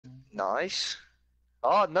Nice.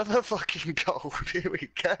 Oh, another fucking gold. Here we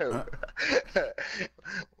go.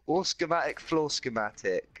 All schematic, floor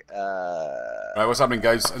schematic. Right, what's happening,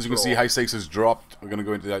 guys? As you can see, high stakes has dropped. We're going to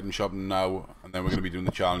go into the item shop now, and then we're going to be doing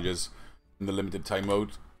the challenges in the limited time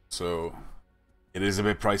mode. So, it is a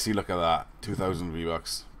bit pricey. Look at that. 2,000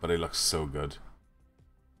 V-Bucks. But it looks so good.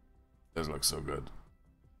 It does look so good.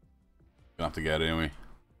 Gonna have to get it, anyway.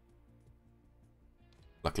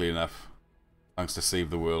 Luckily enough. Thanks to Save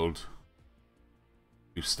the World.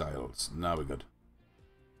 New styles. Now we're good.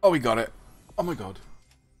 Oh, we got it. Oh my god.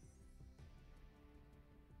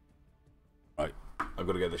 Right. I've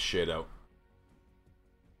got to get this shit out.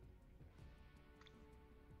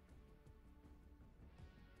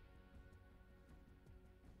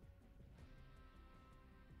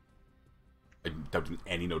 I'm doubting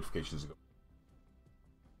any notifications ago.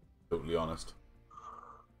 Totally honest.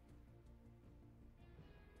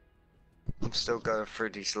 I'm still going through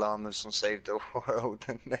these llamas on Save the World,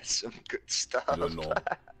 and there's some good stuff. I don't know.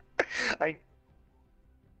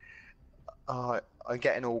 I'm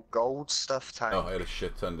getting all gold stuff, tank. Oh, I had a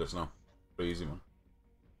shit ton just now. Crazy, man.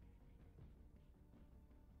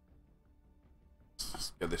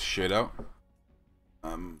 Let's get this shit out.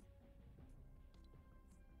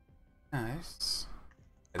 Nice.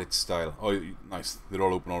 Edit style. Oh, nice. They're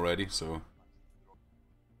all open already, so.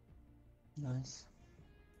 Nice.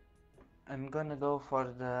 I'm gonna go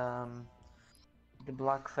for the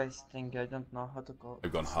black face thing. I don't know how to go.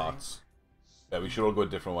 I've gone hearts. Yeah, we should all go a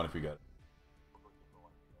different one if we get it.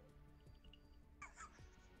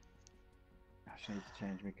 I actually need to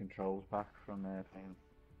change my controls back from playing.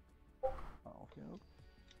 Okay.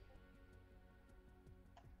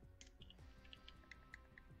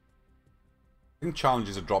 I think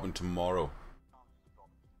challenges are dropping tomorrow.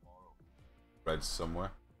 Read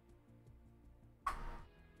somewhere.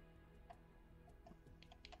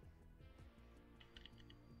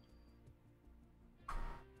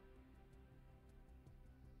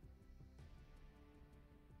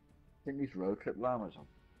 I think these road trip llamas are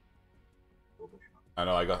rubbish, man. I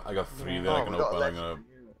know. I got 3 that I can open. I'm gonna.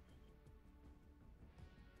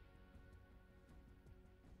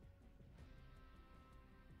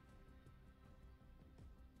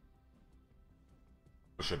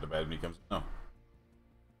 Shit the bed when he comes. No.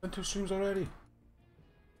 Been 2 streams already.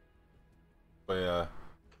 But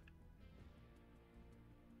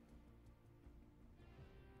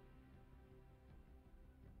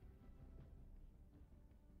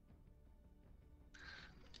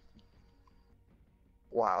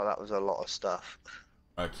Wow, that was a lot of stuff.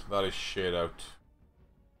 right, that is shit out.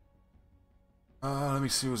 Let me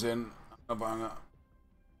see who's in. A banger.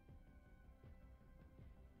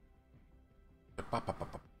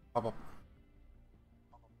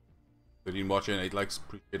 Good you watching, 8 likes,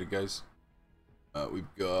 appreciate it, guys.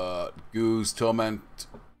 We've got Goose, Torment,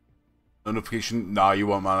 Notification. Nah, you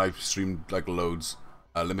won't, man. I've streamed like loads.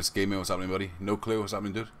 Limits Gaming, what's happening, buddy? No clue, what's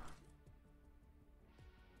happening, dude?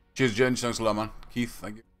 Cheers, Jen. Thanks a lot, man. Keith,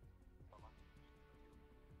 thank you.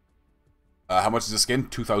 How much is the skin?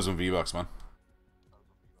 2,000 V-Bucks, man.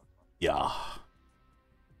 Yeah.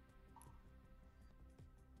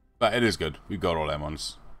 But it is good. We've got all them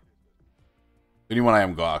ones. The only one I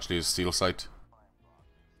haven't got actually is Steel Sight.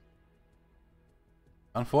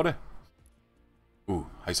 And 40. Ooh,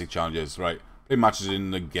 high stake challenges. Right. Play matches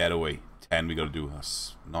in the getaway. 10 we gotta do.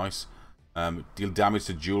 That's nice. Deal damage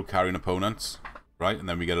to dual carrying opponents. Right, and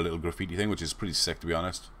then we get a little graffiti thing, which is pretty sick to be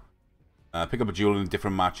honest. Pick up a duel in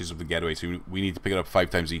different matches of the getaway, so we need to pick it up 5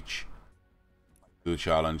 times each. Do the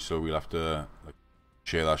challenge, so we'll have to like,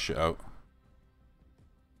 share that shit out.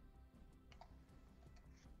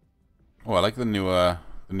 Oh, I like the new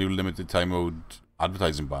limited time mode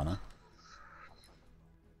advertising banner.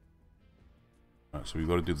 Right, so we've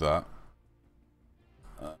got to do that.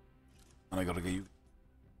 And I got to get you.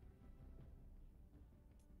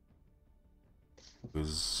 It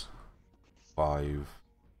was 5.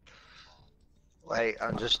 Wait,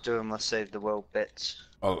 I'm just doing my Save the World bits.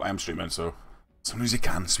 Oh, I am streaming, so as soon as you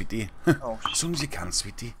can, sweetie. Oh, as soon as you can,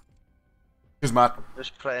 sweetie. Here's Matt.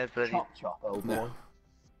 just play a bloody. Chop, old boy.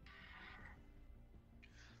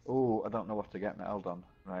 Oh, I don't know what to get now. Hold on.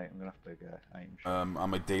 Right, I'm gonna have to get aim. And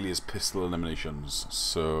my daily is pistol eliminations,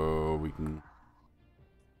 so we can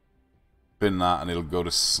spin that and it'll go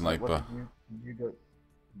to sniper. What did you go?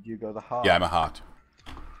 Did you go the heart? Yeah, I'm a heart.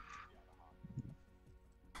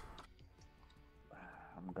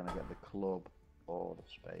 I'm gonna get the club or the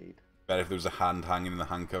spade. Bet if there was a hand hanging in the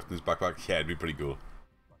handcuff in his backpack, yeah, it'd be pretty cool.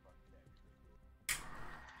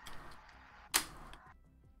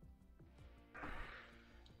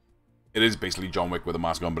 It is basically John Wick with a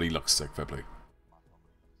mask on, but he looks sick, fair play.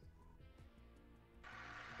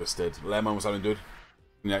 Just did. Lemon was having good.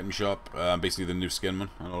 In the item shop. Basically the new skin, man,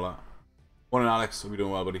 and all that. Morning, Alex. Hope you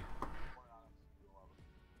doing well, buddy.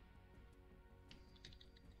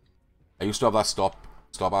 I used to have that stop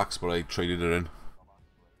axe, but I traded it in.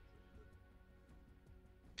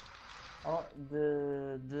 Oh,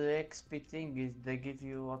 the XP thing is they give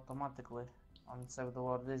you automatically on Save the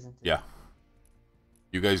World, isn't it? Yeah.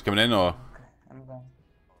 You guys coming in or? Okay, I'm going.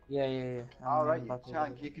 Yeah. Alright,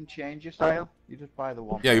 you can change your style. You just buy the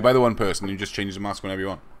one. Yeah, you buy the one person. You just change the mask whenever you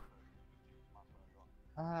want.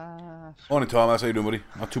 Morning, Thomas. How you doing, buddy?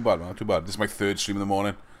 Not too bad, man. Not too bad. This is my third stream in the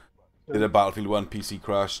morning. Did a Battlefield 1, PC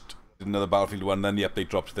crashed. Did another Battlefield 1, then the update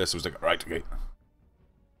dropped to this. I was like, right, okay.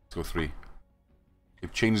 Let's go 3.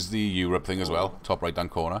 They've changed the Europe thing as well. Top right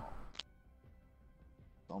hand corner.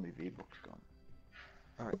 Only V-Bucks gone.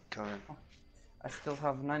 Alright, go in. I still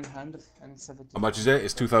have 970. How much is it?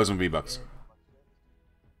 It's 2,000 V-Bucks.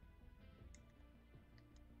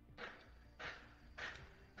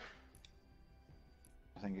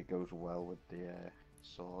 I think it goes well with the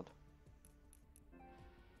sword.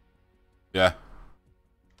 Yeah.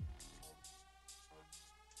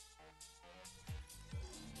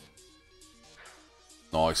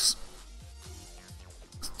 Nice.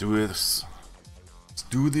 Let's do this. Let's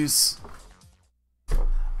do this.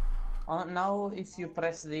 Now, if you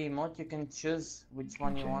press the emote, you can choose which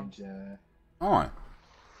one you want. Alright.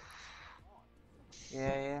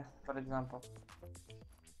 Yeah, for example.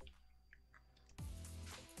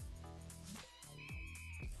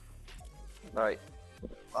 Right.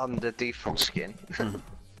 I'm the default skin.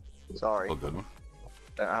 Sorry. Oh, good one.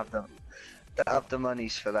 Don't have the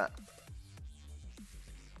monies for that.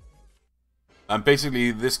 And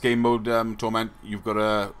basically, this game mode, Torment, you've got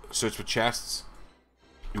to search for chests.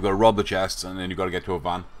 You've got to rob the chests, and then you've got to get to a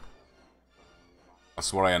van.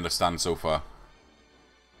 That's what I understand so far.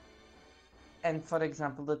 And for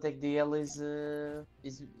example, the Tech DL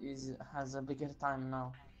has a bigger time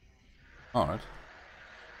now. All right.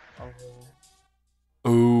 Oh.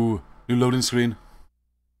 Oh, new loading screen.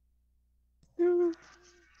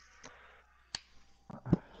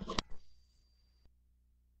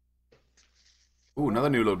 Oh, another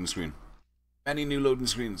new loading screen. Many new loading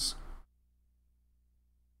screens.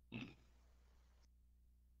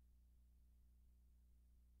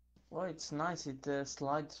 Well, it's nice. It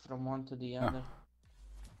slides from one to the other.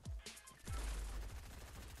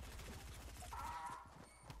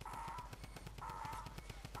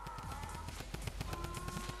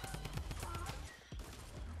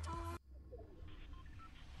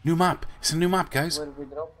 New map. It's a new map, guys. Where we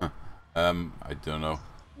drop? I don't know.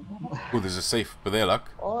 Oh, there's a safe. But there, look.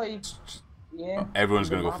 Oh, it's yeah. Everyone's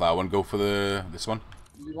gonna go for that one. Go for this one.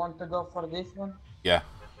 You want to go for this one? Yeah.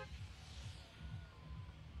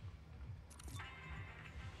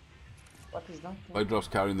 What is that? Light drops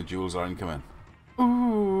carrying the jewels are incoming.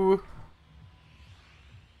 Ooh.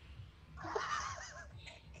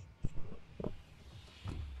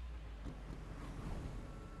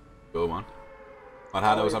 Go, man. What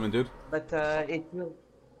had I was having, dude? But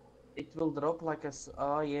it will drop like a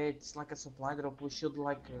oh yeah, it's like a supply drop. We should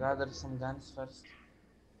like gather some guns first.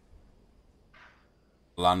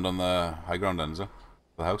 Land on the high ground, Enzo.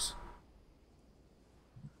 The house.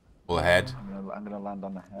 Or the head. I'm gonna land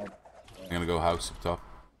on the head. I'm gonna go house up top.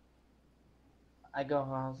 I go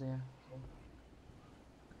house, yeah.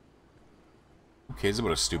 Who cares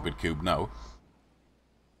about a stupid cube now?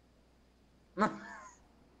 I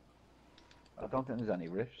don't think there's any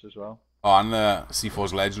rifts as well. Oh, and the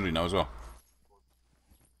C4's legendary now as well.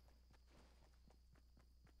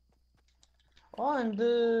 Oh, and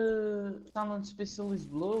the talent special is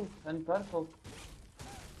blue and purple.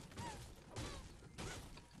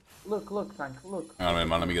 Look, Tank, look. Hang on a minute,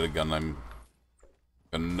 man. Let me get a gun. I'm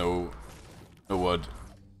got no wood.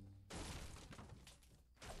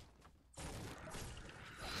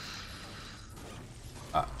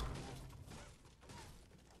 Ah.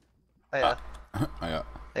 Oh, yeah. Oh, yeah.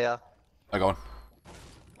 Yeah. I go on.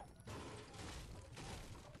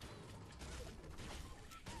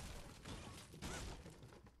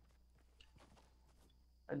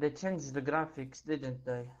 They changed the graphics, didn't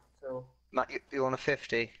they? So. Matt, you want a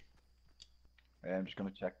 50? Yeah, I'm just gonna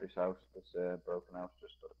check this house. This broken house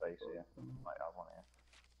just got a base here. Might have one here.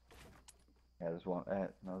 Yeah, there's one.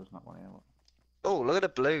 No, there's not one here. Oh, look at the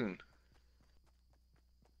balloon.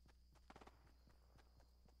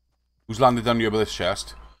 Who's landed down here by this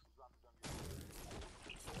chest?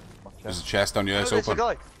 What chest? There's a chest down here. Oh, It's there's a open.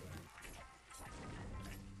 guy.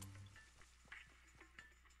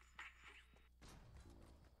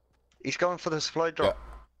 He's going for the supply drop.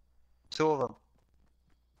 Yeah. 2 of them.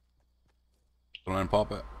 Don't let him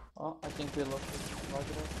pop it. Oh, I think we lost it. Lost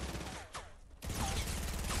it.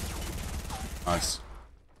 Nice.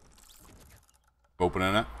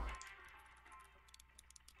 Opening it.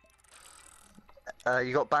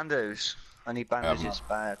 You got bandos? I need bandages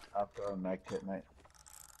bad. I've got a med kit, mate.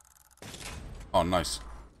 Oh, nice.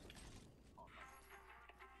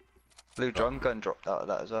 Blue drum gun dropped out of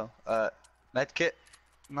that as well. Medkit,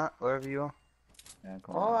 Matt, wherever you are. Yeah,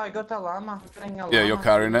 come Oh, on. I got a llama. Yeah, you're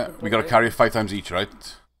carrying it. We gotta carry it 5 times each, right?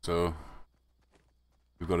 So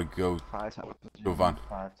we've got to go. 5 times. Go van.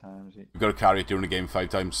 5 times each. We've got to carry it during the game 5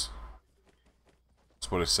 times. That's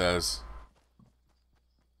what it says.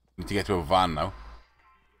 We need to get to a van now.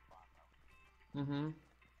 Mm-hmm.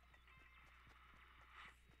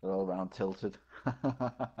 They're all around tilted.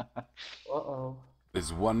 Uh-oh.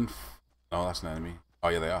 There's one. Oh, that's an enemy. Oh,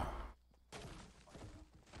 yeah, they are.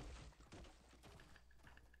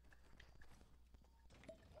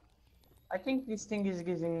 I think this thing is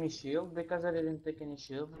giving me shield because I didn't take any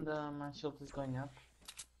shield and my shield is going up.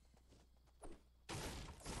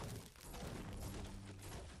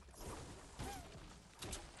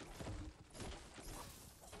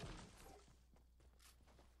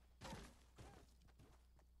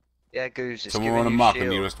 Yeah, Goose, it's Someone giving on a you map, the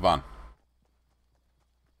shield. nearest van.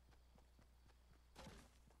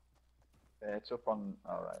 Yeah, it's up on.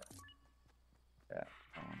 Alright. Yeah,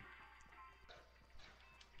 come on.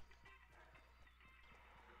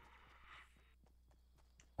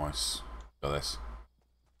 Nice. Got this.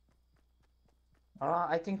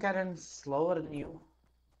 I think I'm slower than you.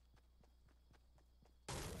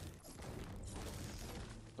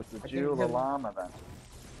 But the I think dual the- llama then.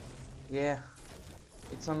 Yeah.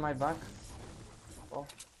 It's on my back. Oh.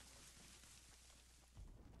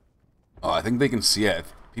 Oh, I think they can see it.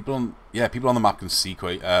 People on, yeah, people on the map can see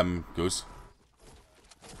quite. Goose.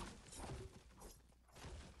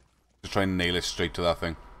 Just try and nail it straight to that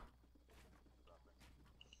thing.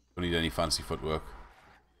 Don't need any fancy footwork.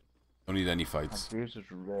 Don't need any fights. Goose is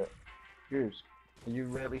Goose, are you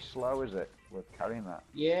really slow, is it, with carrying that?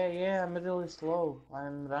 Yeah, I'm really slow.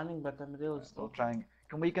 I'm running, but I'm really Still slow. trying.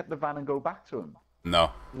 Can we get the van and go back to him?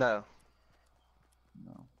 No. No.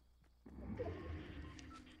 No.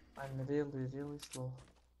 I'm really slow.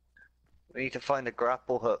 We need to find a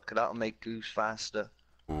grapple hook, that'll make Goose faster.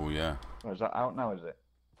 Oh, yeah. Oh, is that out now, is it?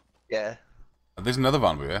 Yeah. There's another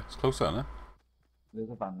van over here. It's closer, isn't it? There's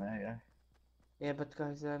a van there, yeah. Yeah, but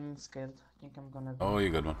guys, I'm scared. I think I'm gonna die. Oh, you're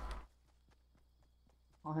good one.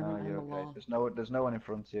 I'm, No, I'm you're okay. alone. There's no one in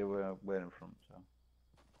front here. We're in front, so.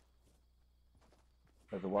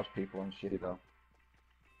 There was people on shit though.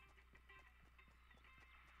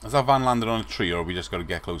 Has that van landed on a tree, or have we just got to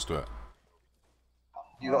get close to it?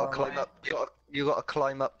 You gotta climb up. You gotta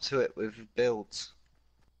climb up to it with builds.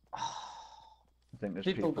 I think there's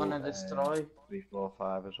People gonna destroy. 3, 4,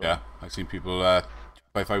 5 as well. Yeah, I've seen people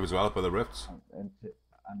 2x5 as well up by the rifts. And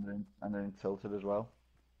they're in tilted as well.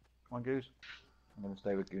 Come on, Goose. I'm gonna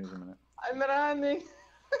stay with Goose a minute. I'm running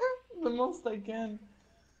the most I can.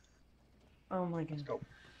 Oh my god. Let's go.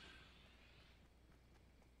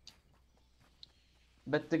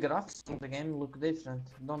 But the graphics in the game look different,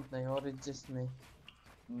 don't they? Or it's just me?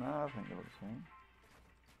 No, I think they look the same.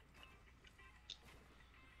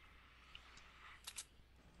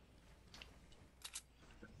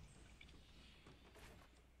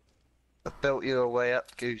 I've built you a way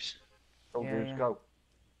up, Goose. Go, Yeah, Goose, yeah. go.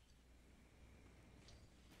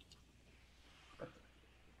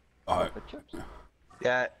 Alright. The chips.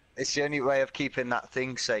 Yeah, it's the only way of keeping that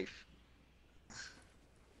thing safe.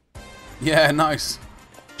 Yeah, nice.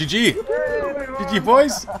 GG! GG,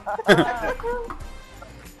 boys!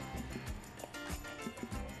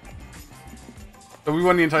 So we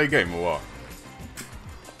won the entire game, or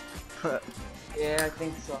what? Yeah, I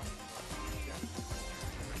think so.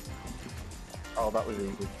 Oh, that was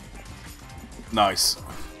easy. Nice.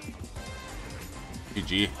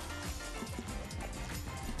 GG.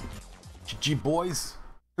 GG, boys!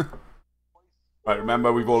 Right,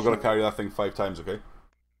 remember, we've all got to carry that thing 5 times, okay?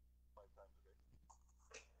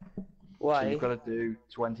 So Why? you've got to do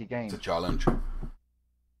 20 It's games. a challenge.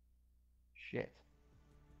 Shit.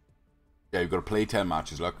 Yeah, you've got to play 10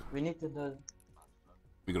 matches, look. We need to do.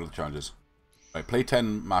 We go to the challenges. Right, play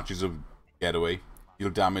 10 matches of Getaway. Deal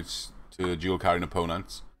damage to dual carrying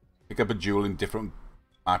opponents. Pick up a duel in different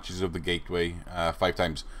matches of the Gateway 5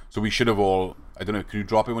 times. So we should have all... I don't know, can you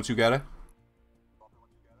drop it once you get it?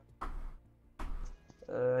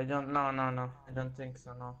 I don't. No. I don't think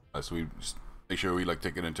so. No. So we just make sure we like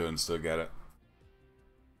take it in turns to get it.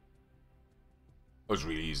 It was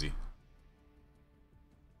really easy.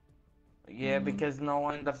 Yeah, because no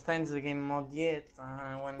one understands the game mode yet.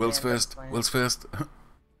 When Will's they first. understand- Will's first.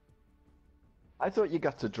 I thought you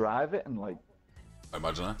got to drive it and like. I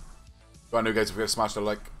imagine that. Right now, guys, if we get smashed a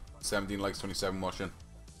like, 17 likes, 27 watching.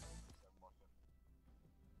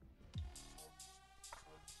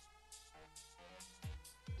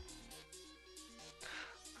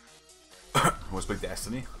 Must be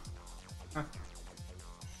Destiny.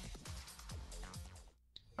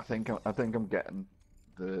 I think I'm getting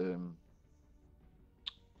the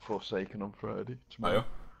Forsaken on Friday tomorrow.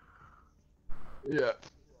 Yeah.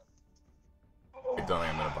 I don't think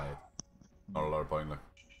I'm gonna buy it. Not a lot of point, like.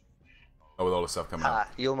 Not with all the stuff coming out. Ah,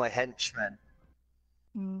 you're my henchman.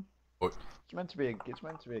 But It's meant to be a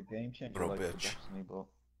game changer Bro, like bitch. Destiny, but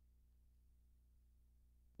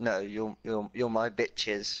No, you're my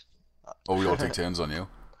bitches. oh, we all take turns on you.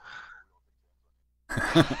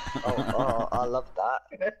 Oh, I love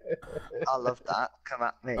that. I love that. Come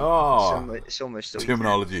at me. Oh, It's almost all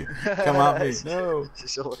terminology. Come at me. No.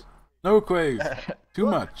 It's all... No, Quave. Too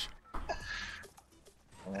much.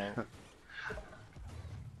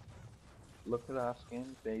 look at our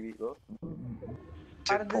skins, baby. Look.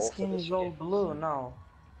 Are the skins all blue now?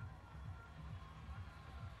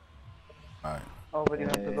 Alright. Oh, where do you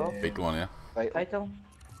want to go? Fatal one, yeah. Wait, Title?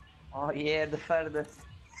 Oh yeah, the furthest.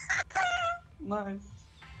 Nice.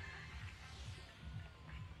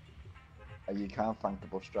 you can't thank the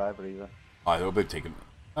bus driver either. I hope they've taken.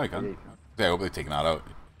 Oh, you can. Yeah. Yeah, I hope they've taken that out.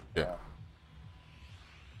 Yeah.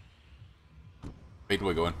 Fatal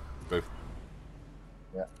way going. Both.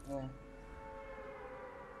 Yeah. Yeah.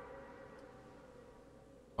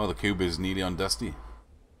 Oh, the cube is nearly on Dusty.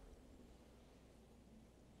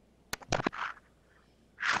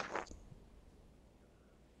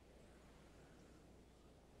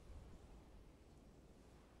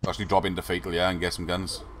 Actually drop into Fatal, yeah, and get some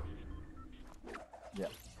guns. Yeah.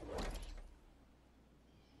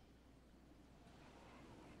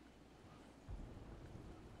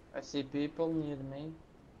 I see people near me.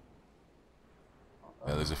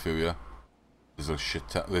 Yeah, there's a few, yeah. There's a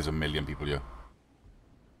there's a million people here.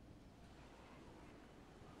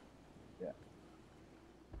 Yeah.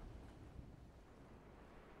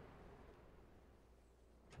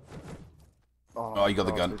 Oh, you got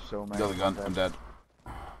the God, gun. there's so You many got the gun. dead. I'm dead.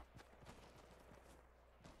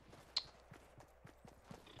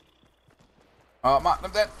 Oh, Matt, I'm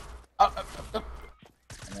dead. Oh, No,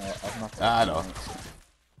 I've not I done know. it.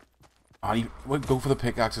 Oh, we'll go for the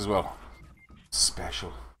pickaxe as well.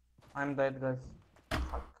 Special. I'm dead, guys.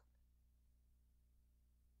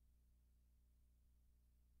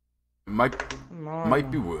 It might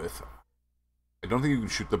be worth. I don't think you can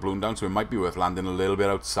shoot the balloon down, so it might be worth landing a little bit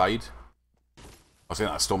outside. I was saying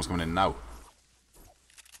that storm's coming in now.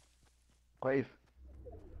 Wave.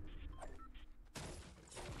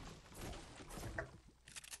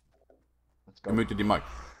 Let's go. You muted your mic.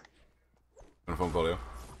 On a phone call, yeah.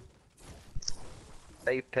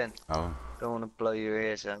 Vaping. Oh. Don't want to blow your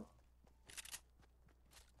ears out.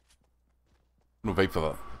 No vape for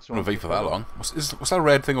that. No vape for that long. What's that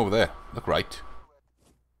red thing over there? Look right.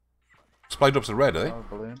 Supply drops are red, are they? Oh,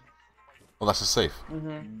 balloon. Oh, that's a safe.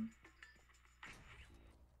 Mm-hmm.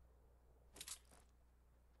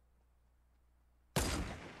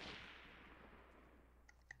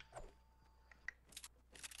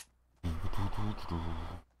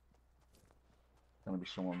 Gonna be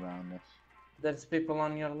someone around this. There's people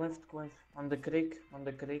on your left, Clive. On the creek. On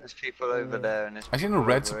the creek. There's people over there and there's I seen a people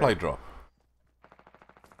red over supply here. drop.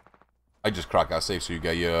 I just crack that safe so you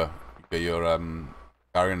get your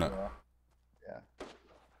carrying it. Yeah. Yeah.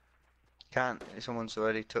 Can't. Someone's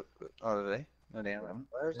already took. Oh, are they? No, they haven't.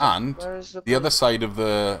 Where's And where's the other side of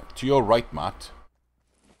the to your right, Matt.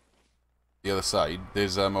 The other side,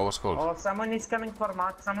 there's what's it called? Oh, someone is coming for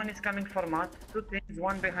Matt. Someone is coming for Matt. Two teams,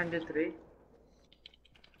 one behind the tree.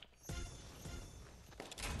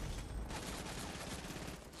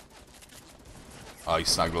 Oh, he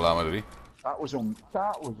snagged the llama, did he? That was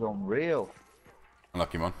unreal.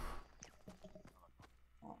 Unlucky man.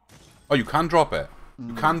 Oh, you can drop it.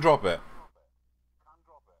 You can drop it.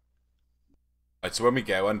 Right, so when we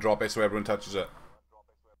get one, drop it so everyone touches it.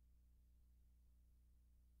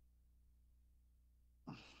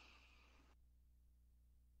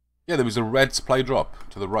 Yeah, there was a red supply drop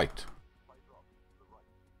to the right.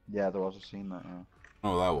 Yeah, there was a scene that. Yeah.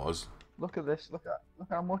 Oh, that was. Look at this. Look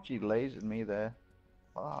how much he lasered me there.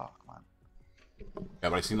 Fuck, man. Yeah,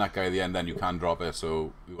 but I seen that guy at the end. Then you can drop it,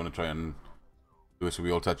 so we want to try and do it so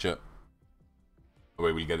we all touch it. That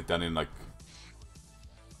way we'll get it done in like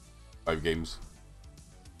 5 games.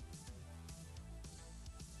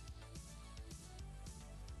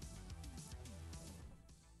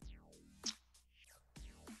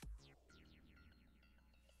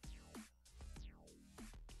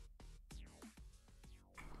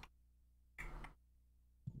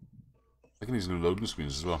 I can use new loading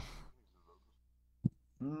screens as well.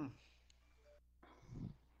 Hmm.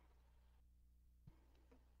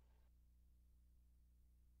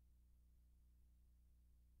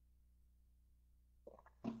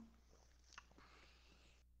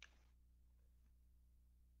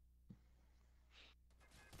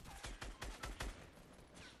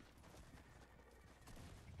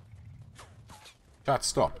 Chat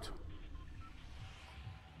stopped.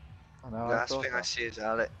 I know, I Last thought thing I that. see is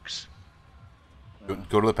Alex.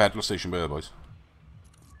 Go to the petrol station by there, boys.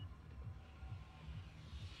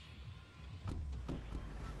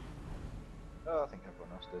 Oh, I think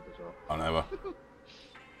everyone else did as well. Oh, never.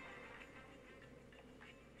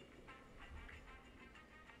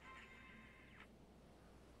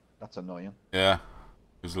 That's annoying. Yeah.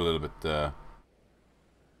 It was a little bit,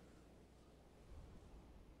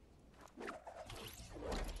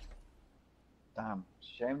 Damn,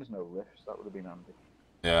 shame there's no rifts. That would have been handy.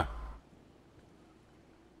 yeah.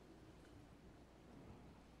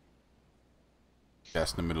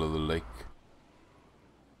 Gas in the middle of the lake.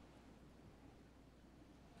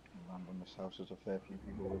 Land on this house, there's a fair few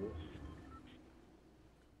people with us.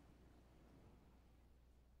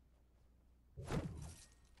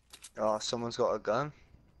 Oh, someone's got a gun.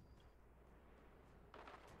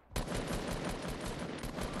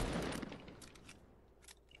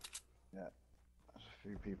 Yeah, there's a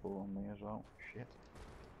few people on me as well. Shit.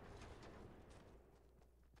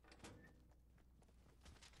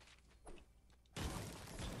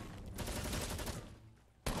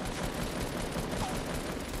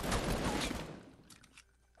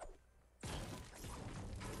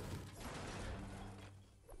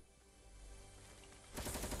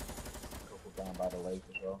 Couple down by the lake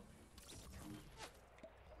as well.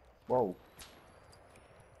 Whoa.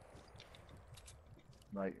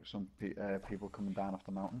 Right, some people coming down off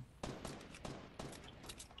the mountain.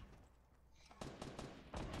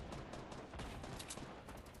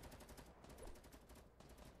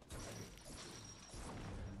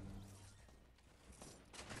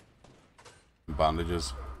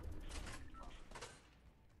 Bandages.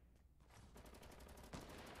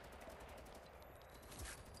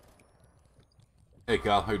 Hey,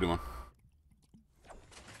 Carl, how you doing?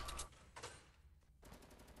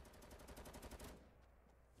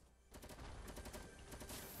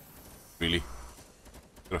 Really?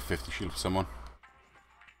 Got a 50 shield for someone.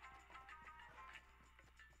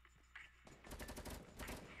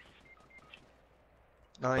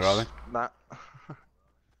 Nice. Where are they? Matt.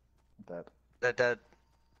 Dead. They're dead.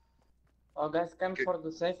 Oh, guys, come Good. for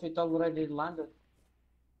the safe. It already landed.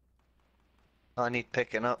 I need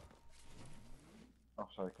picking up. Oh,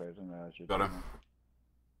 sorry, Claire, I didn't realize you. Got him.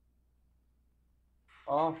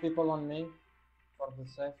 Oh, people on me for the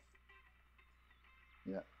safe.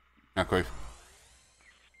 Yeah, quick.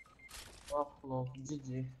 Oh, hello.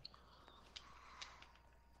 GG.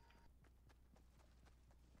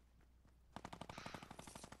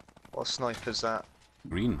 What sniper's that?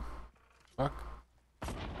 Green. Fuck.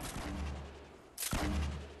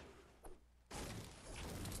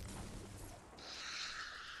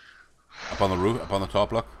 Up on the roof, up on the top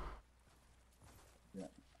block. Yeah.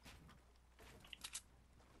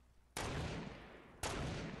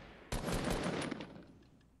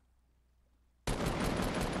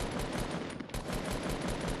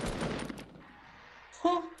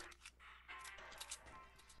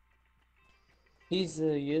 He's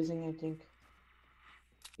using, I think.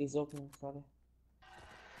 He's opening, sorry.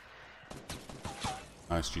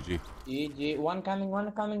 Nice, GG. GG. One coming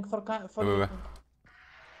for Wait, wait, wait.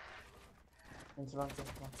 In front.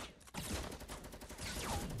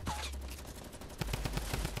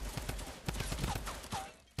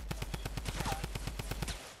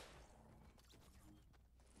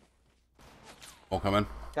 All coming.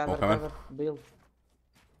 Cover, All coming. cover. Build.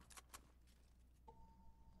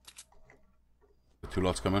 Two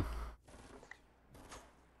lots coming.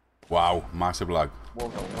 Wow, massive lag.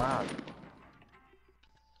 What a lag.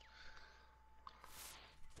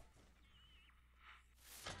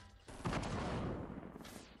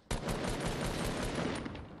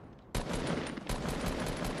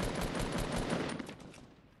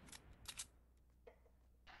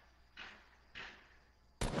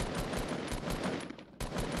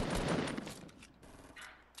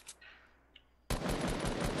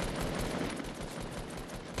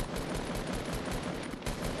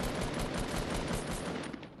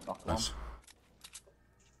 Knocked one. Nice.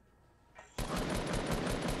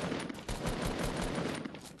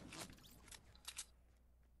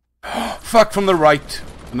 Fuck from the right.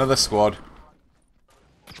 Another squad.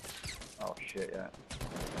 Oh shit, yeah.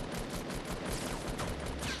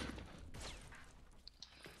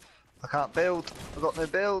 I can't build. I've got no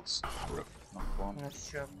builds. Not one.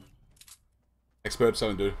 Nice shot. Expert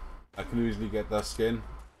sound, dude. I can usually get that skin.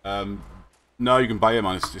 No, you can buy it,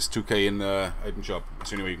 man. It's just 2k in the item shop. That's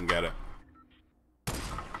the only way you can get it.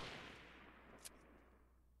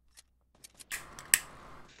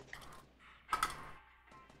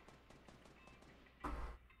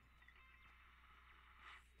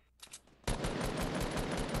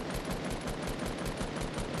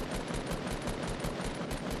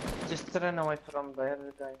 Just run away from there,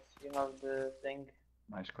 guys. You have the thing.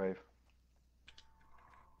 Nice Crave.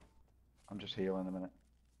 I'm just healing a minute.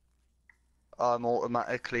 I'm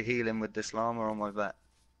automatically healing with this llama on my back.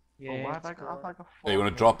 Yeah, Oh, why it's have I got a Hey, you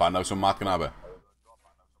want to drop that now so Matt can have it?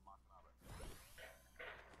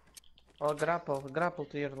 Oh, grapple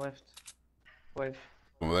to your left. Wave.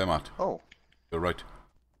 Over there, Matt. Oh, You're right.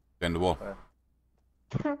 Behind the wall.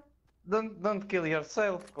 Don't kill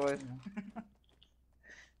yourself, boy.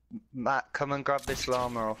 Matt, come and grab this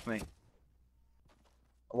llama off me.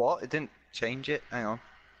 What? It didn't change it? Hang on.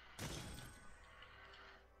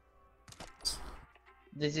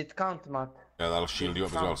 Does it count, Matt? Yeah, that'll shield you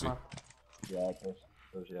up as well, see? Yeah, it does.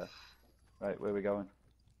 It does, yeah. Right, where are we going?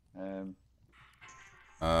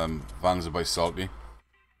 Vans are by Salty.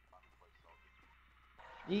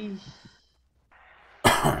 Eesh.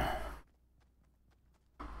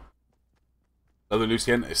 The new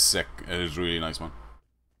skin is sick. It is really nice, man.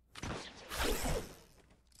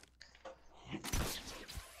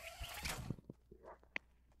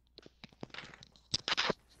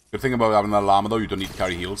 Good thing about having that llama though, you don't need to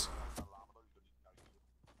carry heals.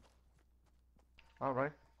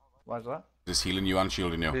 Alright. Why is that? It's healing you and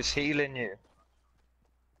shielding you. Who's healing you?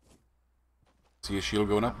 See a shield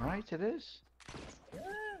going up? Right, it is.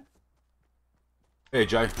 Hey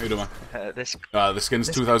Jay, how you doing, man? This The skin's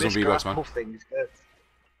 2,000 V-Bucks, man. grapple thing's good.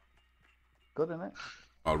 Good, isn't it?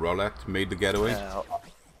 Oh, Roulette made the getaway. Yeah,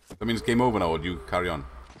 That means game over now, or do you carry on?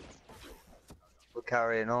 we're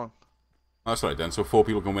carrying on. Oh, that's right then, so 4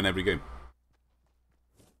 people can win every game.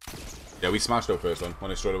 Yeah, we smashed our first one,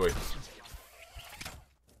 won it straight away.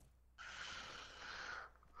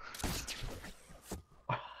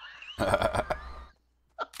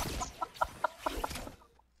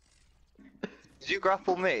 Did you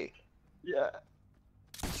grapple me? Yeah.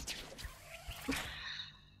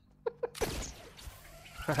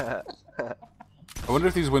 I wonder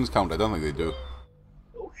if these wins count, I don't think they do.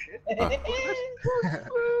 Oh shit.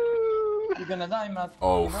 You're gonna die, Matt.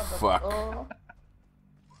 Oh, You're not- fuck. Oh.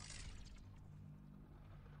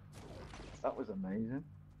 That was amazing.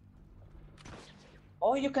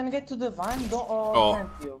 Oh, you can get to the van, don't Oh. can't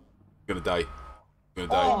you? Gonna die. Gonna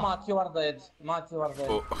Oh, die. Matt, you are dead. Matt, you are dead.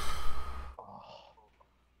 Oh.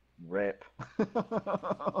 Rip.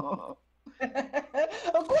 Oh,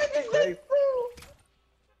 what is this?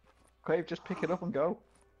 Crave, just pick it up and go.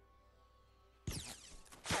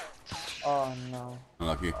 Oh no.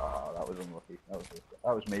 Unlucky. Oh, that was unlucky.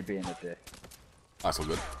 That was me being a dick. That's all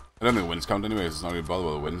good. I don't think wins count anyways, it's not really bother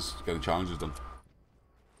with the wins, it's getting challenges done.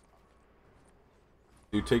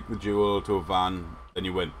 You take the duel to a van, then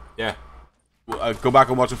you win. Yeah. Well, go back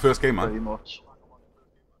and watch the first game, Pretty man. much.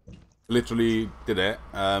 Literally did it.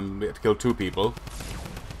 We had to kill 2 people.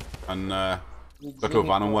 And got to a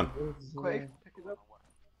van and won. Crave, pick it up.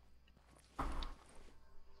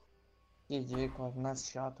 GG, was nice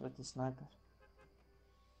shot with the sniper.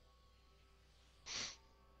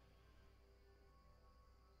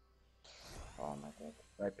 Oh my god.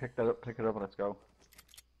 Right, pick it up, let's go.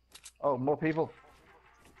 Oh, more people.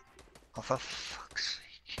 Oh, for fuck's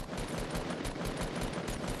sake.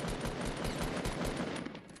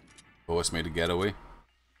 Boris made a getaway.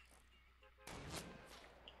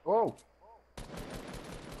 Whoa!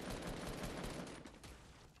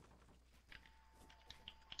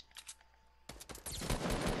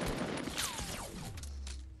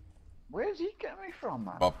 Where's he getting me from,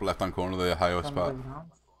 man? Top left hand corner of the highest From part. the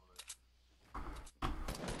ground.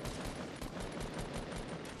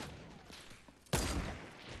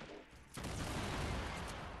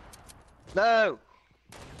 No!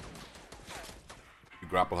 You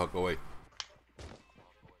grapple hook away.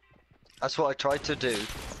 That's what I tried to do.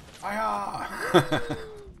 Hiya!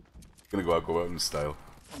 Gonna go out in style.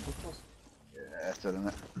 Yeah, that's it, isn't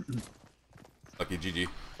it? Lucky GG.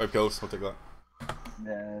 5 kills, I'll take that.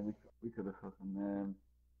 Yeah, we could have fucking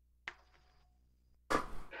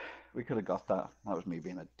we could have got that. That was me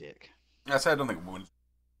being a dick. Yeah, I said I don't think we'll win.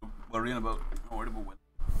 Worrying about. Not worried about win.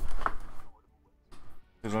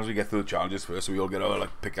 As long as we get through the challenges first, so we all get our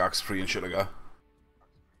like pickaxe free and shit like that.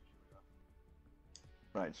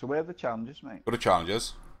 Right, so where are the challenges, mate? Go to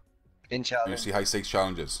challenges. In You challenge. see high stakes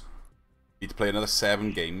challenges. need to play another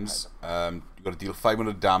 7 games. You've got to deal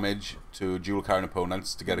 500 damage to dual carrying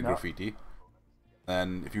opponents to get a graffiti.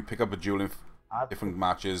 Then if you pick up a duel in different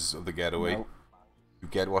matches of the getaway, you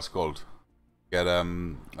get what's called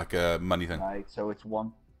like a money thing. Right, so it's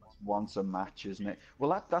once a match, isn't it?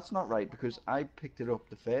 Well, that's not right because I picked it up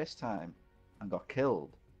the first time and got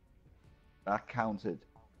killed. That counted,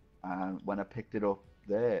 and when I picked it up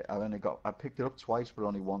there, I picked it up twice, but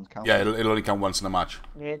only once counted. Yeah, it'll only count once in a match.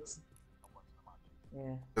 Yeah.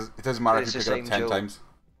 It doesn't matter if you pick it up 10 times.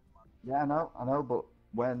 Yeah, I know, but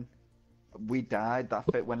when we died,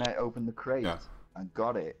 when I opened the crate and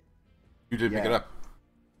got it, you did pick it up.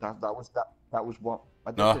 That was what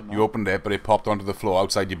I did. No, you opened it, but it popped onto the floor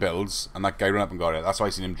outside your builds, and that guy ran up and got it. That's why I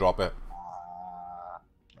seen him drop it.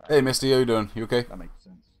 Right. Hey, Misty, how you doing? You okay? That makes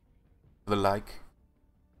sense. The like.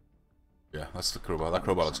 Yeah, that's the crowbar. That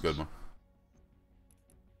crowbar looks good, man.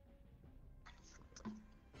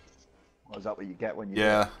 Well, is that what you get when you?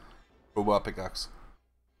 Yeah, crowbar pickaxe.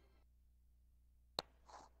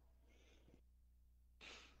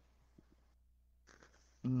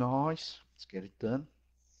 Nice. Let's get it done.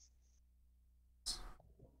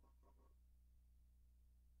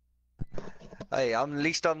 Hey, at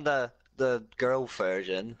least I'm the girl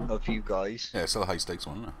version of you guys. Yeah, it's still a high stakes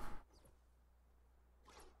one, isn't it?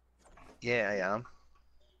 Yeah, I am.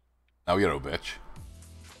 Now you're a bitch.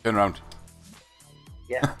 Turn around.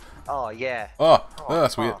 Yeah. Oh, yeah. Oh,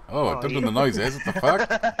 that's weird. Oh, don't do yeah. the noises. What the fuck?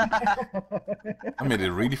 I made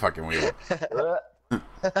it really fucking weird.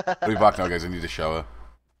 I'll be back now, guys. I need a shower.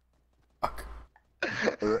 Fuck.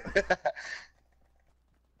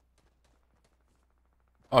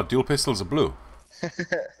 Oh, dual pistols are blue.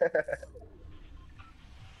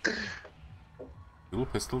 Dual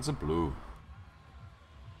pistols are blue.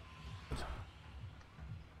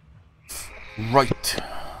 Right,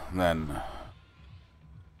 then.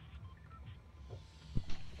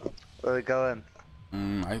 Where are we going?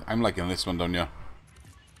 I'm liking this one, don't you?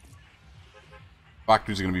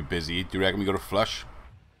 Factories are going to be busy. Do you reckon we go to Flush?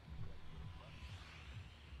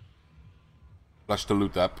 Flush to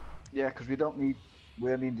loot up. Yeah, because we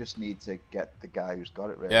only just need to get the guy who's got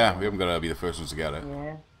it ready. Yeah, we haven't got to be the first ones to get it.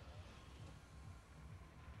 Yeah.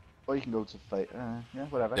 Or you can go to fate. Yeah,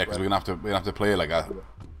 whatever. Yeah, because we're gonna have to play it like that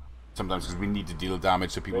sometimes because we need to deal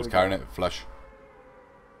damage to people's carrying it. Flush.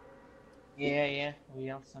 Yeah, we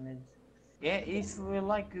also need. Yeah, if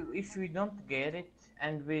we don't get it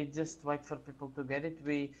and we just wait for people to get it,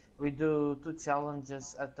 we do 2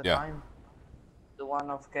 challenges at a time. The one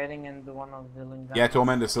of carrying and the one of dealing damage. Yeah,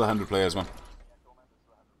 Torment, there's still 100 players, man.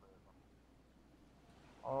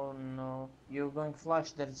 Oh no, you're going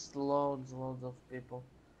Flash. There's loads of people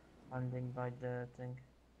landing by the thing.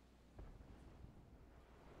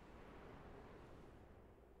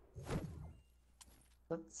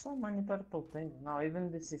 That's so many purple things. Now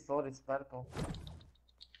even the C4 is purple.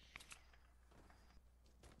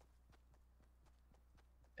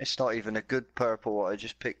 It's not even a good purple what I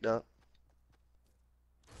just picked up.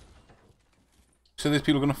 So these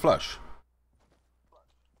people are gonna flush?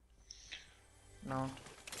 No.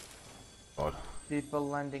 God. People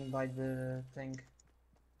landing by the thing.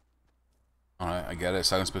 Alright, I get it.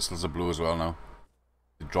 Silence pistols are blue as well now.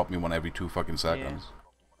 They drop me one every 2 fucking seconds.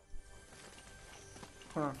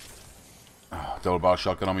 Huh. Oh, double barrel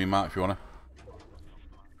shotgun on me, Matt, if you wanna.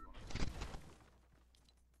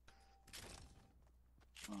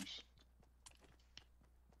 Nice.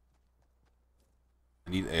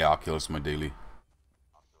 I need AR kills for my daily.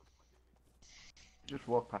 Just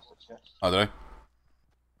walk past the chest. Oh, did I?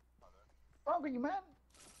 Oh, you man.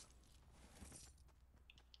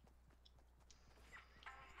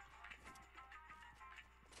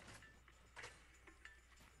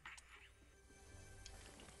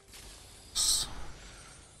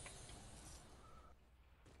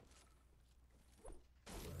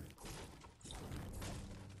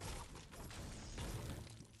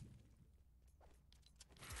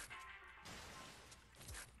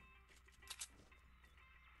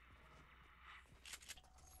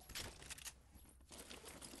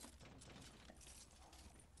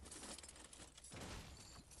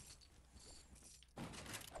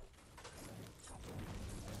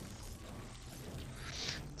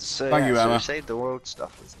 So, Thank you, Emma. Save the world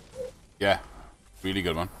stuff. Yeah. Really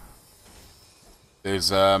good one. There's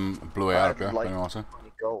blue AR, if anyone wants it.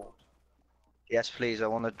 Gold. Yes, please. I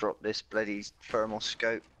want to drop this bloody thermal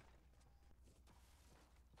scope.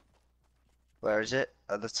 Where is it?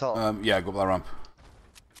 At the top. Yeah, go up that ramp.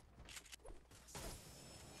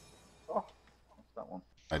 Oh, what's that one?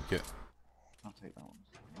 I'd get. I'll take that one.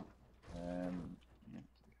 Yeah.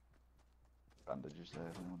 Bandages there.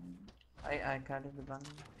 If anyone needs them. I carried the bandage.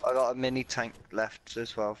 I got a mini tank left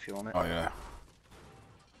as well if you want it. Oh yeah.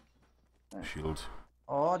 Shield.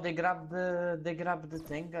 Oh, they grabbed the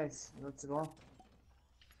thing, guys. Let's go.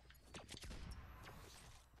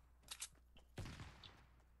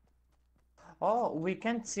 Oh, we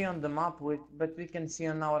can't see on the map, but we can see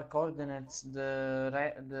on our coordinates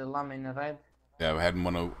the llama in red. Yeah, we're heading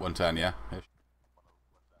 110, yeah?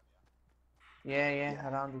 Yeah,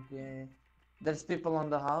 around it, yeah. There's people on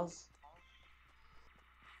the house.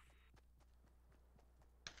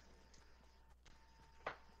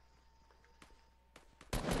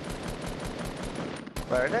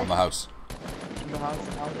 Where are they? On the house. On the house.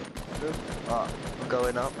 Oh, I'm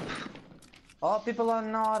going up. Oh, people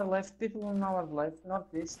on our left. People on our left,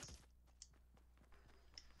 northeast.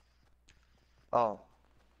 Oh.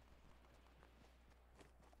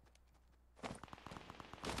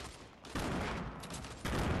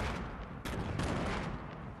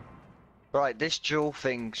 Right, this duel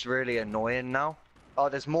thing's really annoying now. Oh,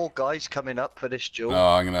 there's more guys coming up for this duel. No,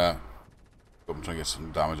 I'm gonna go up and try and get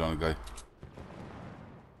some damage on the guy.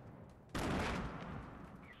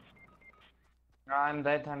 I'm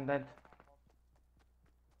dead.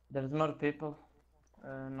 There's more people.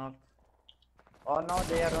 North. Oh no,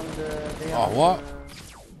 they are on the. They are Oh, what? on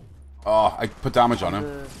Oh, I put damage on him.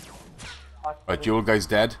 the Right, dual guy's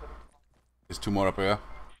dead. There's two more up here.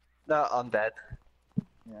 No, I'm dead.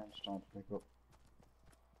 Yeah, I'm just trying to pick up.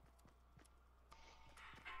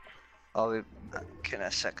 I'll be back in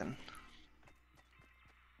a second.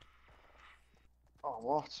 Oh,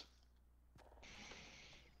 what?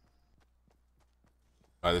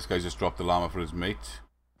 Right, this guy just dropped the llama for his mate.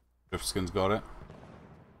 Driftskin's got it.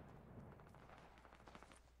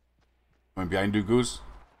 Coming behind you, Goose.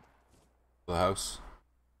 The house.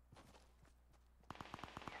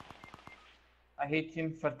 I hit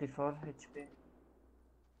him 44 HP.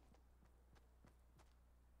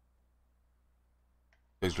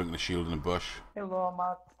 Guy's drinking a shield in a bush. Hello,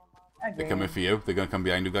 Matt. They're coming for you. They're gonna come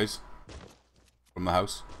behind you guys. From the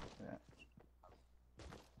house. Yeah.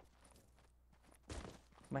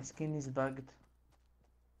 My skin is bugged.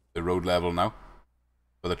 The road level now.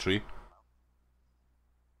 For the tree.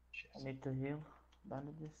 I need to heal.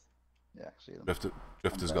 Bandages. Yeah, I see them.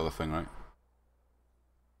 Drifter's got the thing, right?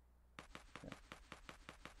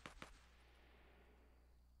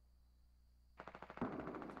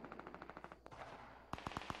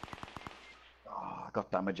 Oh, I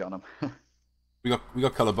got damage on him. We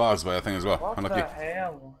got coloured bars by a thing as well. What Unlucky. the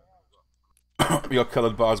hell? We got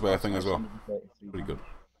coloured bars by a thing as well. Pretty good.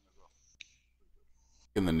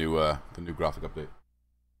 In the new graphic update.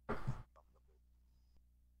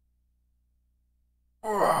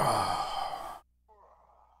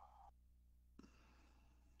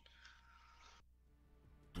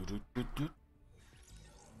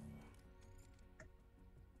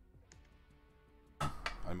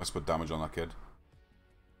 I must put damage on that kid.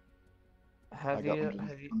 Have you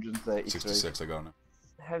 133. 66 I got on it.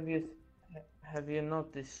 have you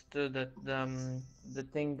noticed that the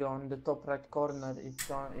thing on the top right corner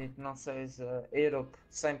it now says Europe,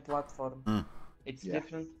 same platform. Mm. It's Yeah.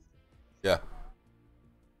 different. Yeah.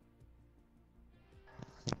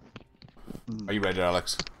 Are you ready,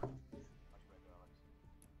 Alex?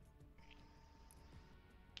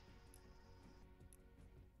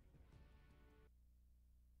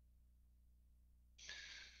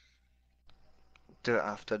 Do it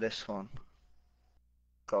after this one.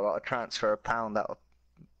 Got a lot of transfer a pound out of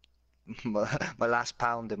my last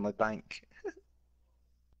pound in my bank.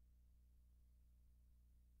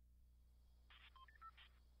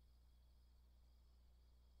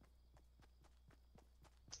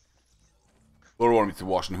 Laura wanted me to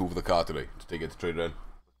wash and hoover the car today to take it to trade it in.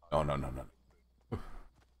 No.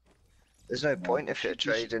 There's no point if you're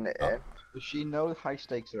trading it in. Does she know high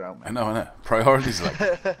stakes are out, I man? know. Priorities, like.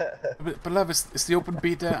 but love, it's the open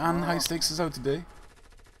beta and high stakes is out today.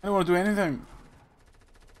 I don't want to do anything.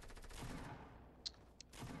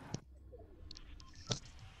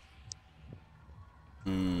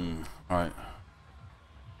 Right.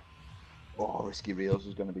 Oh, Risky Reels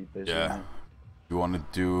is going to be busy. Yeah. man. You want to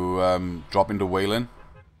do drop into Wailing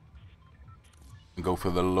and go for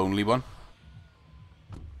the lonely one?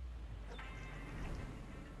 Yeah,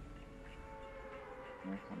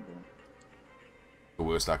 I can do it. The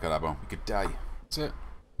worst that could happen. We could die. That's it.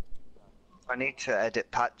 I need to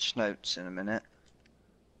edit patch notes in a minute.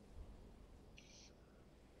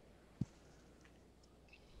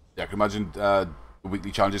 Yeah, I can imagine the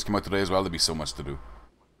weekly challenges come out today as well. There'd be so much to do.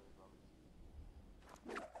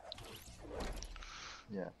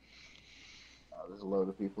 Yeah. There's a load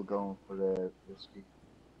of people going for the Risky.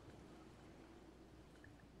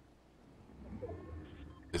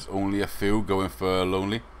 only a few going for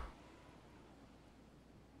lonely.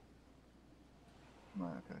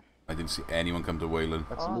 Right, okay. I didn't see anyone come to Wayland.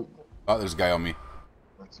 That's Oh, loot. Oh, there's a guy on me.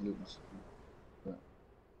 That's loot. Yeah.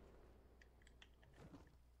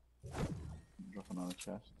 Drop another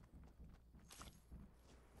chest.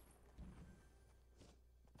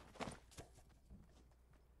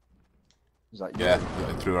 Is that you? Yeah,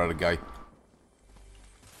 I threw out a guy.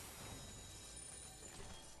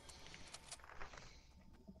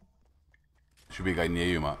 Should be a guy near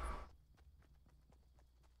you, Matt.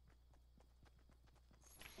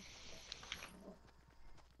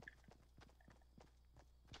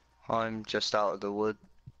 I'm just out of the wood.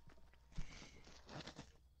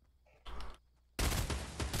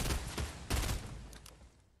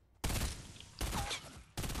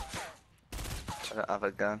 I don't have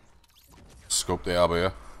a gun. Scope the arbor,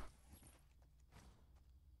 yeah.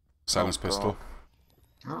 Silence Oh, pistol.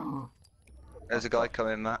 There's a guy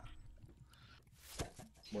coming, Matt.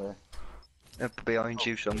 Where? Behind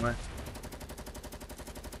you somewhere.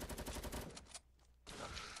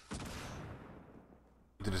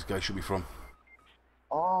 Where did this guy shoot me from?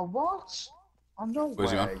 Oh, what? Oh, no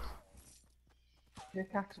Where's he way. on?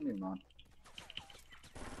 Pickaxe me, man.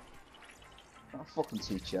 I'll fucking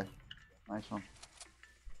teach you. Nice one.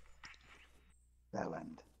 Bell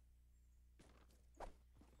end.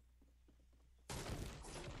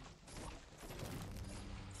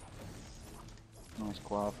 Nice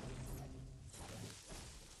quad.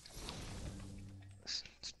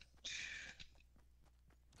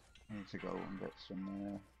 Need to go and get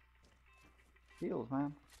some heals,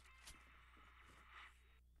 man.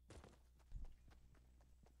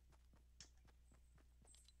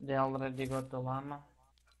 They already got the llama.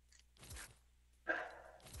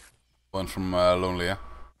 One from Lonely, yeah?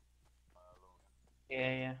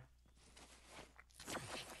 Yeah, yeah.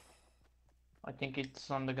 I think it's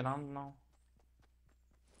on the ground now.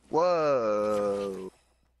 Whoa!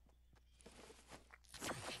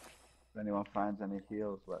 If anyone finds any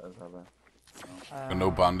heals, let us have a... Got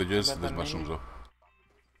no bandages, got there's a mushrooms mini.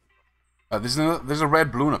 though. There's a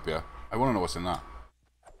red balloon up here. I want to know what's in that.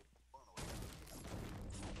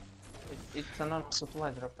 It's another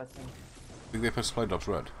supply drop, I think. I think they put supply drops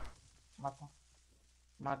red.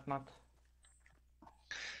 Not.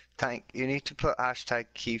 Tank, you need to put hashtag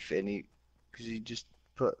Keith in you, because you just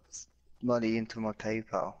put money into my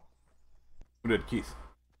PayPal. Who did? Keith?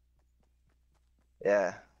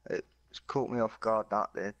 Yeah, it caught me off guard,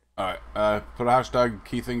 that did. Alright, put a hashtag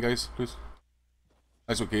Keith in, guys, please.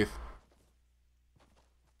 Nice one, Keith.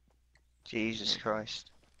 Jesus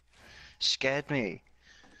Christ. Scared me.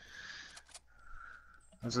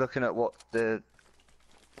 I was looking at what the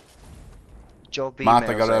job Matt,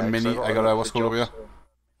 I emails got a are, 'cause mini, I got a, what's called over here?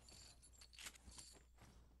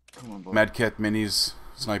 Come on, boy. Medkit, minis,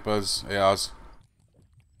 snipers, ARs.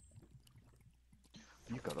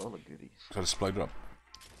 You got all the goodies. Got a supply drop.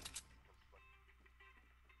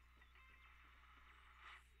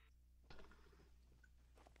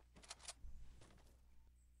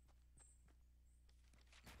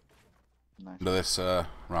 Nice. Under this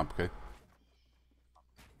ramp, okay?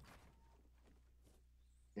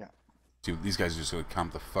 Yeah. See, these guys are just gonna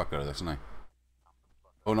camp the fuck out of this, aren't they?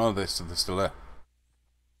 Oh no, they're still there.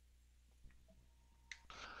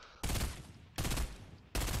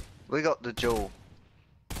 We got the jewel.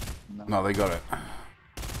 No, they got it.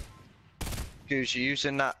 Who's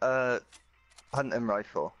using that hunting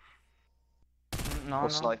rifle? No, Or no.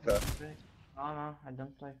 sniper. No, I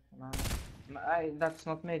don't play. No. That's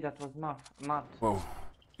not me, that was Matt. Whoa.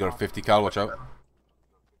 You got a 50 cal, watch out.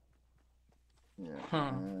 Yeah.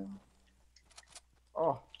 Hmm.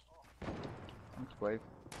 Oh. Thanks, Wave.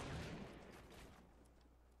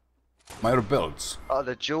 My other builds. Oh,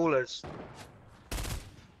 the jewelers.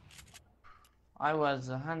 I was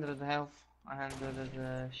 100 health,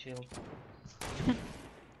 100 shield.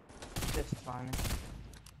 Just fine.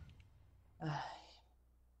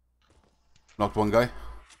 Knocked one guy.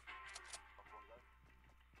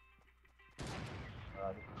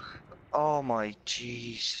 Oh my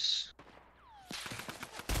Jesus.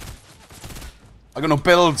 I got no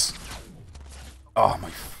builds. Oh my.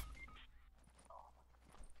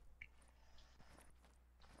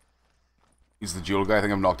 He's the dual guy. I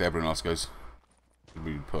think I've knocked everyone else, guys.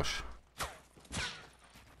 We push.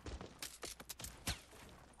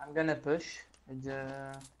 I'm gonna push. It's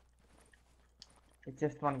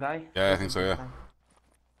just one guy. Yeah, I think so, yeah.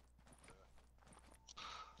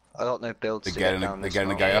 I got no builds They're to getting get a- down they're this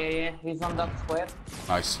getting a hole. guy Yeah, up. yeah, he's on that square.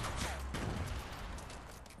 Nice.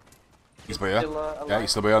 He's by Still, here. Yeah, alive. he's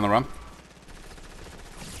still by here on the ramp.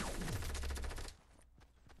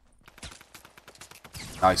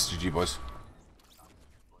 Nice, GG boys.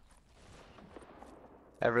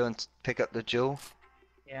 Everyone pick up the jewel.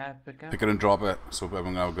 Yeah, pick up. Pick it and drop it, so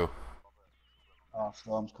everyone will go. Oh,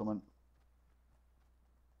 storm's coming.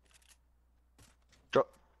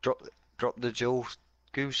 Drop the jewel,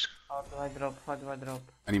 Goose. How do I drop? How do I drop?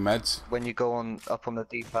 Any meds? When you go up on the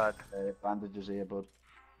D-pad. Bandages here, bud.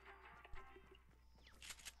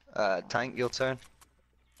 Tank, your turn.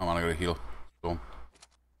 Oh man, I gotta heal. Storm.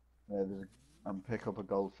 Yeah, I'm pick up a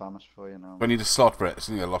gold famished for you now. Do I need a slot for it? It's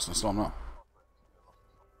gonna get lost in the storm now.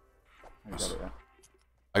 I got it, yeah.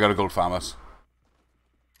 I got a gold farmers.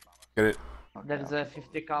 Get it. Okay, There's a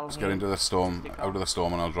 50 cal. Let's get into the storm. 50 Out of cal. the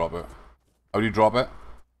storm and I'll drop it. How do you drop it?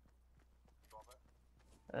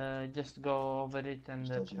 Just go over it and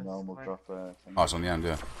Just as you press normal square. drop thing. Oh, it's on the end,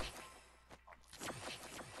 yeah.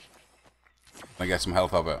 Can I get some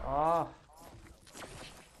health of it? Oh.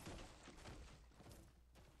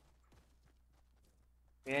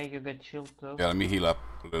 Yeah, you get shield too. Yeah, let me heal up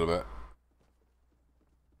a little bit.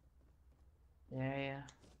 Yeah.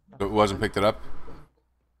 Who hasn't picked it up?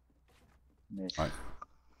 Miss. Right.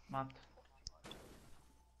 Matt.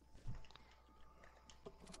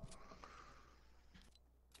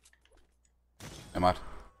 Hey, Matt.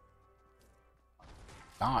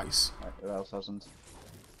 Nice. Right, who else hasn't?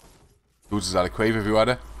 Who's is that? A Quave if you had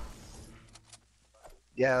it?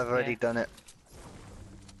 Yeah, I've already Yeah. done it.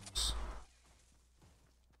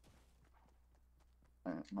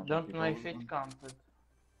 Magic Don't know if evolved it counted.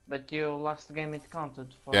 But your last game it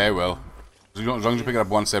counted for. Yeah, it will. As long as you pick it up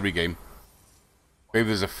once every game. Quave,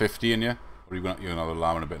 there's a 50 in you. Or you're another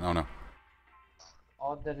lamb in a bit. No.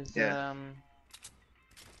 Oh, there's Yeah.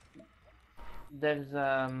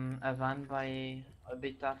 a van by a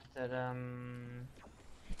bit after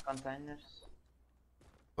containers.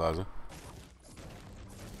 Plaza.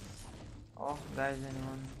 Oh, guys,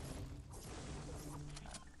 anyone?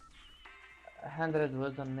 100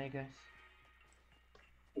 wood on me, guys.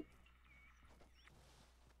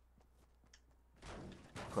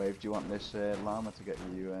 Quave, do you want this llama to get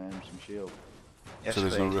you some shield? Yes, So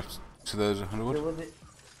there's no please. rift. So there's 100 You wood? would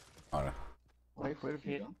Alright. Quave, where have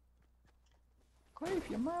you Here. gone? Quave,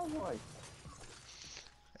 you're miles away.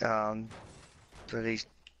 But he's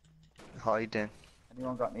hiding.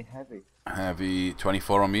 Anyone got any heavy? Heavy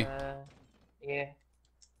 24 on me. yeah.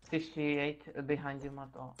 58 behind you, Matt.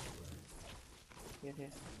 Oh. Here.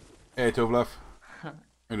 Hey, Tovlev. How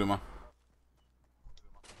you doing, man?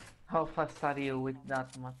 How fast are you with that,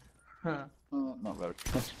 Matt? Not very.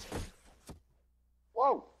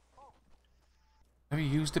 Whoa! Have you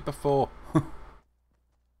used it before?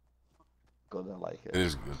 Good, I like It it.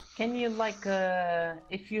 is good. Can you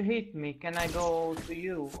if you hit me, can I go to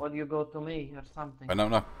you or you go to me or something? Right,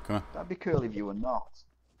 no, come on. That'd be cool if you were not.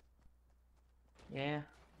 Yeah.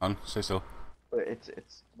 On, stay still. But it's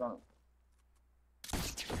not.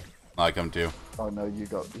 I come to you. Oh no, you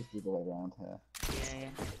got this the other way around here. Yeah.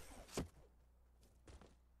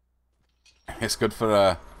 It's good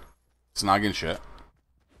for snagging shit.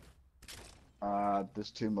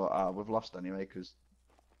 There's two more. We've lost anyway because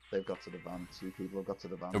they've got to the van. Two people have got to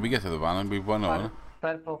the van. If we get to the van and we've won, Pur no?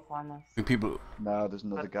 purple farmers. I think people. No, there's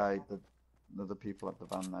another guy. Another people at the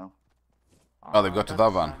van now. Oh, they've got to that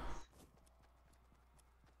van. Sucks.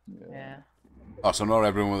 Yeah. Oh, so not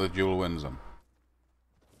everyone with a dual wins them.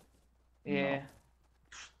 Yeah.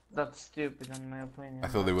 That's stupid in my opinion. I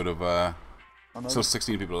thought they would have. Oh, no, Still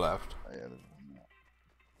 16 people left. yeah,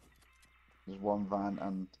 there's one van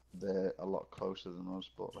and they're a lot closer than us,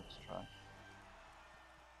 but let's try.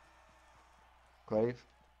 Quave?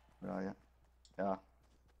 Where are you? Yeah.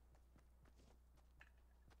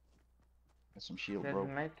 Get some shield, There's bro. a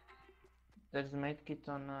mate kit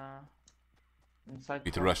on inside.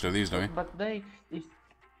 Need to rush through these, don't we? But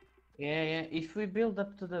if we build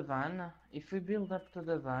up to the van,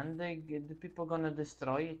 the people gonna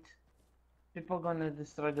destroy it. People gonna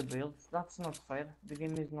destroy the builds. That's not fair. The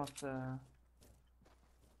game is not.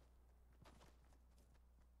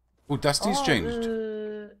 Oh, Dusty's changed.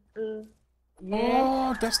 Yeah.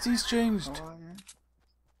 Oh, Dusty's changed. Oh, yeah.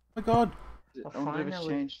 Oh my god. I wonder if it's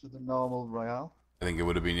Finally. changed to the normal Royale. I think it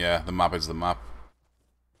would have been, yeah. The map is the map.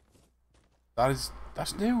 That's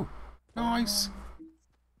new. Nice.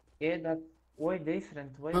 Yeah, that's way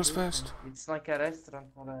different. Way Who's different. first? It's like a restaurant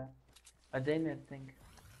or a dinner thing.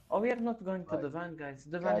 Oh, we are not going to Right. the van, guys.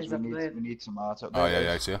 The van Guys, is we up there. need some art up Oh, there. yeah,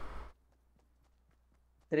 I guys. see ya.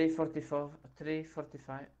 345.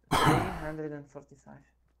 345.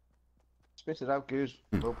 Spit it out, Goose.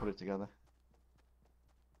 We'll put it together.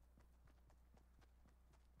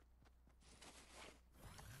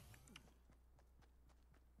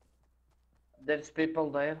 There's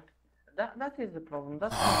people there. That is the problem.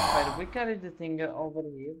 That's not fair. We carried the thing over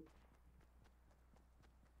here.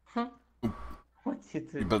 Huh? What you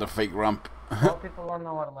You do? built a fake ramp. All people on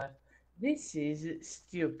our left. This is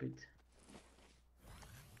stupid.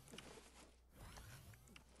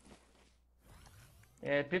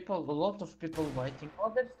 Yeah, people, a lot of people waiting.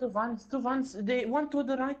 Oh, there's two vans. They one to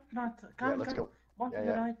the right, not Yeah, let's go. One Yeah, to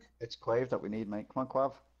the yeah. right. It's Quave that we need, mate. Come on,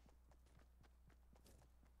 Quav.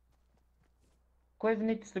 Quave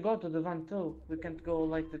needs to go to the van too. We can't go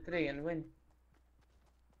like the three and win.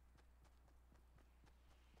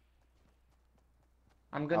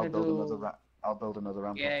 I'm gonna do. I'll build another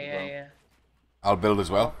ramp up Yeah, as yeah, well. yeah. I'll build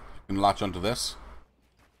as well. You can latch onto this.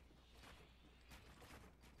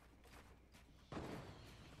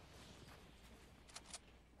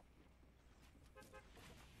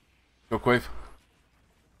 Go, Quave.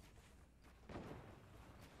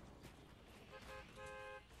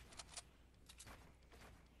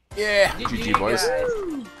 Yeah! GG, boys.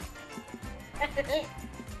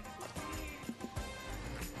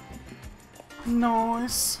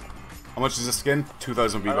 Nice. How much is the skin?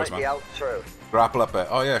 2,000 I V-Bucks, like man. the outro. Grapple up there.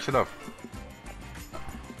 Oh, yeah, I should have.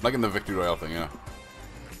 Like in the Victory Royale thing, yeah.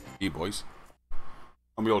 Hey, boys.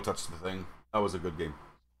 And we all touched the thing. That was a good game.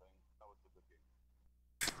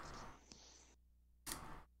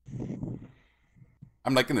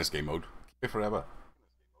 I'm liking this game mode. Keep it forever.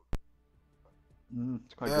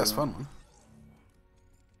 It's quite Yeah, good, it's fun, man.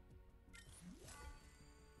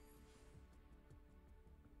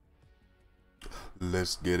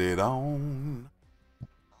 Let's get it on.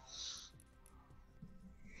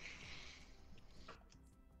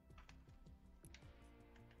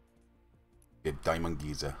 Get Diamond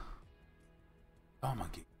Geezer. Oh my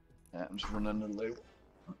god. Yeah, I'm just running the loop.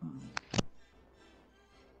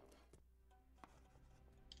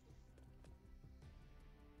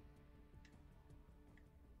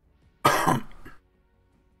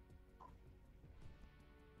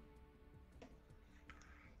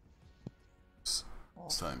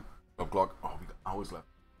 It's time. 12 o'clock. Oh, we got hours left.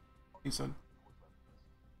 He said.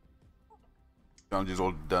 Challenge is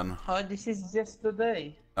all done. Oh, this is just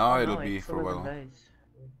today. No, Oh, it'll no, be it's for a 11 while. days.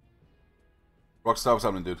 Rockstar, what's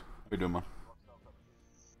happening, dude? How you doing, man?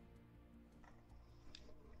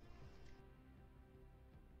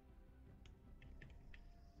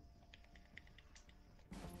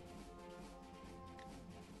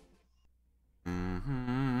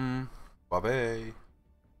 Mm-hmm. Bye-bye.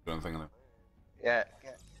 Doing a thing on it. Yeah.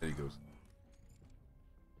 There he goes.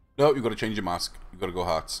 No, you got to change your mask. You got to go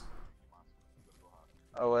hearts.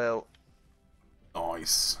 Oh well.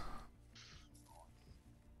 Nice.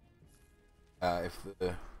 If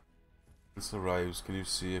the this arrives, can you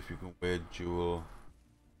see if you can wear dual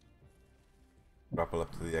grapple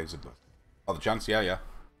up to the exit door? Oh, the chance, yeah.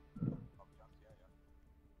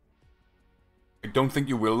 I don't think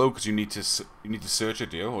you will though, because you need to search it,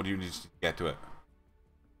 do you, or do you need to get to it?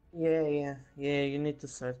 Yeah. You need to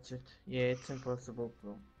search it. Yeah, it's impossible,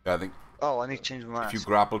 bro. Yeah, I think Oh, I need to change my if you mask.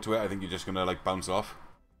 grapple to it, I think you're just gonna like bounce off.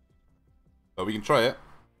 But we can try it.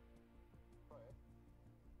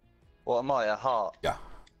 What am I, a heart? Yeah.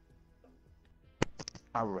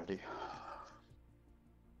 I'm ready.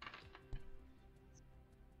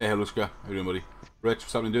 Hey, hello, Ska. How you doing, buddy? Rich,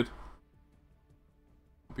 what's happening, dude?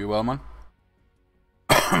 Hope you're well, man.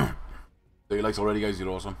 30 likes already, guys. You're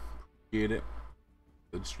awesome. Appreciate it.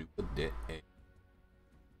 Good stream of the day.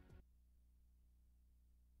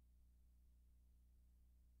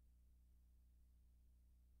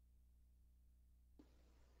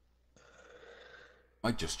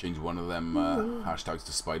 Might just change one of them hashtags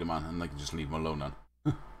to Spider-Man and I can just leave him alone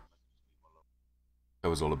then. That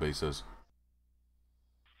was all the bases.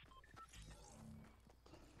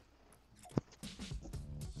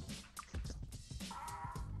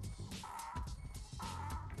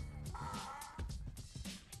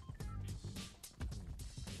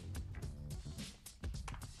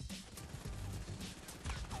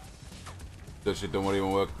 Search it, don't worry, it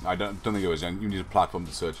won't work. I don't think it was. You need a platform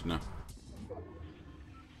to search it now.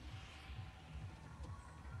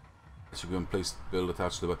 So go and place build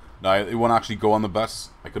attached to the bus. No, it won't actually go on the bus.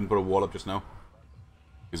 I couldn't put a wall up just now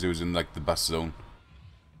because it was in like the bus zone.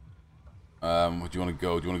 What do you want to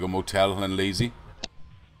go? Do you want to go motel and then lazy?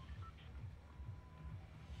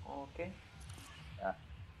 Okay. Yeah.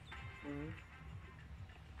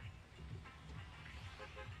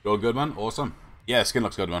 You all good, man? Awesome. Yeah, skin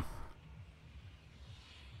looks good, man.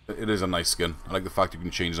 It is a nice skin. I like the fact you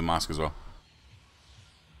can change the mask as well.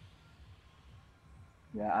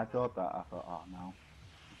 Yeah, I thought that. I thought, oh no,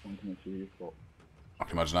 it's something to achieve, but I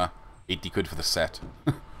can imagine that. 80 quid for the set.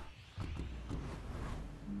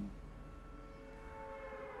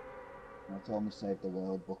 It's almost saved the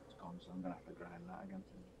world book's gone, so I'm gonna have to grind that again.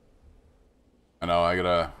 I know, I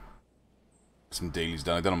gotta get some dailies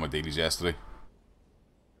done. I done all my dailies yesterday.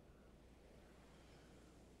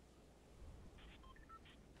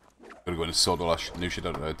 Gotta go in and sort all that new shit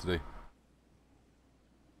out of there today.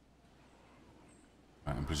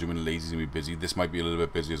 Right, I'm presuming Lazy's gonna be busy. This might be a little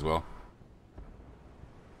bit busy as well.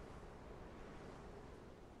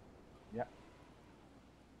 Yeah.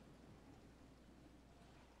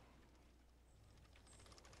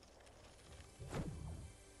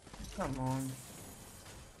 Come on.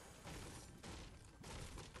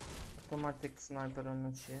 Automatic sniper on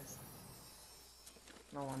the chest.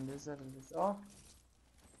 No one deserves this. Oh!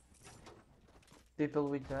 People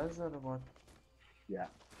with us or what? Yeah.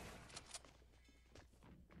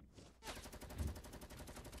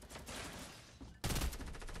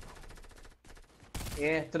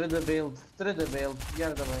 Yeah, through the build. Through the build.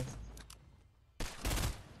 You're the best.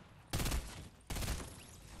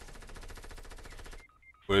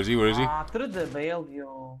 Where is he? Where is he? Ah, through the build,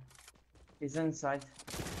 yo. He's inside.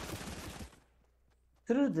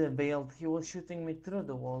 Through the build. He was shooting me through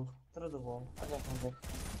the wall. Through the wall. I don't know.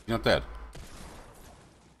 He's not dead.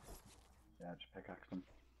 Yeah, just pickaxe them.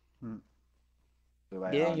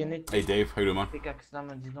 Yeah, you need to Hey Dave, how you doing, man? pickaxe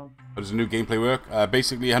damage, you don't. How does the new gameplay work?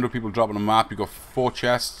 Basically, 100 people drop on a map. You've got 4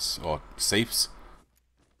 chests, or safes,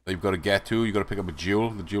 that you've got to get to. You've got to pick up a jewel.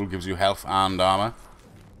 The jewel gives you health and armor.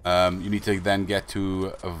 You need to then get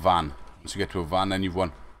to a van. Once you get to a van, then you've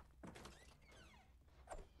won.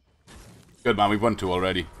 Good, man. We've won 2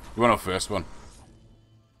 already. You won our first one.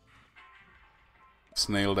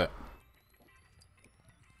 Snailed it.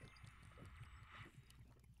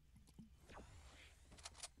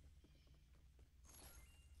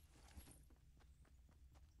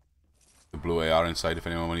 The blue AR inside if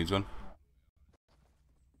anyone needs one.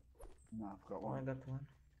 No, I've got Oh, I one. got one.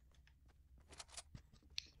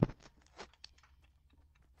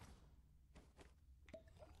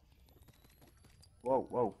 Whoa,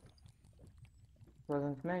 whoa.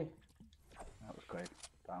 Wasn't me. That was great.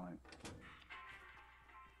 Damn it.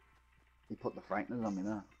 He put the frighteners on me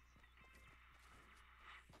now.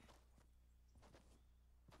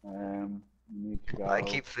 You need to go. I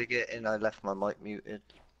keep forgetting I left my mic muted.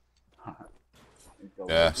 Need to go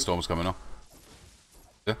Yeah, easy. storm's coming up.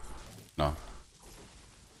 Yeah? No.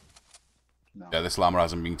 No. Yeah, this llama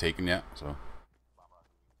hasn't been taken yet, so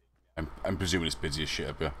I'm presuming it's busy as shit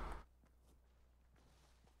up here.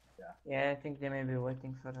 Yeah, I think they may be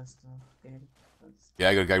waiting for us to get it. Yeah,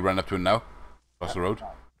 I got a guy running up to it now. Across the road.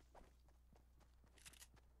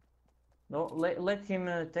 No, let him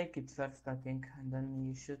take it first, I think, and then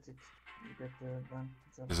you shoot it. You get the gun.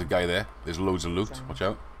 There's a guy there. There's loads of loot. Watch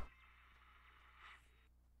out.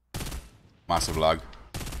 Massive lag.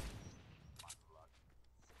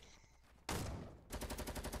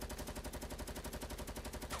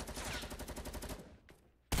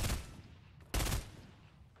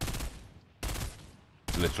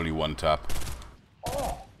 It's literally one tap.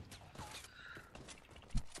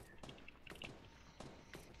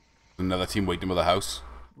 Another team waiting by the house.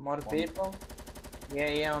 More people?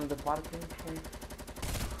 Yeah, on the parking thing.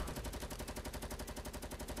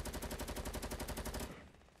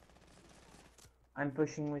 I'm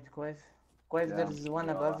pushing with Quez. Quez, Yeah, there's one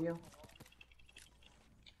yeah. above you.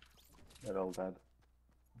 They're all dead.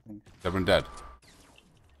 I think. Everyone dead.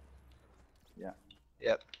 Yeah.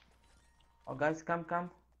 Yep. Oh, guys, come.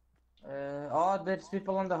 Oh, there's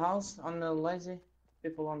people on the house, on the lazy.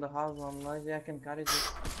 People on the house, on lazy. I can carry this.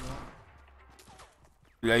 If you want.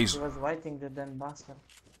 Yeah, he's He was waiting, the damn bastard.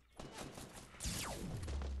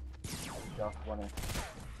 Shot one in.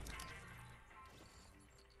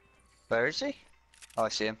 Where is he? Oh, I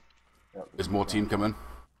see him. Yep, there's more team coming.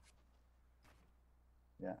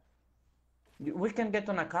 Yeah. We can get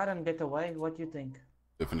on a car and get away. What do you think?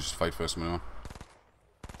 They finish the fight first, man.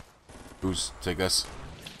 Who's take this?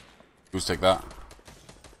 Who's take that?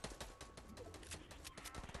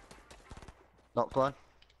 Knocked one.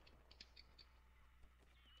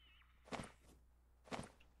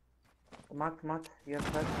 Matt, you're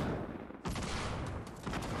first.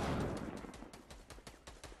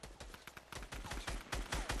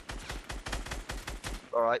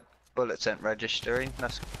 Alright, bullets ain't registering.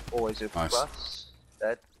 That's always a Nice. plus.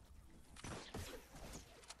 Dead.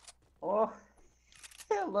 Oh,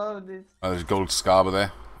 I love this. There's a gold scarber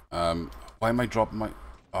there. Why am I dropping my...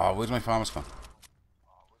 Oh, where's my farmer's gun?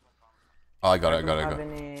 Oh, I got it. Have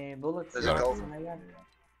any bullets? There's a left gold. in my gun?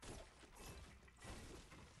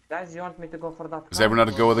 Guys, you want me to go for that? Does car everyone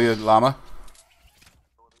have to go or- with the llama?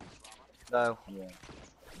 No. Yeah.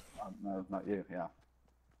 No, not you. Yeah.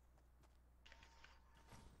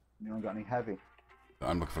 Anyone got any heavy?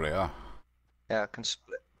 I'm looking for AR. Yeah, I can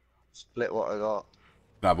split what I got.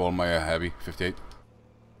 Grab all my heavy, 58.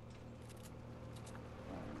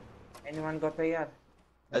 Anyone got AR?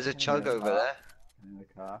 There's a chug over there. In the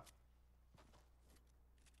car.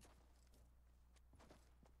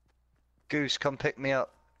 Goose, come pick me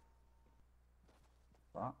up.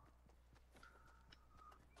 What?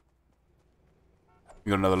 We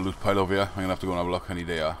got another loot pile over here. I'm gonna have to go and have a look. I need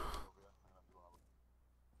AR.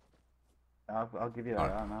 I'll give you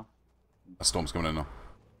Alright. that now. A storm's coming in now.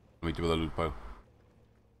 I'll meet you with a loot pile.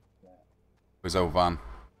 Where's our van?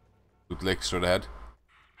 Loot lake straight ahead.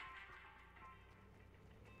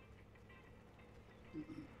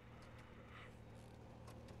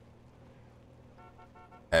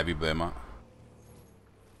 Heavy there, Matt.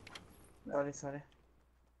 Sorry.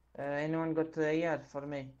 Anyone got AR for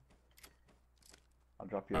me? I'll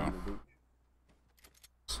drop you on the beach.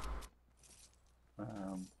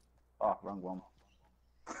 Oh, wrong one.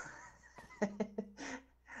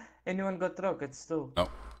 Anyone got rockets too? No.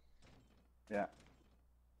 Yeah.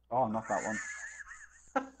 Oh, not that one.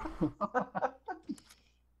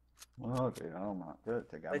 Oh dear, oh man, do it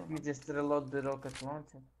together. Let me just reload the rocket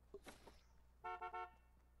launcher.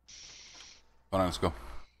 Alright, let's go.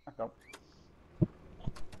 Back up.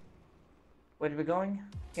 Where are we going?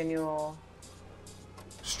 Can you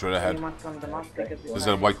Straight ahead. mark on the map? There's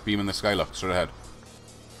a white beam in the sky, look. Straight ahead.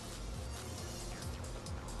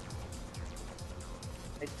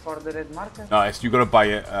 It's for the red marker? No, you gotta buy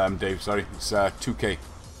it, Dave, sorry. It's 2k.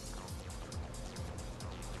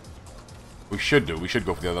 We should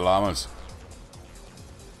go for the other llamas.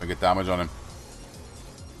 I get damage on him.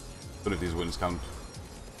 But if these wins count.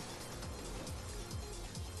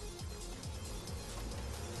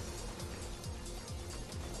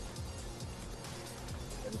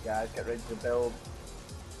 Ready guys, get ready to build.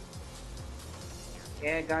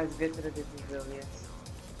 Yeah, guys, get ready to build, yes.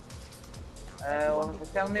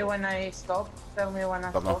 Tell me when I stop. Tell me when I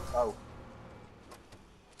Stop now. stop. Oh,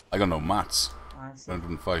 I got no mats. I see.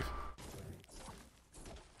 105.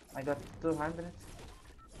 I got 200.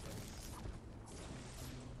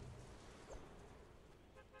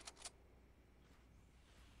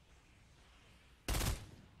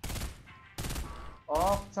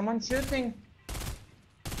 Oh, someone's shooting.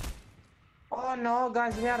 Oh no,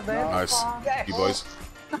 guys, we are there. Nice. Yes. You boys.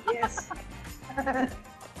 Yes.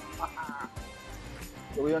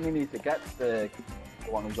 so we only need to get the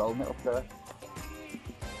one who's holding it up there.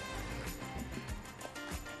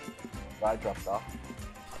 Right, dropped off.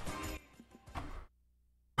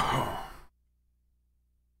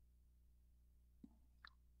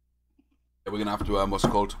 Yeah, we're gonna have to, what's it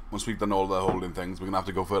called? Once we've done all the holding things, we're gonna have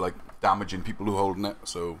to go for, like, damaging people who are holding it,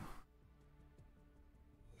 so...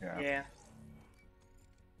 Yeah.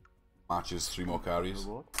 Matches, 3 more carries.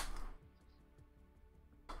 4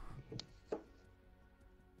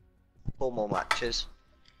 more matches.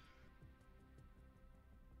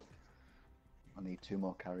 I need 2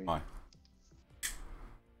 more carries. Aye.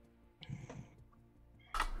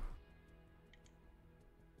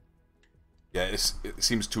 Yeah, it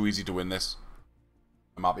seems too easy to win this.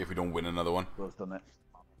 I'm happy if we don't win another one. Both done it.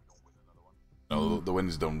 No, the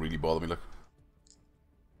wins don't really bother me, look.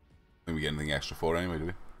 I think we get anything extra for it anyway, do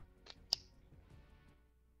we?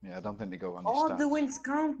 Yeah, I don't think they go on the Oh, stats. the wins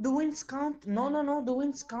count. The wins count. No. The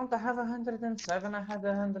wins count. I have 107. I had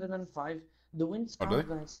 105. The wins Oh, count,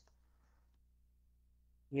 do they? guys.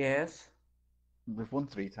 Yes. We've won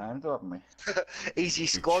 3 times, though, haven't we? Easy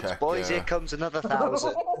squads, check, boys. Here comes another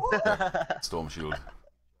 1,000. Storm Shield.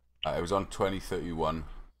 It was on 2031.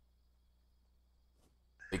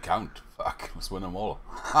 They count. Fuck, let's win them all.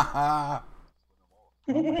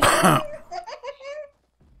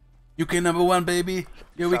 UK #1, baby.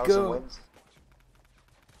 Here we 1,000 go. wins.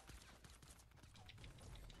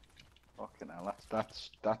 Fucking hell, that's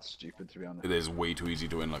stupid, to be honest. It is way too easy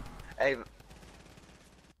to win. Like, Hey,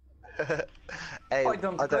 hey, I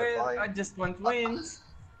don't care. mind. I just want wins.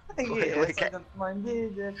 We're Yes, I getting- don't mind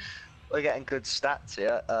either. We're getting good stats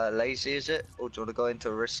here. Lazy, is it? Or do you want to go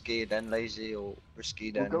into risky then lazy, or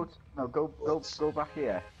risky Well, then? go back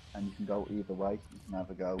here, and you can go either way. You can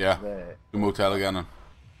either go Yeah. there. do motel again. And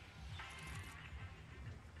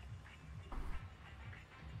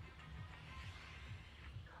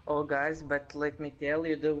Oh, guys, but let me tell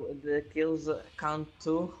you, the kills count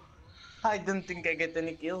too. I don't think I get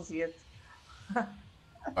any kills yet. how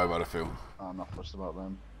about a few? I'm not fussed about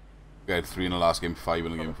them. We had 3 in the last game, 5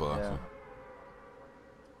 in the game before that. Yeah. So.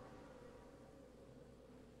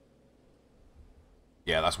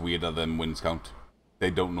 Yeah, that's weirder than wins count. They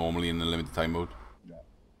don't normally in the limited time mode. Yeah.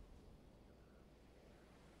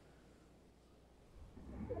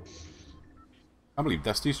 I believe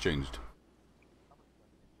Dusty's changed.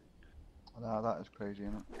 No, that is crazy,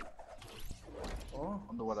 isn't it? Oh,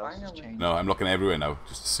 Wonder what else has finally. changed. No, I'm looking everywhere now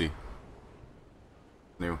just to see.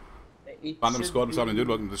 New. It Phantom should Squad, what's happening, be- dude?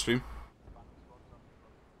 Welcome to the stream.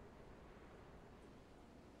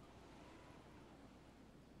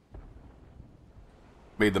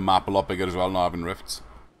 Made the map a lot bigger as well, not having rifts.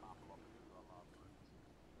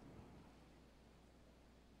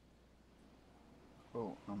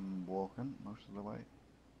 Oh, I'm walking most of the way.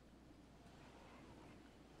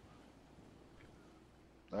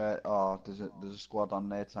 Oh, there's a squad on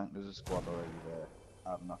there, tank. There's a squad already there.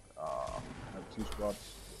 I've not. I have 2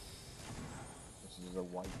 squads. This is a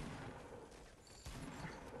white.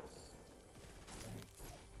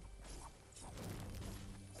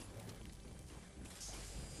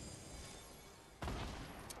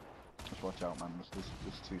 Just watch out, man.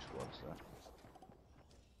 There's 2 squads there.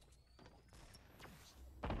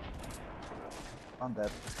 I'm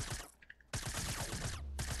dead.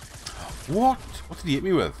 What? What did he hit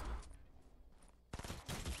me with?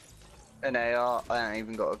 An AR. I ain't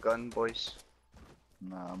even got a gun, boys.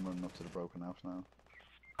 Nah, I'm running up to the broken house now.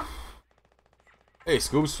 Hey,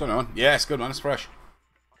 Scoobs, turn on. Yeah, it's good, man. It's fresh. How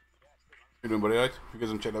you doing, buddy? Right? If you guys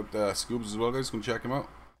haven't checked out Scoobs as well, guys, go and check him out.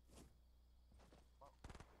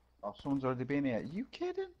 Oh, someone's already been here. You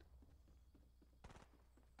kidding?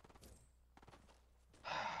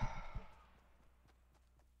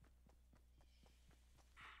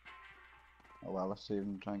 Oh well, let's see if I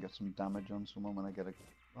can try and get some damage on someone when I get a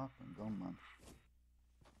fucking gun, man.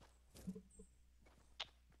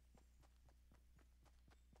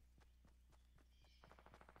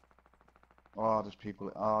 Oh, there's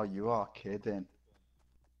people. Oh, you are kidding.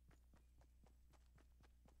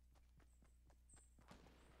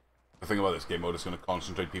 The thing about this game mode is going to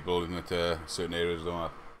concentrate people in certain areas, don't I?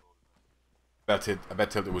 I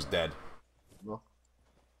bet Tilted was dead. Look.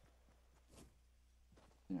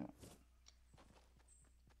 Yeah.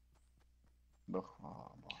 Look.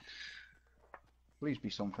 Oh, man. Please be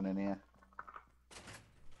something in here.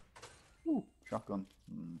 Ooh, shotgun.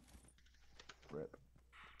 Rip.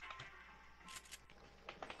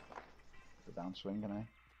 The downswing, can I?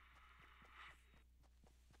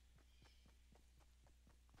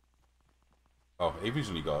 Oh, Avery's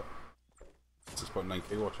only got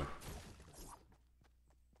 6.9k watching.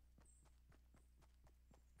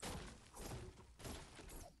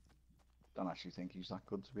 Don't actually think he's that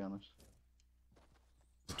good, to be honest.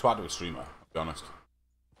 He's a twat of a streamer, I'll be honest.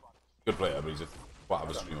 Good player, but he's a twat of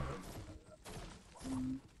a streamer.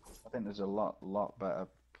 I think there's a lot better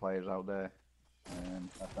players out there.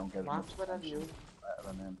 That don't get as much Max, what have you? attention better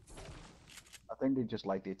than him. I think they just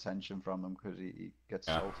like the attention from him because he gets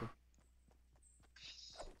salty.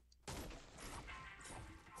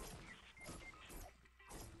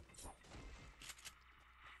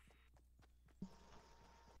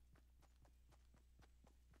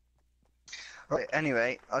 Right,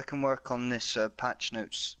 anyway, I can work on this patch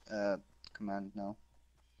notes command now.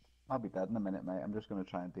 I'll be dead in a minute, mate. I'm just going to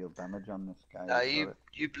try and deal damage on this guy.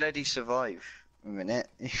 You bloody survive a minute.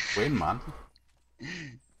 Win, man.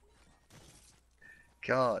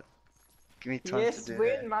 God, give me time to do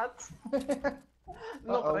win, Matt.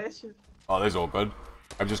 No pressure. Oh, that's all good.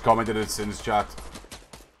 I've just commented it since chat.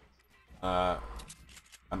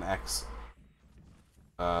 An ex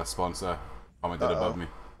sponsor commented above me.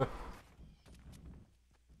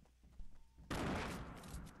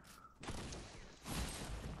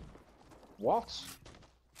 What?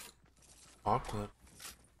 Awkward.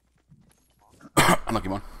 Unlucky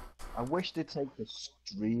man. I wish they'd take the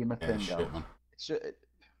streamer Yeah, thing shit, out. man.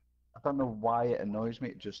 I don't know why it annoys me.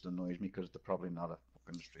 It just annoys me because they're probably not a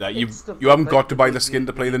fucking streamer. Yeah, you haven't got to buy the skin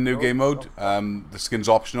to play the new game mode. The skin's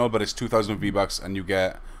optional, but it's 2,000 V-Bucks and you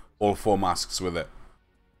get all 4 masks with it.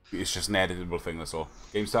 It's just an editable thing, that's all.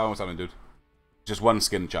 GameStar, what's happening, dude? Just one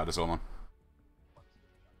skin chat, that's all, man.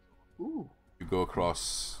 Ooh. You go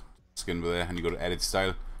across skin with there and you go to edit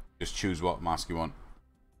style. Just choose what mask you want.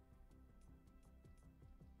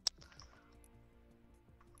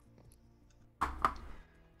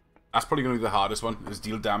 That's probably going to be the hardest one, is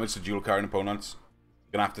deal damage to dual carrying opponents.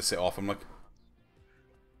 You're going to have to sit off them, like.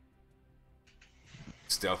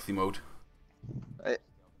 Stealthy mode.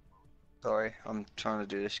 Sorry, I'm trying to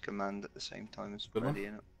do this command at the same time as Good Freddy,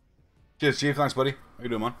 innit? Cheers, Chief. Thanks, buddy. How you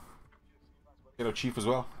doing, man? Get our Chief as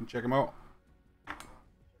well. And check him out.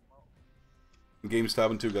 Game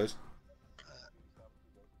stabbing too, guys.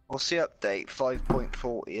 What's the update?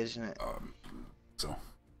 5.40, isn't it? So.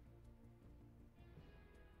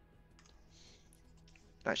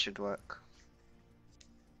 That should work.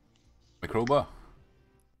 My crowbar.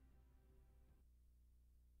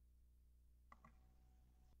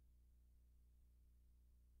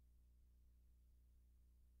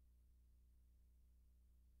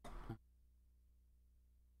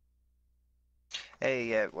 Hey,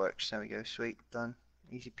 yeah, it works. There we go. Sweet, done.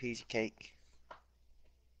 Easy peasy cake.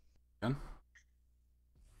 Done.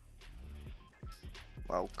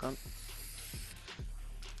 Welcome.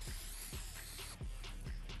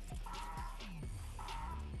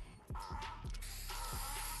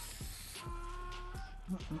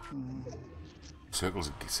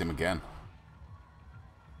 Circles same again.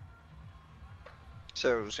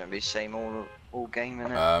 So it's gonna be the same all game,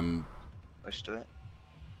 innit? Most of it.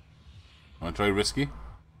 Wanna try risky?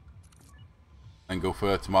 And go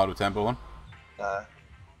for a tomato temple one?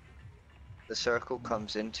 The circle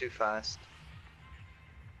comes in too fast.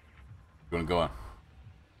 You wanna go on?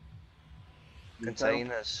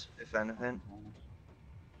 Containers, if anything.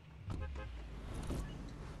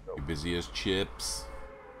 You busy as chips.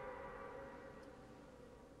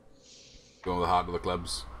 Going with the heart of the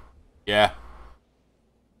clubs. Yeah.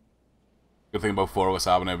 Good thing about 4 of us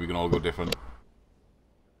having it, we can all go different.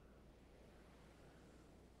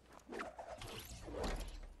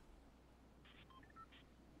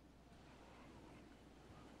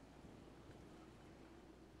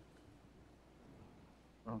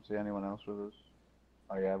 I don't see anyone else with us.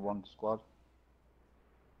 Oh yeah, one squad.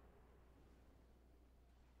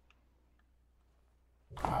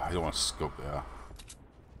 I don't want to scope there.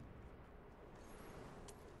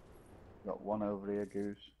 Got one over here,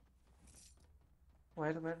 Goose.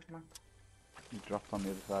 Where, man? He dropped on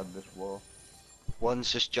the other side of this wall.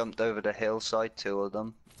 One's just jumped over the hillside, 2 of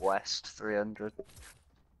them. West, 300.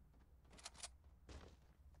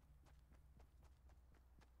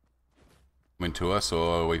 Coming to us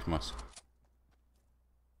or away from us?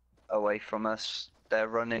 Away from us. They're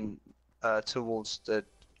running towards the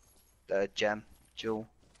gem jewel.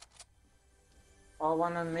 Oh,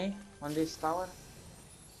 one on me, on this tower.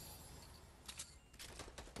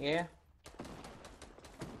 Yeah.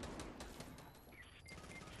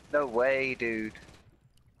 No way, dude.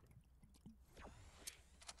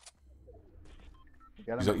 You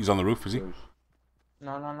get him? He's on the roof, is he? Goose.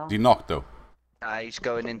 No. Is he knocked though? Nah, he's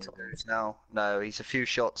going into those now. No, he's a few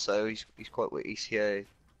shots though. He's quite weak. He's here.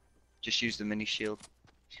 Just use the mini shield.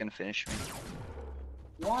 He's gonna finish me.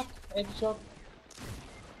 What? Headshot?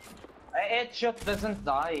 A headshot doesn't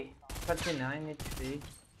die. 39 HP.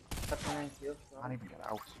 39 kills. Can't even get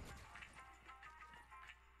out.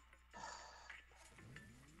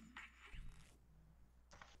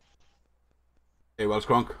 Hey, well,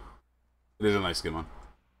 Skronk. It is a nice skin, man.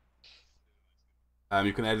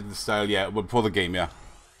 You can edit the style, yeah, but before the game, yeah.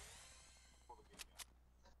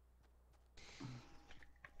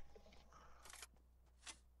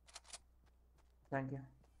 Thank you.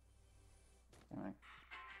 Alright.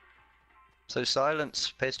 So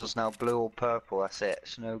silence pistol's now blue or purple. That's it.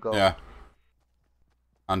 It's no gold. Yeah.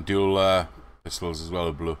 And dual pistols as well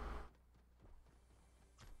are blue.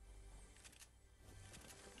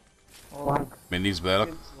 Oh, Minis there,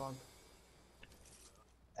 look.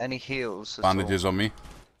 Any heals? at Bandages on me.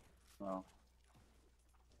 No.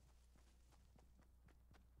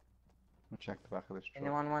 I'll check the back of this truck.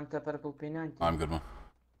 anyone want a purple P90? I'm good, man.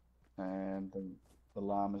 And the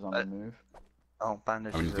llama is on the move. all? Oh,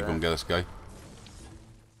 bandages. I need to there. go and get this guy.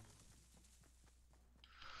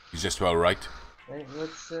 He's just to our right. Wait,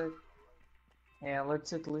 let's yeah,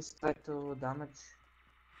 let's at least try to damage.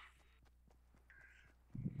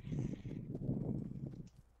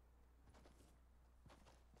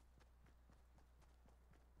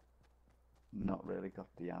 Not really got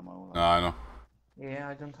the ammo. No, I know. Yeah,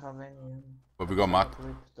 I don't have any. But we got Matt.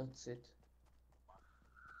 Clip, that's it.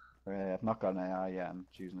 I've not got an AR yet. I'm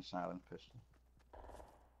choosing a silent pistol.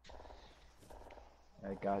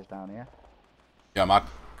 Hey, guys down here. Yeah, Matt.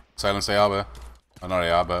 Silence AR, but... not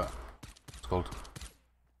AR, but... It's called.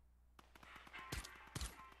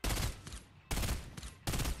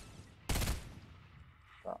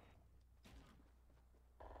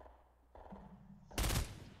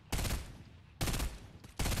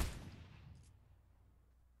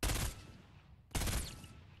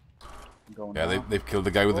 Going Yeah, down. they've killed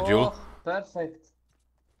the guy with the jewel. Oh, perfect.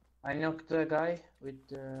 I knocked the guy with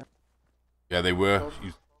Yeah, they were. He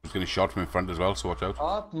was getting shot from in front as well, so watch out.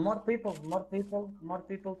 Oh, more people, 330, more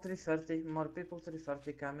people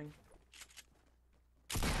 330 coming.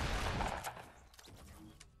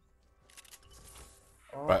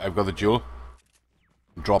 Oh, Right, I've got the jewel.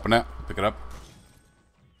 I'm dropping it. Pick it up.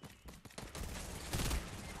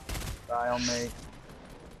 Die on me.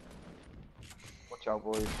 Watch out,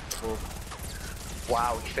 boys. Oh.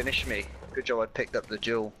 Wow, he finished me. Good job. I picked up the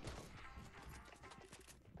jewel.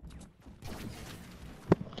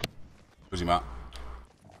 Where's he, Matt?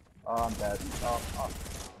 Oh, I'm dead. Oh.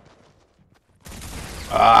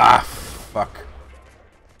 Ah, fuck.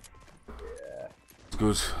 Yeah.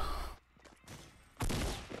 good.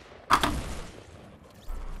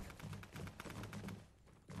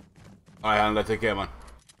 Alright, Handler, take care, man.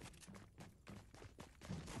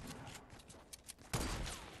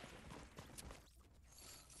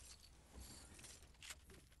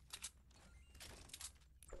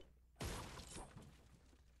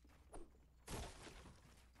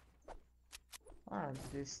 Ah,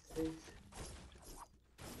 this fish.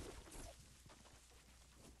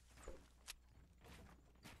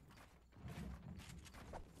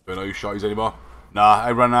 Don't know you shotties anymore. Nah,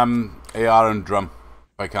 I run AR and drum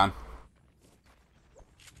if I can.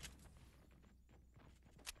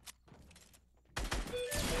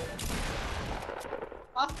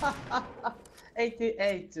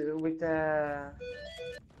 88 with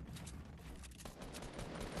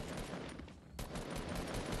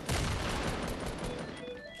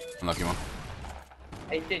Unlucky one.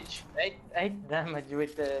 8 damage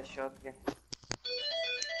with the shotgun.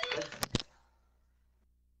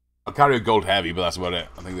 I'll carry a gold heavy, but that's about it.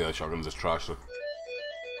 I think the other shotgun's just trash. So.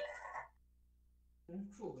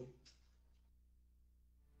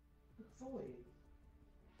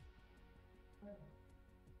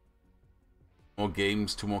 More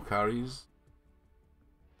games, 2 more carries.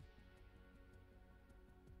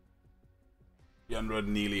 300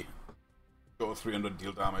 nearly. Got 300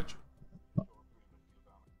 deal damage.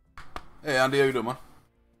 Hey Andy, how you doing, man?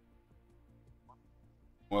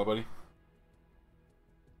 Well, buddy.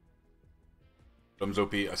 Drums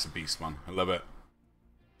OP, that's a beast, man. I love it.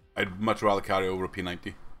 I'd much rather carry over a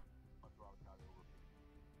P90.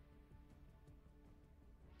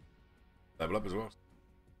 Level up as well.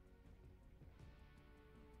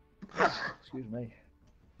 Excuse me.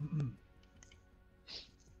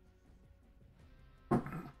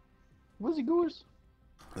 Where's he goes?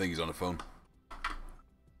 I think he's on the phone.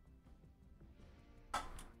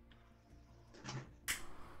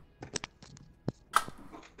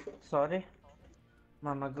 Sorry.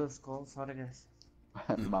 Mama Goose call, sorry guys.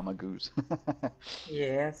 Mama Goose.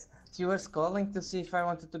 Yes. She was calling to see if I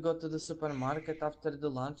wanted to go to the supermarket after the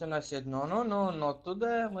lunch and I said no, not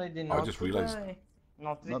today lady, not I just realised. today.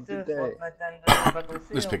 Not with Not the today. Fortnite and Battlefield.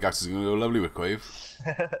 This pickaxe is going to go lovely with Quave.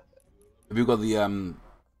 Have you got the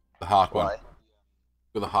heart one? Why?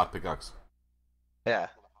 Got the heart pickaxe. Yeah.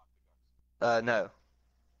 No.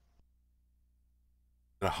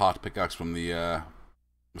 Got a heart pickaxe from the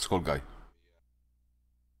what's it called guy?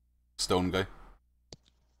 Stone guy.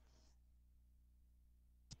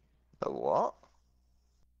 A what?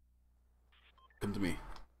 Come to me.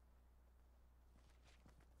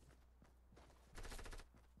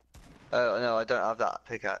 Oh no, I don't have that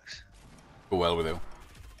pickaxe. Go well with you.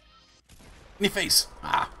 In your face!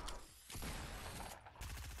 Ah!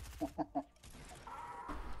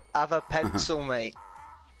 Have a pencil, mate.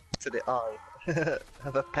 To the eye.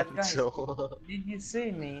 Have a But guys, pencil. did you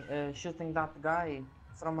see me shooting that guy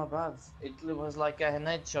from above? It was like a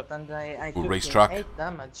headshot and I took racetrack? 8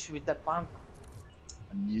 damage with the pump.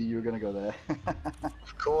 I knew you were gonna go there.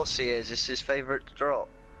 Of course he is. It's his favourite drop.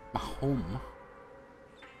 My home.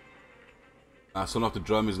 Stone off the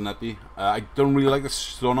drum is nutty. I don't really like the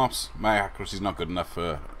stone ops. My accuracy's not good enough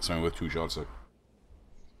for something with 2 shots. So.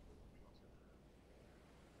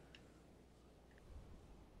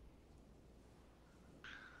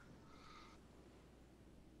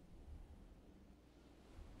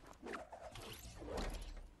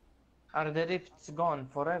 Are the rifts gone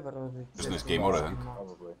forever or it's Just in this just game one mode, I think. month?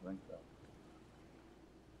 Probably, I think so.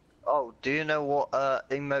 Oh, do you know what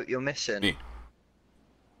emote you're missing? Me.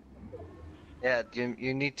 Yeah,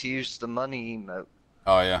 you need to use the money emote.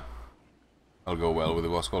 Oh yeah. That'll go well with the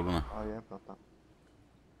what's called, won't it? Oh yeah, got that.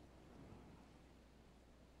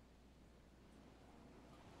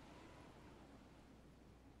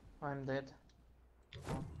 I'm dead.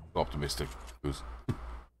 Optimistic. Who's?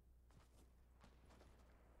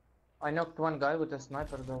 I knocked one guy with a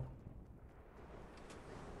sniper though.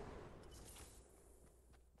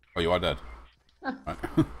 Oh, you are dead. Right.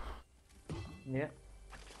 Yeah.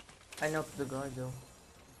 I knocked the guy though.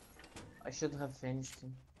 I should have finished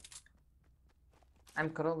him. I'm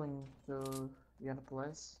crawling to your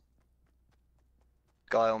place.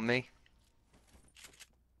 Guy on me.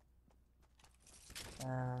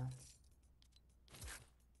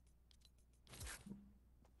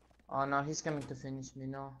 Oh no, he's coming to finish me.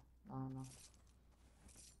 No. Oh no.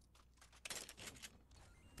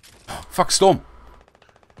 Fuck Storm.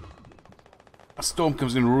 A storm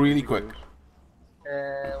comes in really quick.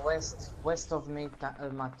 West of me,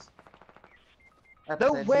 Matt. Up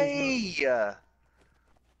No there, way! Stay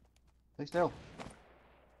still.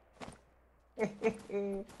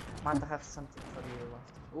 Might have something for you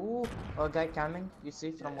after. Ooh, a guy coming. You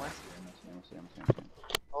see from west. See him.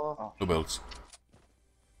 Oh, Oh, No builds.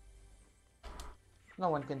 no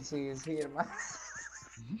one can see he's here, man.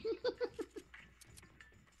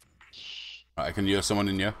 Right, I can hear someone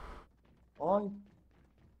in here. Oh,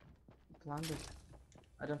 it landed.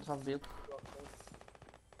 I don't have build.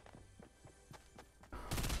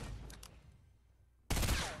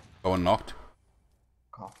 Going knocked.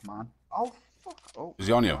 cough, man. Oh, fuck. Oh. Is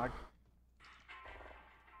he on you? lag.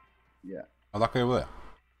 Yeah. Oh, that guy over there.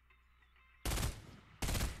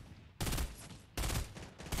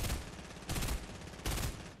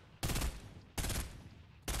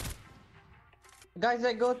 Guys,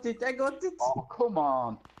 I got it. I got it. Oh, come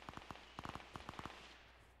on.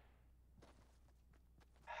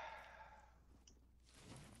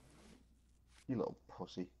 You little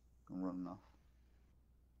pussy. I'm running off.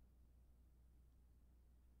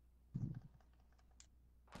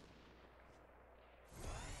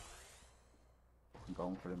 I'm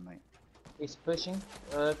going for him, mate. He's pushing.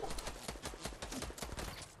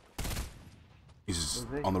 He's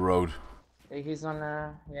Okay. on the road. He's on.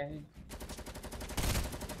 Yeah.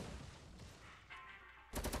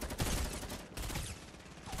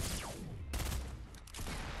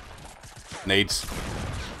 Nades.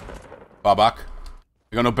 Far back.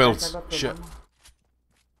 You got no I builds. got the Shit. one.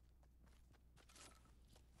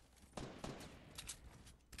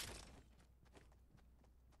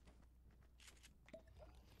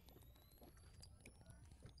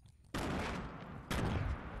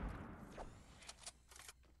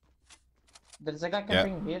 There's a guy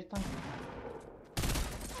camping here, Tom.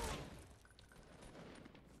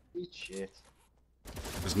 Eat shit.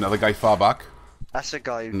 There's another guy far back. That's a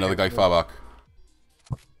guy who Another guy killed far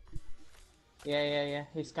back. Yeah.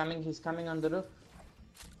 He's coming on the roof.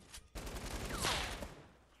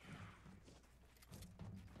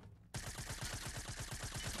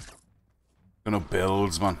 Got no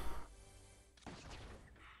builds, man.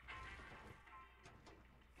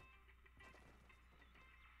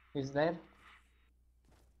 He's there.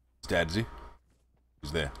 He's dead, is he?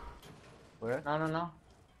 He's there. Where? No.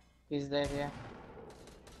 He's there, yeah.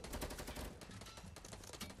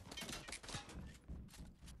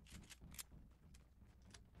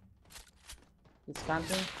 He's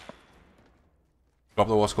camping. Drop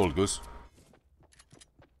the what's called Goose.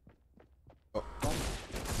 Oh.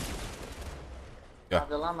 Yeah.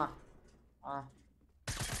 The llama.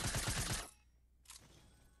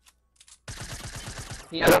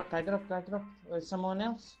 He dropped. I dropped. Someone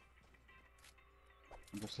else?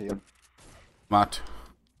 I'm just here. Matt.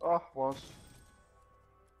 Oh, was.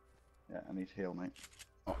 Yeah, I need heal, mate.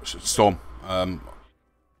 Oh, Storm. Yeah,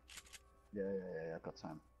 I've got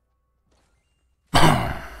time.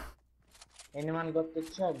 Anyone got the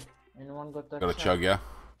chug? Anyone got the Got a chug, yeah.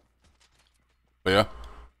 Oh, yeah.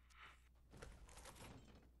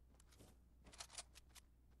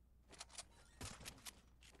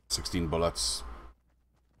 $16 bullets.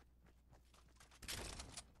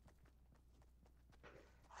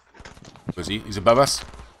 Where's he? He's above us.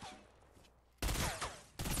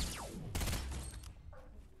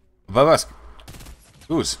 Above us.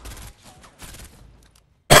 Who's?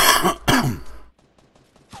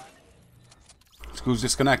 Who's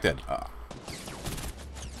disconnected?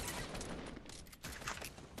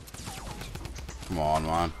 Come on,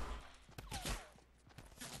 man.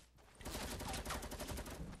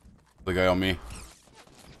 The guy on me.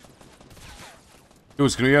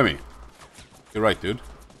 Dudes, can you hear me? You're right, dude.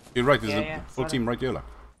 You're right, there's a full team right here, look.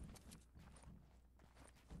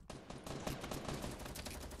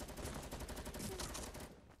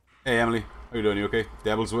 Hey, Emily. How you doing? You okay?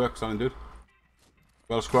 Devil's work, something, dude?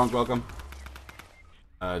 Well, Scrunk, welcome.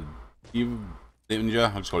 You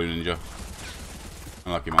Ninja? I'll just call you Ninja.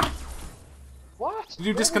 Unlucky, man. What? Did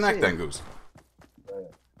you disconnect then, Goose?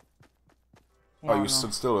 No, Oh, you no.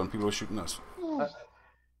 stood still and people were shooting us.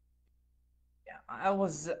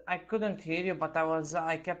 I couldn't hear you, but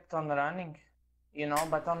I kept on running, you know,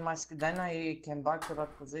 but on my then I came back to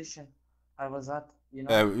that position I was at, you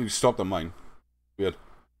know. You stopped on mine. Weird.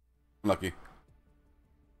 Unlucky.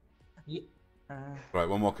 Yeah. Right,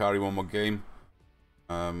 one more carry, one more game.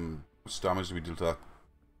 What's damage do we deal to that?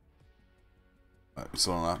 Right,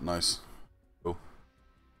 still on that, nice. Cool.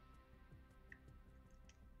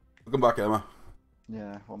 Welcome back, Emma.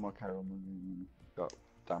 Yeah, one more carry. Got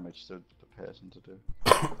damage to the person to do.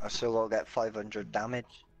 I still got to get 500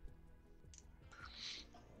 damage.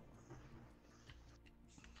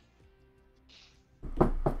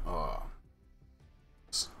 Oh.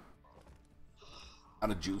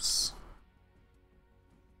 And a juice.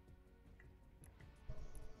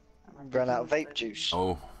 Ran out of vape juice.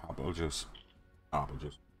 Oh, apple juice. Apple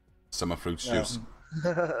juice. Summer fruits No. juice.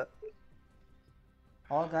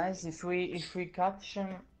 Oh, guys, if we catch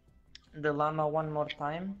the llama one more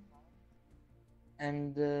time,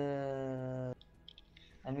 and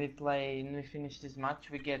we finish this match,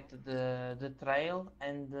 we get the trail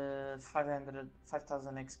and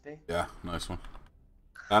 5,000 XP. Yeah, nice one.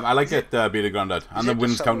 I like it, Beta Grandad. And the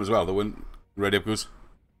wins count as well. The win. Ready up, Goose?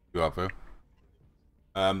 You are, Phil.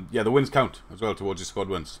 Yeah, the wins count as well towards your squad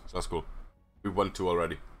wins. So that's cool. We've won 2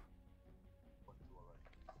 already.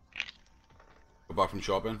 Go back from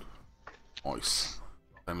shopping. Nice.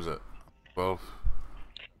 What time is it? 12.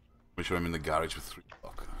 Make sure I'm in the garage for 3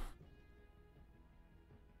 o'clock.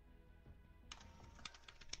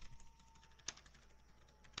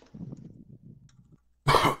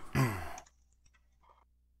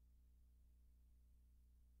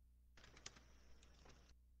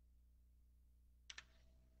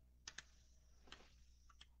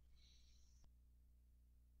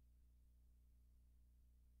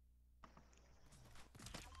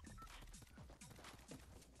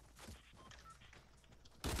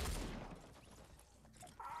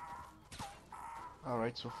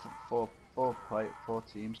 Alright, so four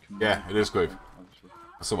teams can Yeah, it is good. obviously.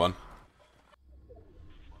 That's the one.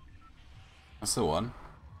 That's the one.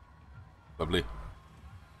 Lovely.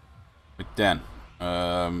 Right then.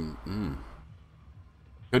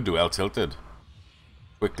 Could do L tilted.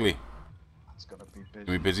 Quickly. It's gonna be busy.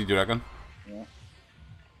 Can we busy, do you reckon? Yeah.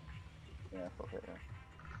 Yeah, fuck it, yeah.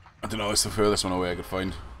 I don't know, it's the furthest one away I could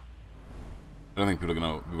find. I don't think people are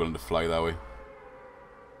gonna be willing to fly that way.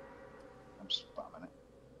 I'm spamming it.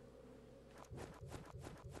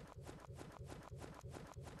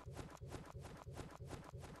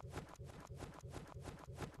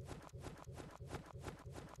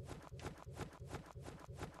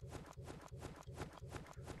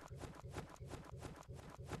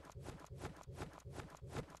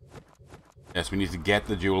 Yes, we need to get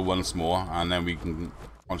the jewel once more, and then we can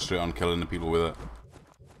concentrate on killing the people with it.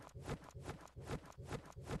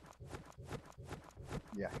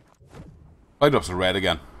 Yeah. Fly drops are red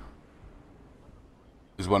again.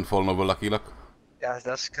 There's one falling over, lucky look. Yeah,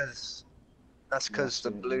 that's because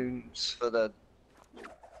the balloons for the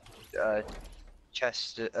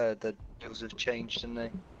chest, the jewels have changed, didn't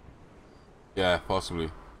they? Yeah,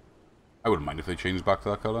 possibly. I wouldn't mind if they changed back to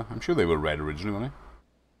that colour. I'm sure they were red originally, weren't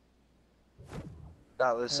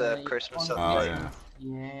That was Yeah, Christmas on Oh, update. yeah.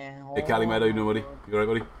 Yeah. they? Hey, Cali Meadow, you know, buddy? You alright,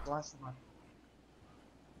 buddy? Last one.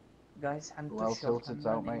 Guys, I'm too Well short. tilted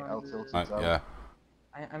I'm out, landing mate. on L the- tilted Right, out. yeah.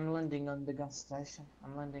 I'm landing on the gas station.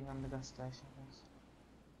 I'm landing on the gas station, guys.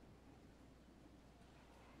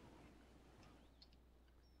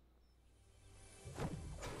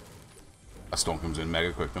 That storm comes in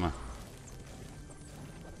mega quick, doesn't it?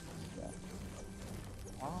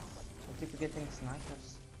 Oh, I keep getting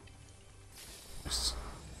snipers. Yes.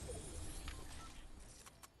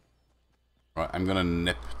 Right, I'm gonna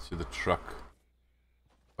nip to the truck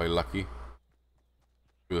by Lucky.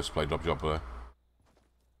 Do the supply drop job there.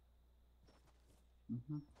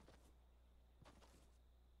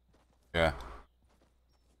 Yeah.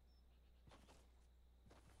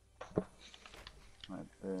 Right,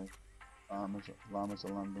 the llamas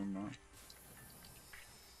are landing now.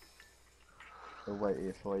 They'll wait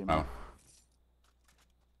here for you, mate. Oh.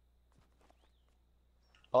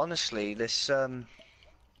 Honestly, this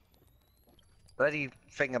bloody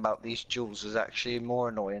thing about these jewels is actually more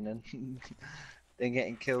annoying than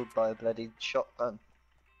getting killed by a bloody shotgun.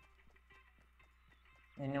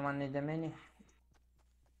 Anyone need a mini?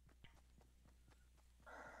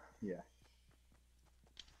 Yeah.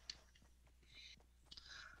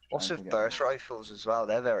 What's Trying to with get burst rifles as well?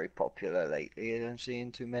 They're very popular lately. I'm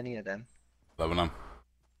seeing too many of them. Loving them.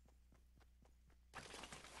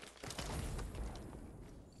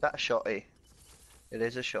 Is that a shotty? It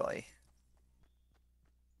is a shotty.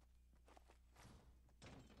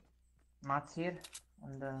 Matt's here,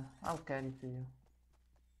 and I'll carry to you.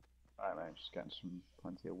 Right, mate, just getting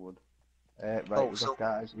plenty of wood. Right, Oh, we've so- got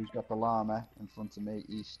guys. We've got the llama in front of me,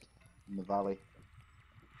 east in the valley.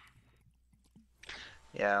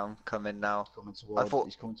 Yeah, I'm coming now. Coming towards. thought-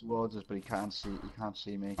 He's coming towards us, but he can't see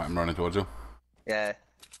me. Right, I'm running towards you. Yeah.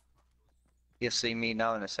 You'll see me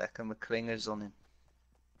now in a second with clingers on him.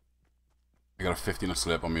 I got a 15 of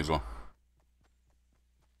slip on me as well.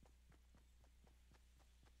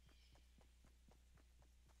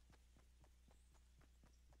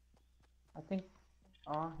 I think.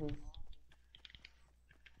 Oh, he's.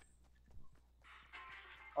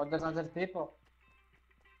 Oh, there's other people.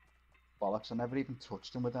 Bollocks! I never even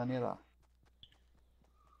touched him with any of that.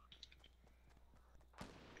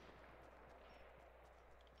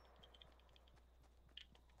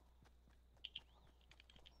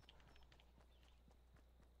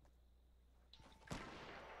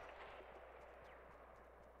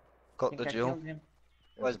 Got the I jewel. killed him.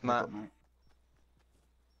 Where's Pick up, Matt?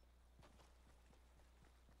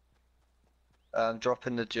 mate.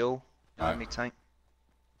 Dropping the jewel. Right. Enemy tank.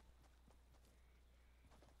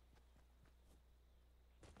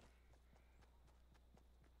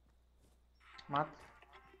 Matt.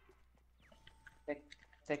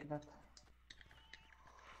 Take that.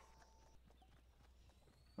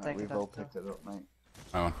 Right, Take we've it all after. picked it up, mate.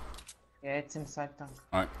 Hang on. Yeah, it's inside tank.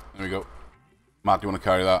 Alright, there we go. Matt, do you want to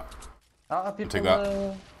carry that? People, take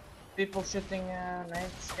that. People shooting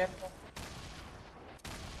nades, careful.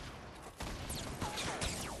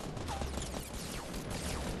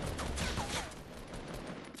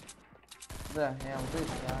 The hell, this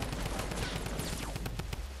guy.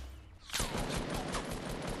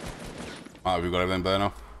 Matt, have you got everything there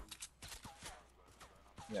now?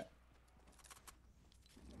 Yeah.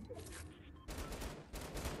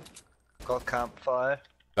 Got campfire. Is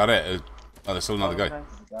that it? Oh, there's still another guy.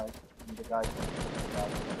 The guy.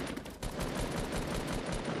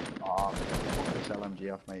 Oh, fuck this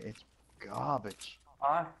LMG off, mate. It's garbage.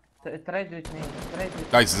 Trade with me. Trade with me.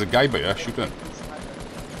 Guys, there's a guy by here. Shoot him.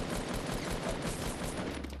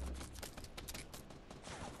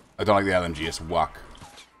 I don't like the LMG. It's whack.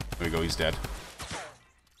 There we go. He's dead.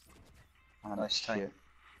 Ah, Nice tank. shit.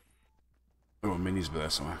 Oh, minis there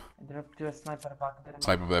somewhere. I dropped you a sniper back there.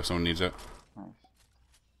 Sniper there if someone needs it. Nice.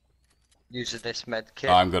 Using this med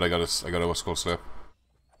kit. Oh, I'm good. I got a what's called slip.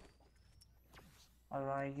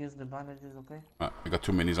 Alright, use the bandages, okay? I got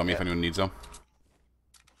 2 minis on me if anyone needs them.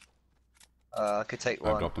 I could take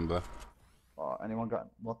I one. dropped them there. Oh, anyone got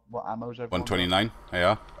what ammo's everyone? 129.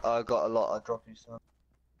 Yeah. I got a lot. I'll drop you some.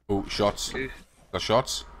 Oh, shots. Two. Got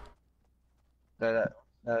shots. No,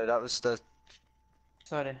 that was the.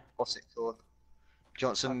 Sorry. What's it called? Do you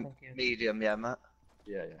want some thank you. medium, yeah, Matt?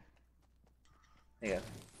 Yeah. Yeah.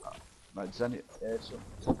 Right, does any,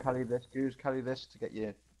 so carry this, Goose, carry this to get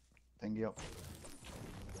your thingy up.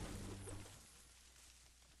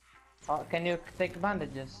 Can you take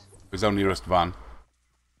bandages? Where's our nearest van?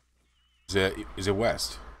 Is it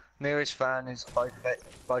west? Nearest fan is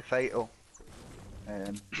by fatal.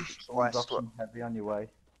 Someone West, drop some heavy on your way,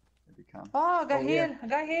 if you can. Oh, guy Oh, here!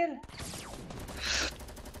 Guy here!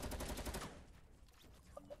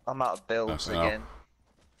 I'm out of builds That's again.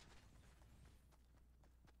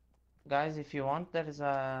 Guys, if you want, there is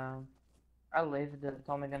a... I'll leave the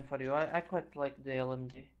Tommy gun for you. I quite like the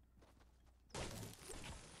LMG.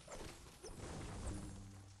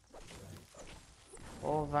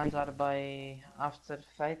 All vans are by after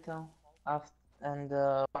Fatal, and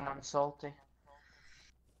one on Salty.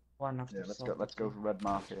 One after Yeah, Salty. let's go for red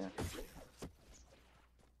market. Yeah.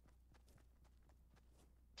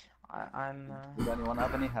 I'm. Does anyone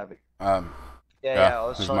have any heavy? Yeah, I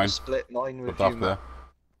was there's trying mine. to split mine with Put you, off there. Matt.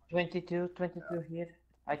 22 here.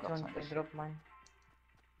 I Got can't some. drop mine.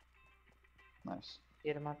 Nice.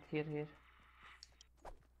 Here, Matt, here.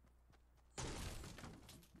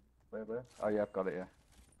 Where? Oh yeah, I've got it.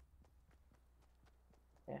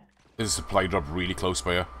 Yeah. There's a supply drop really close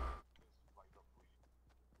by here.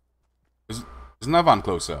 Isn't that van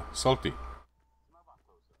closer? Salty.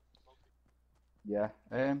 Yeah.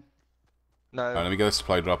 No, Alright, let me get a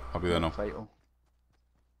supply drop. I'll be there now. Fatal.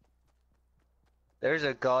 there's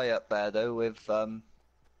a guy up there though with the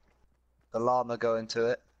llama going to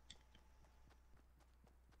it.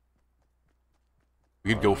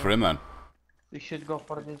 We could go for him then. We should go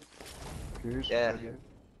for this. Goose. Yeah. where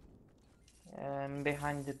are you?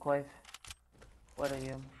 Behind the cliff. Where are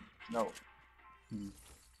you? No.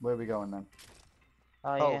 Where are we going then?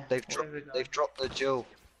 Oh, Yeah. they've Where we go? dropped the jewel.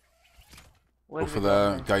 Where Go we for go,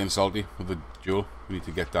 the guys? guy in Salty with the duel. We need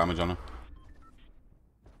to get damage on him.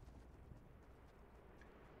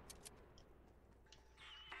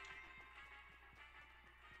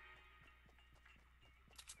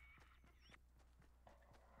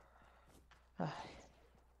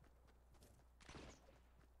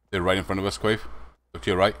 They're right in front of us, Quave. Look to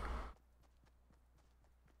your right.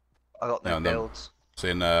 I got no Yeah, no. builds.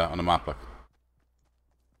 Saying on the map, like.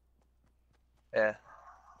 Yeah.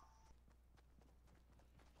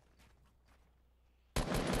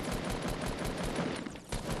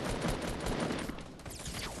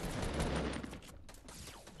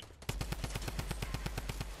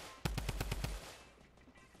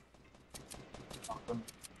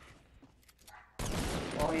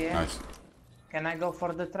 Oh yeah. Nice. Can I go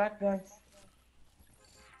for the track, guys?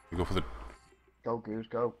 You go for the. Go Goose,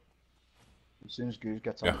 go. As soon as Goose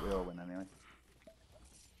gets on Yeah. it, we all win anyway.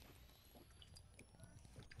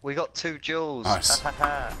 We got 2 jewels. Nice.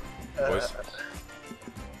 Boys.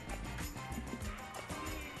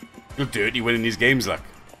 You're dirty winning these games, like.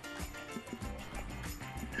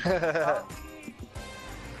 I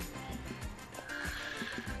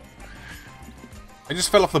just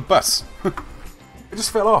fell off the bus. I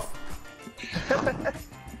just fell off.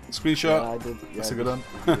 Screenshot. Yeah, I did. Yeah, That's a good one.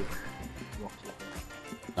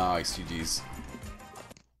 Nice, GG's.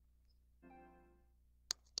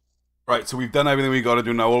 Right, so we've done everything we got to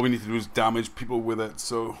do now. All we need to do is damage people with it,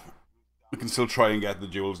 so we can still try and get the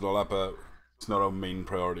jewels and all that, but it's not our main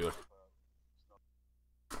priority.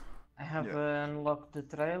 I have unlocked the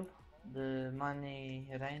trail, the money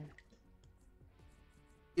rain.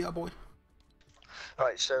 Yeah, boy.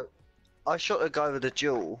 Right, so I shot a guy with a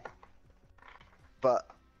jewel, but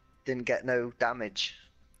didn't get no damage.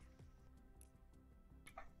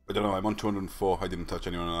 I don't know, I'm on 204. I didn't touch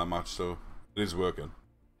anyone in that match, so it is working.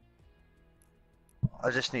 I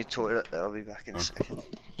just need toilet there, I'll be back in a second.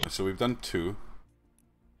 So we've done 2.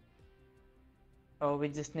 Oh, we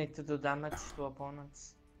just need to do damage to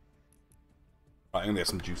opponents. Right, I'm gonna get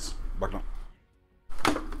some juice. Back now.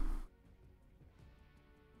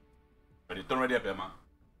 Ready? Done ready up here, man.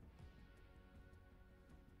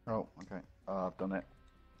 Oh, okay. I've done it.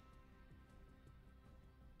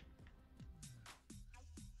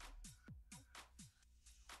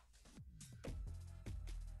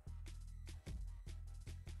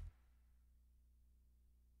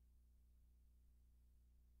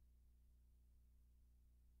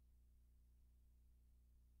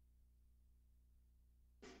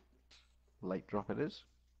 Light drop it is.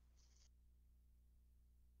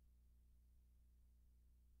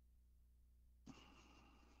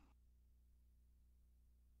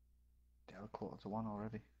 Damn, 1:45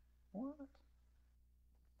 already. What?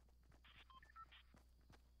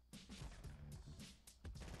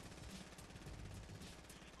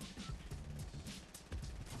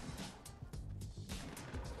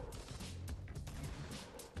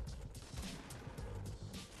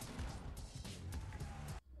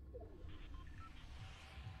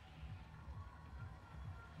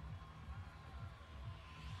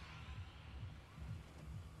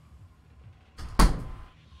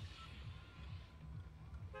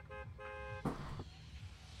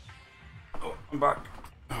 Oh, I'm back.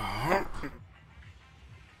 Yeah,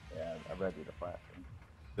 I'm ready to fight.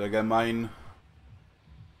 Did I get mine?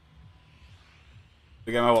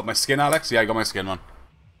 Did I get my what? My skin, Alex? Yeah, I got my skin, man.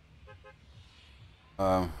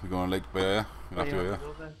 We're going late, but yeah, we have to go, yeah.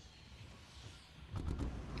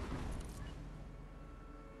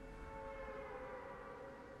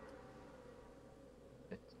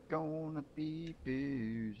 It's gonna be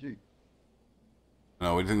busy.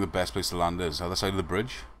 No, what do you think the best place to land is? Other side of the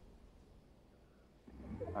bridge?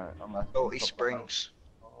 Unless Oh, East Springs.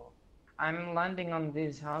 I'm landing on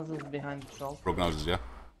these houses behind Salt. Broken houses, yeah?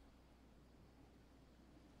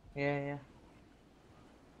 Yeah.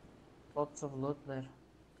 Lots of loot there.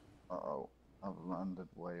 Uh-oh, I've landed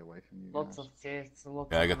way away from you Lots guys. of chests,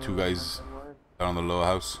 lots Yeah, I of got 2 guys down on the lower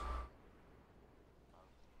house.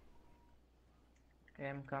 Okay,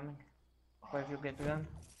 I'm coming. Where you get gun?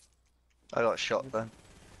 I got shotgun.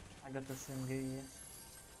 I got the same gear, yes.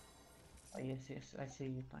 Oh, yes, I see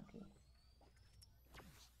you, thank you.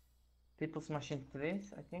 People smashing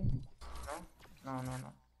trees, I think? No.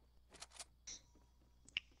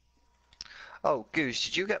 Oh, Goose,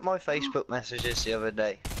 did you get my Facebook messages the other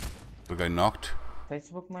day? The guy knocked.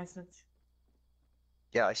 Facebook message?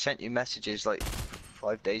 Yeah, I sent you messages like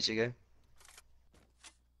 5 days ago.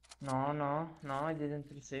 No, I didn't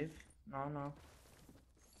receive. No.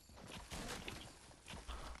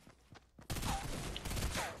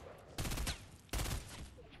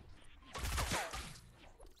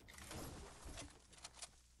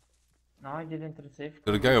 No, I didn't receive.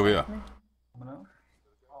 There's a guy over here. No.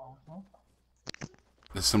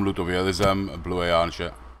 There's some loot over here. There's a blue AR and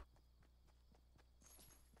shit.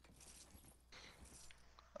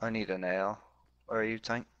 I need an AR. Where are you,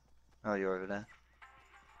 Tank? Oh, you're over there.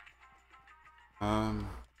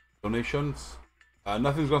 Donations?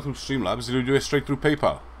 Nothing's gone through Streamlabs. Did we do it straight through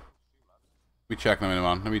PayPal? Let me check now,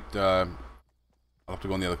 man. Let me, I'll have to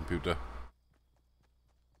go on the other computer.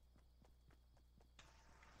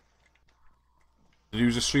 Did you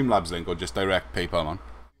use a Streamlabs link or just direct PayPal, man?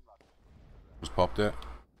 Just popped it.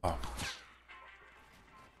 Oh.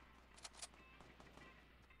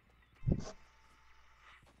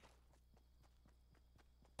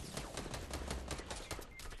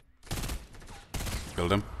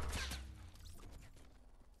 Killed him.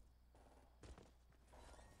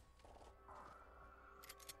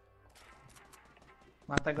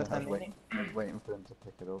 Mata got I a was mini. waiting for him to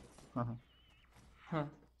pick it up. Huh.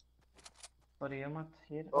 What are you, Matt?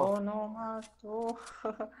 Here? Oh no, Matt! Oh!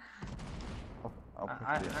 I'll pick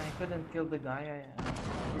I the... couldn't kill the guy.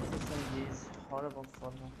 This SMG is horrible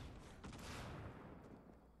for them.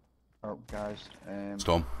 Oh, guys.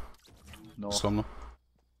 Storm. No. Storm, no.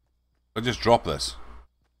 I just drop this.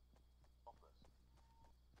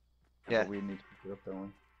 Yeah. But we need to pick it up, don't we?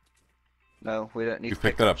 No, we don't need We've to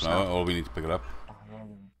picked pick it up now, now. or we need to pick it up.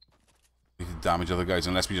 We need to damage other guys,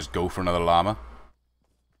 unless we just go for another llama.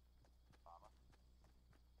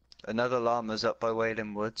 Another llama's up by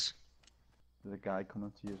Wailing Woods. There's a guy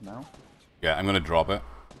coming to use now. Yeah, I'm gonna drop it.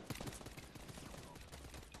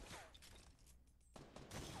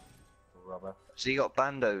 Rubber. So you got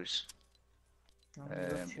bandos.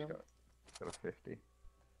 He's got a 50.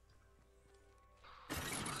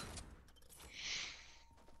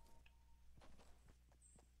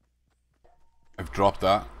 I've dropped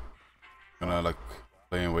that. Gonna like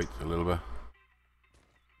play and wait a little bit.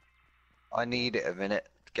 I need it a minute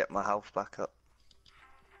to get my health back up.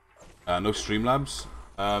 No Streamlabs.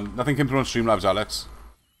 Nothing came through on Streamlabs, Alex.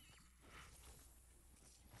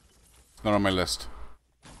 It's not on my list.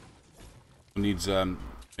 Who needs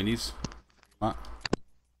minis? Matt?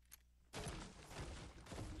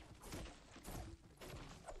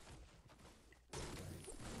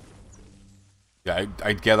 Yeah,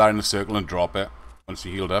 I'd get that in a circle and drop it once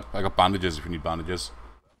you healed up. I got bandages if you need bandages.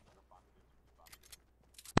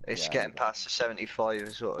 It's Yeah, getting past the 75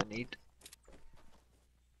 is what I need.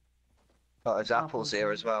 Oh, there's apples here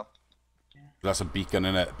as well. That's a beacon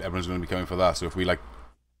in it. Everyone's going to be coming for that. So if we like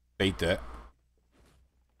bait it,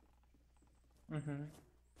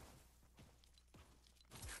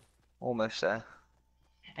 Almost there.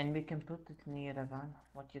 And we can put it near a van.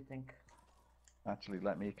 What do you think? Actually,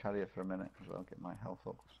 let me carry it for a minute as well. Get my health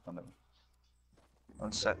up. On it.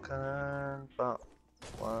 1 second, but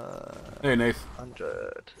hey Nath.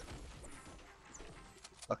 100.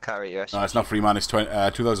 I'll carry you. No, it's not free, man. It's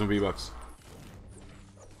 2,000 V-Bucks.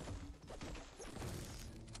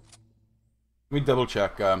 Let me double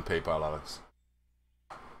check PayPal, Alex.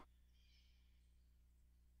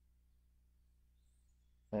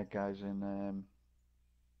 There, guys in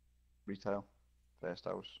retail, first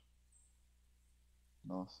house,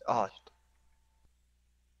 north. Oh,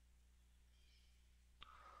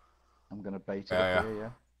 I'm gonna bait it Yeah, up yeah.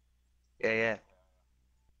 here, yeah. yeah.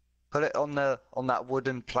 Put it on that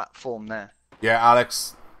wooden platform there. Yeah,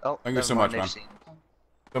 Alex. Oh, Thank you never so mind, much, man. they've seen it.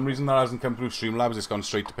 For some reason that hasn't come through Streamlabs. It's gone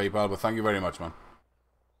straight to PayPal. But thank you very much, man.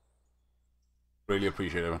 Really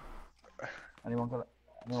appreciate it, man. Anyone got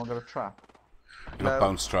a trap? You got No.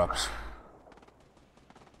 bounce traps.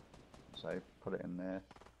 So put it in there.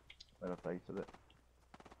 Where I baited it.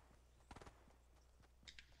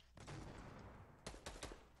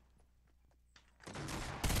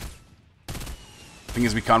 Thing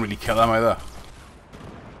is, we can't really kill them either.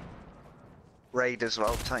 Raid as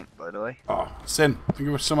well, tank by the way. Oh, Sin, thank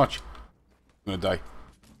you so much. I'm gonna die.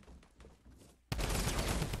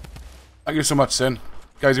 Thank you so much, Sin.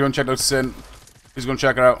 Guys, you want to check out Sin? Please go and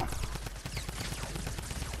check her out.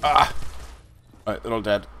 Ah! Right, they're all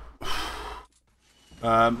dead.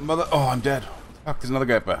 Mother. Oh, I'm dead. Fuck, there's another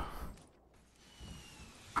guy up there.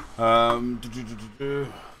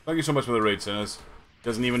 Thank you so much for the raid, Sinners.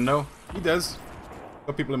 Doesn't even know. He does.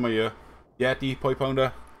 Got people in my ear. Yeti, Poi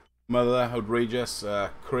Pounder, Mother, Outrageous,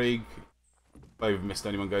 Craig. If I've missed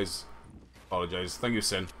anyone, guys, apologise. Thank you,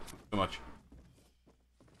 Sin, so much.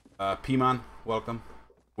 P-Man, welcome.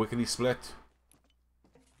 Wickedly Split.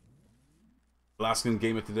 Alaskan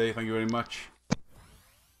Gamer today, thank you very much.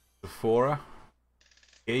 Sephora.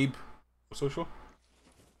 Gabe, social.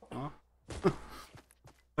 Oh.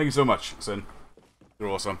 Thank you so much, Sin. You're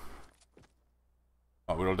awesome.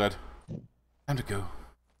 Oh, we're all dead. Time to go.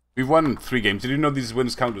 We've won 3 games. Did you know these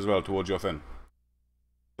wins count as well towards your thing?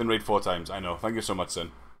 Been raid 4 times. I know. Thank you so much,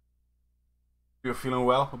 Sin. You're feeling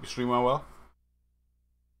well. Hope you're streaming well.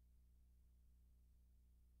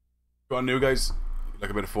 If you are new, guys, like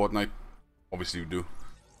a bit of Fortnite, obviously you do.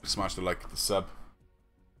 Smash the like, the sub.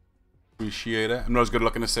 Appreciate it. I'm not as good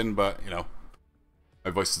looking as Sin, but you know,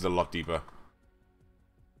 my voice is a lot deeper.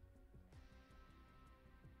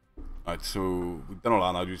 Alright, so we've done all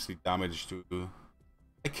that now. You just need damage to.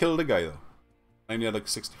 I killed a guy though. I only had like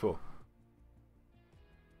 64.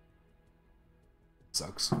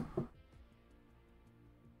 Sucks.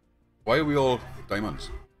 Why are we all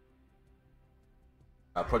diamonds?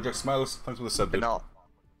 Project Smiles, thanks for the sub, dude. Not.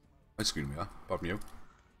 My screen me that, apart from you.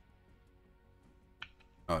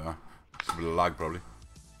 Oh yeah. It's a bit of lag probably.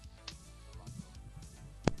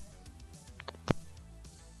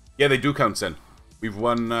 Yeah, they do count, Sen. We've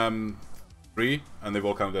won 3 and they've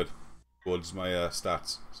all counted towards my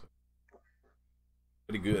stats. So.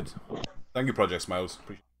 Pretty good. Thank you, Project Smiles.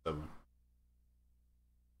 Appreciate it.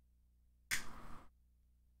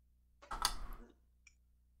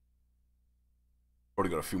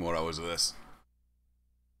 Already got a few more hours of this.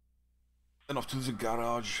 Then off to the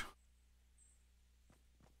garage.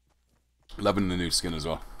 Loving the new skin as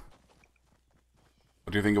well.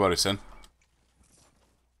 What do you think about it, Sin?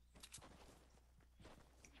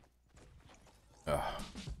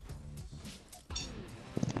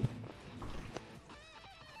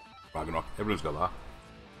 Ragnarok. Everyone's got that.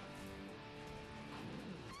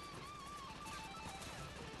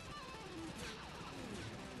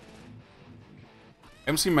 I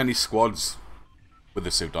haven't seen many squads with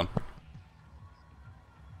this suit on.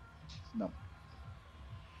 No.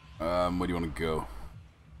 Where do you want to go?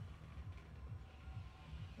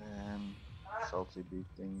 Salty beef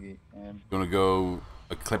thingy. You want to go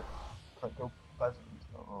a clip? Go Pleasant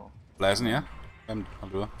or... Pleasant, yeah? I'll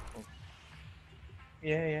do that.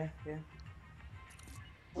 Yeah.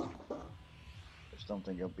 Just don't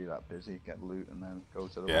think it'll be that busy. Get loot and then go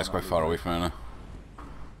to the... Yeah, it's quite far away from here.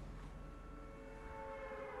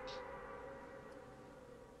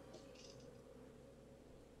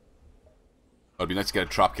 It'd be nice to get a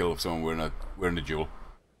trap kill if someone we're in a duel.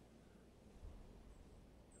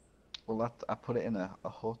 Well, I put it in a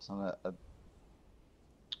hut and a...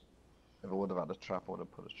 If I would have had a trap, I would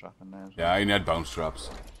have put a trap in there. As well. Yeah, I only had bounce traps.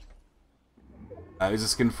 Is it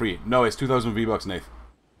skin free? No, it's 2,000 V-Bucks, Nate.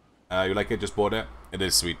 You like it? Just bought it? It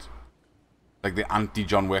is sweet. Like the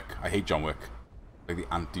anti-John Wick. I hate John Wick. Like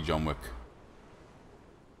the anti-John Wick.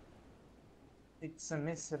 It's a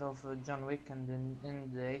mixture of John Wick and in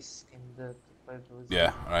the ace skin that was.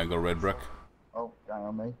 Yeah, alright, got a red brick. Oh, guy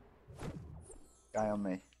on me. Guy on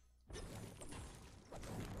me.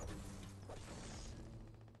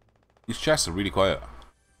 These chests are really quiet.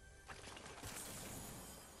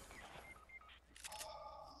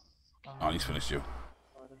 Oh, he's finished you.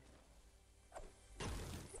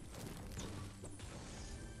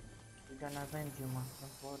 We're gonna avenge you, man.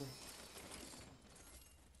 Don't worry.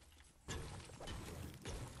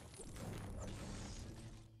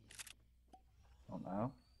 Oh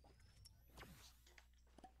no.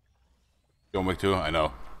 John Wick 2? I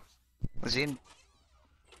know. Was he in?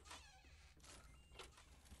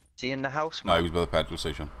 Is he in the house, No, man? he was by the petrol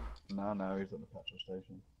station. No, he's at the petrol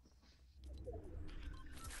station.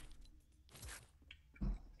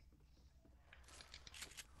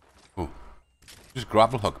 Oh. Just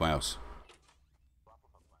gravel hook my house.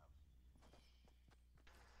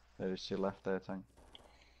 There's your left there, Tank.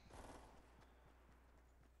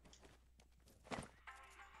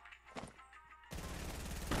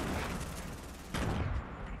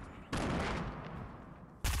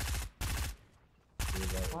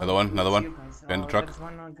 Another one, another one. Behind the truck. There's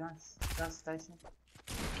one on gas station.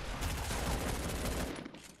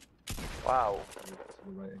 Wow. To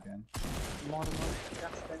the right again. More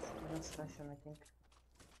gas station, I think.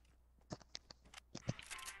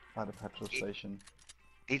 At a petrol station.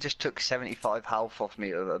 He just took 75 health off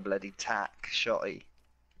me with a bloody tack shotty.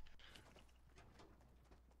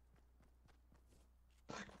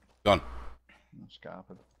 Done.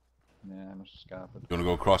 Scarpered. Yeah, I must have scarpered. You want to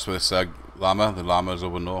go across with this llama? The llama's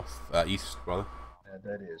over north, east, rather. Yeah,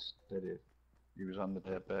 there he is. There he is. He was on the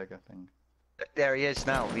dirt burger thing. There he is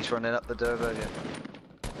now. He's running up the Durberger.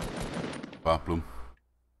 Bloom.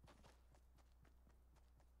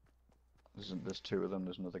 There's two of them.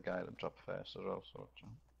 There's another guy that dropped first as well. So.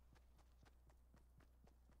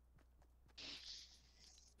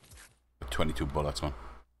 22 bullets, man.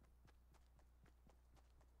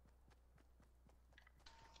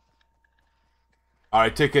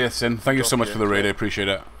 Alright, take care, Sin. Thank you so much for the raid. I appreciate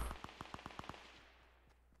it.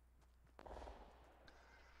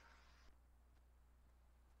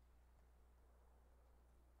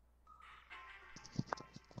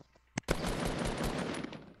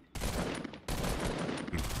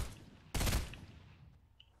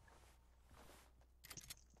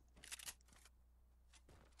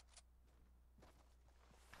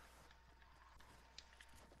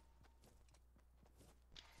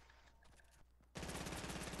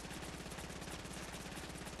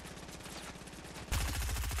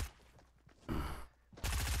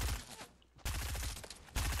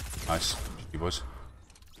 Nice. You boys.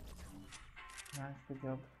 Nice, good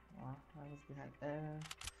job. I was behind.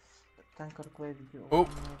 Tanker cleared you. Oh,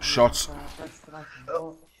 shots.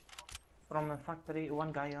 Oh, from a factory,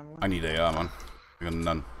 one guy on one. I need AR, man. I got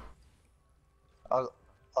none. I'll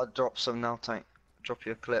drop some now, Tank. Drop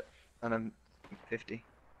you a clip and I'm 50.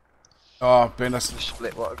 Oh, Ben, that's...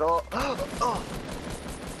 Split what I got. Oh.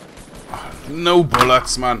 No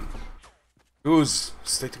bullets, man. Goose,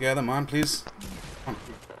 stick together, man, please. Come on.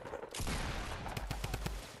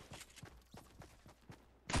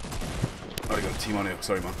 Oh, I got a team on here.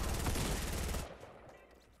 Sorry, man.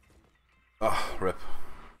 Oh, rip.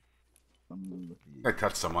 I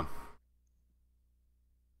catch someone.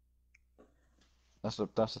 That's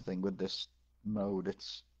the thing with this mode.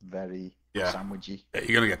 It's very sandwichy. Yeah,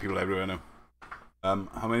 you're gonna get people everywhere now.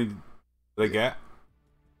 How many did I get?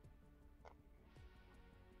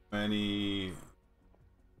 Many?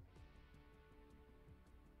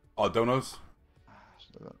 Oh, donos.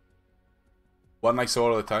 One I saw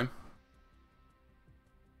all the time.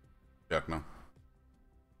 Check now.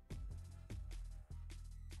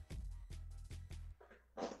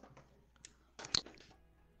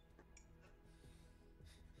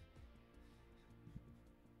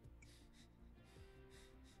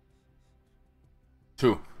 Two.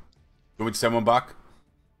 You want me to send one back?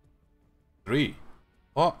 Three.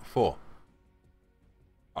 What? Four.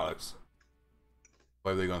 Alex.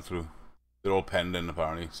 Why have they gone through? They're all pending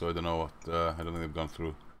apparently, so I don't know what. I don't think they've gone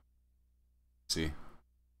through. Let's see.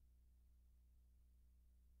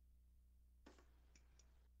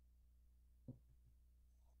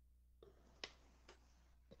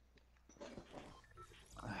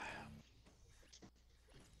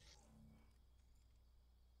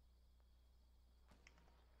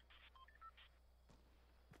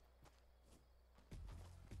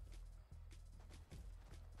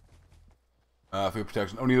 For your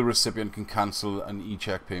protection, only the recipient can cancel an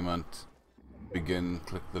e-check payment. Begin,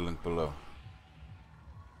 click the link below.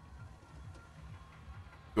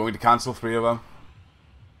 You want me to cancel 3 of them?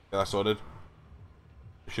 Yeah, that's sorted.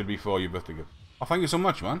 It should be for your birthday gift. Oh, thank you so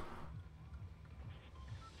much, man.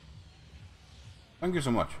 Thank you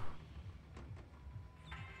so much.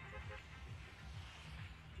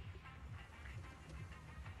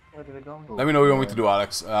 Where do we go? Let me know what you want me to do,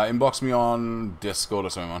 Alex. Inbox me on Discord or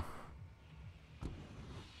something, man.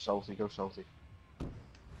 Salty, go salty.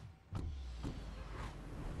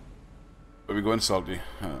 Where we going, salty?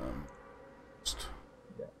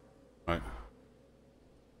 Right.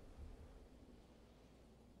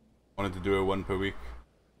 Wanted to do a 1 per week.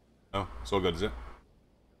 No, it's all good, is it?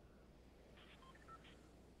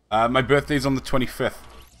 My birthday's on the 25th.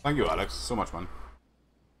 Thank you, Alex, so much, man.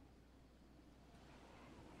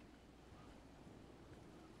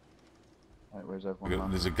 Right, where's everyone?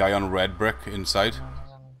 There's a guy on red brick inside.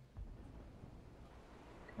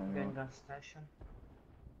 Getting gas station.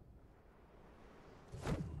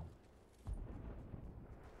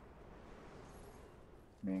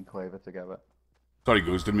 Me and Claver together. Sorry,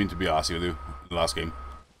 Goose, didn't mean to be arsey with you in the last game.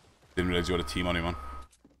 Didn't realise you had a team on you, man.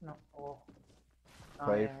 No. Oh.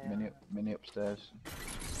 Clave, mini upstairs.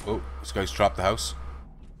 Oh, this guy's trapped the house.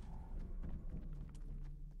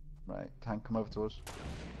 Right, tank, come over to us.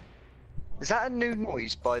 Is that a new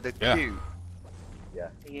noise by the queue? Yeah.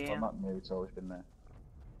 Yeah. Well, not new, it's always been there.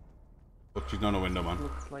 Look, she's not a window, man.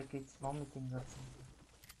 Looks like it's vomiting or something.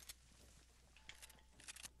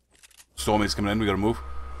 Storm is coming in, we gotta move.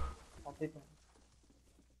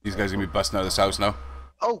 These guys are gonna be busting out of this house now.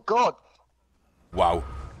 Oh god! Wow.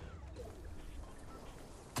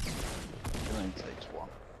 It only takes one.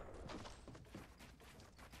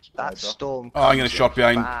 That storm. Oh, I'm gonna shot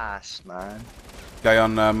behind. Fast, man. Guy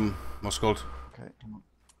on what's it called? Okay, come on.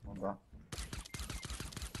 Come on,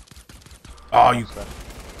 Oh, you.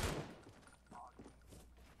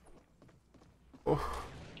 Oh.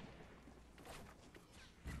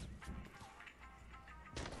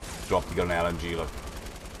 Drop to get an LNG, look.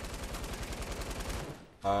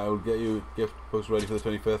 I'll get you gift post ready for the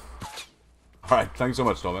 25th. Alright, thanks so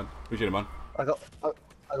much, Storm, man. Appreciate it, man. I got no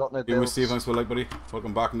Even with bills. Steve, thanks for the like, buddy.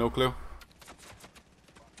 Welcome back, no clue.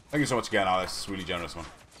 Thank you so much again, Alex. It's really generous, man.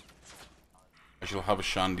 I shall have a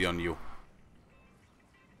shandy on you.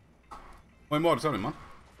 My mod, tell me, man.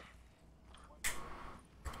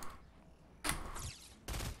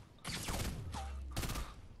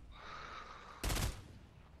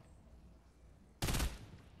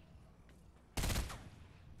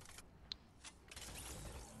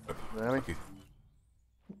 Really? Thank you.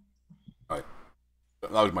 Right.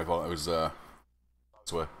 That was my fault. It was, I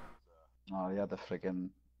swear. Oh, yeah, the friggin',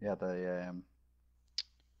 yeah, the,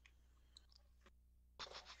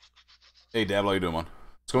 Hey, Deb, how you doing, man?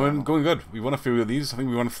 It's going good. We won a few of these. I think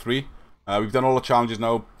we won 3. We've done all the challenges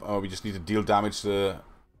now. We just need to deal damage to the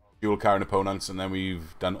fuel carrying opponents, and then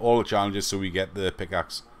we've done all the challenges so we get the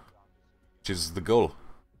pickaxe, which is the goal.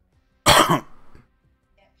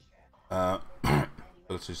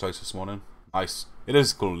 Let's do size this morning. Nice. It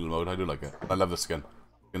is a cool little mode. I do like it. I love the skin.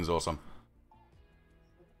 Skin's awesome.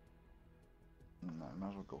 no, might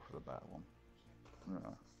as well go for the better one.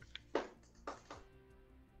 No.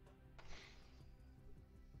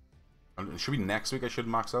 And it should be next week I should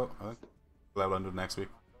max out, I think. Level 100 next week.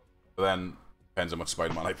 But then, depends how much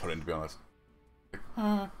Spider-Man I put in, to be honest.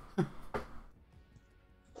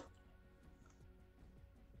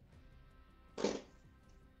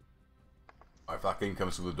 If that game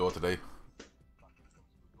comes through the door today.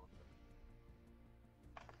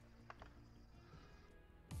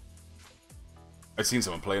 I've seen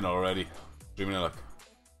someone playing it already. Dreaming of luck.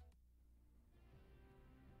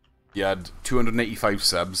 He had 285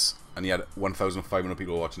 subs and he had 1,500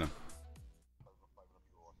 people watching him.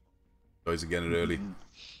 So he's getting it early.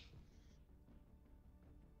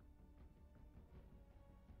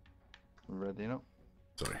 Ready now?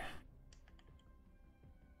 Sorry.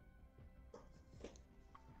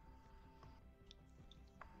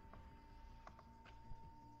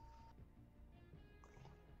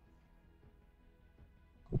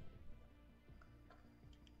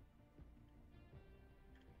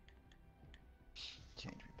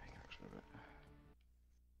 Change my pickaxe a bit.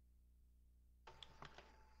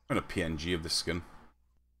 I'm a PNG of this skin.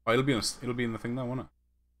 Oh, it'll be in the thing now, won't it?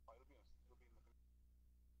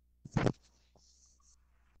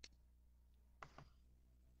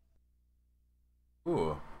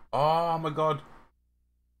 Ooh. Oh my god.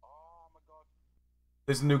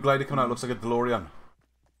 There's a new glider coming out, looks like a DeLorean.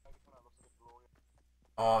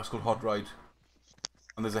 Oh, it's called Hot Ride.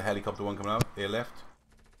 And there's a helicopter one coming out, airlift.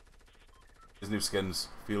 There's new skins.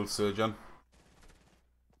 Field Surgeon.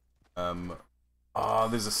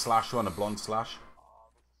 There's a Slash one, a blonde Slash.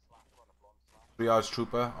 3 Hours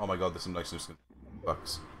Trooper. Oh my god, there's some nice new skins.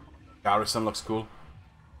 Bucks. Garrison looks cool.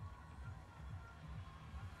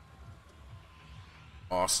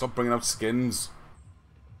 Oh, stop bringing out skins.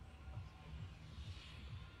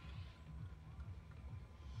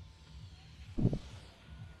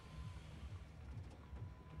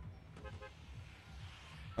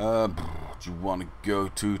 Do you want to go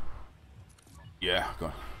to... Yeah, go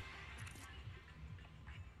on.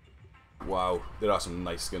 Wow, there are some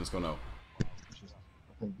nice skins coming out. I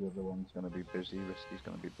think the other one's going to be busy. Risky's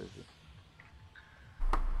going to be busy.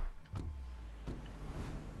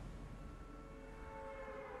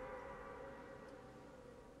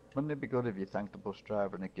 Wouldn't it be good if you thanked the bus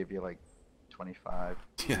driver and it give you like 25?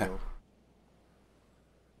 Yeah. Yield?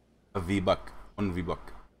 A V-Buck. 1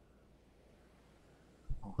 V-Buck.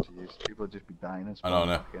 Oh jeez, people would just be dying and I know,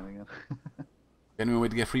 back in again. Any way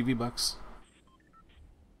to get free V-Bucks?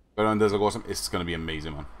 Go down, there's a awesome. It's gonna be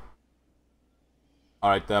amazing, man.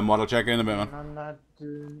 Alright, model check in a bit, man. And that,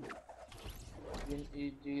 do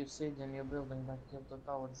you see the new building back here, the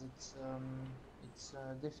towers? It's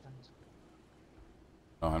different.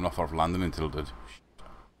 No, I'm not far from landing until it did.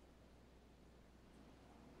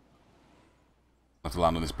 I have to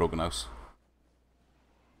land on this broken house.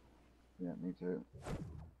 Yeah, me too.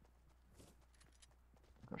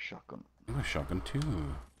 Got a shotgun. I got a shotgun too.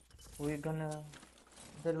 We're gonna...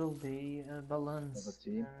 There will be balloons. Another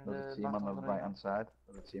team. And, Another team on the battle right hand side.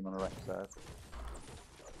 Another team on the right hand side.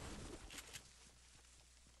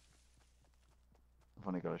 I've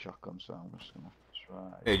only got a shotgun, so I'm just gonna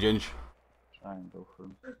try. Hey, Ginge. Try and go for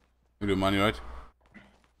him. You doing, man? You right?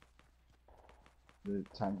 The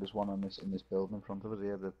tank, there's one on this in this building in front of us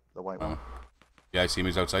here, the white one. Yeah, I see him.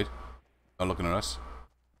 He's outside. Not looking at us.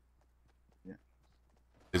 Yeah.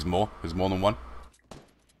 There's more. There's more than one.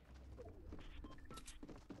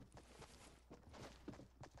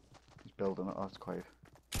 He's building it. Oh, it's quiet.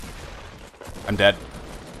 I'm dead.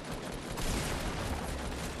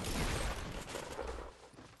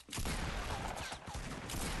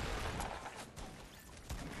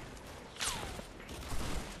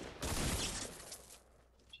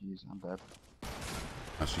 Jeez, I'm dead.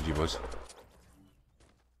 That's GG, boys.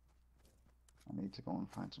 I need to go and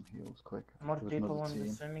find some heals quick. More There was people another on the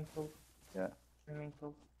team. swimming pool. Yeah. Swimming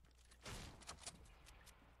pool.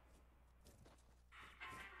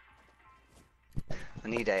 I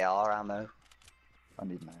need AR ammo. I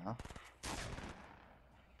need an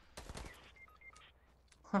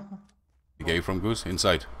AR. You get you from Goose?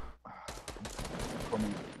 Inside.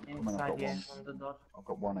 Coming, I've Inside, got yeah, one. on the door. I've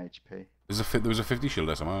got 1 HP. There was a 50 shield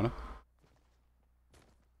there somehow, wasn't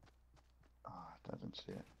Oh, I didn't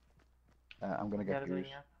see it. I'm gonna get They're Goose.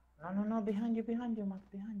 going up. No, behind you,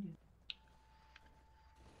 Matt, behind you.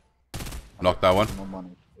 it? Knocked that one. I'm on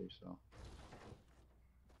 1 HP, so.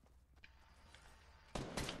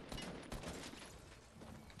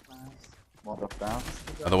 Nice. One drop down.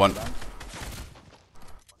 Another one.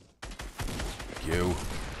 You.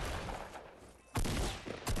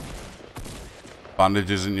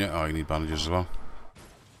 Bandages in you. Oh, you need bandages as well.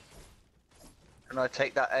 Can I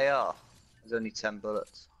take that AR? There's only 10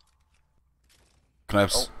 bullets. Can I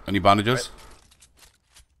have any bandages?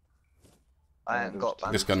 I haven't got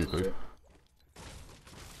This bandages. gun could.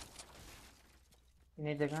 You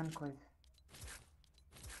need a gun, quick.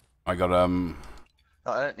 I got I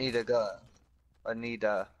don't need a gun. I need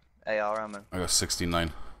AR ammo. I got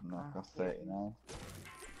 69. I've got 39.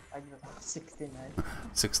 I got 69.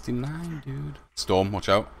 69, dude. Storm, watch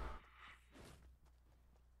out.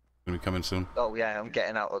 Gonna be coming soon. Oh yeah, I'm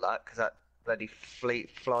getting out of that because that bloody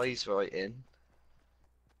fleet flies right in.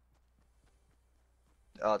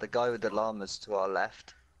 Oh, the guy with the llamas to our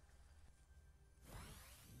left.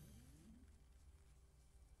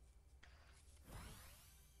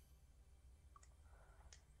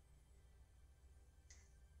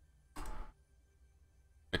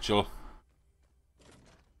 Mitchell.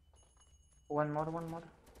 One more.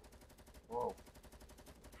 Whoa.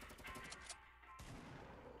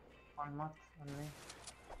 One more on me.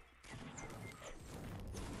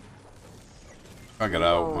 Can't get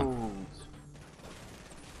out, man.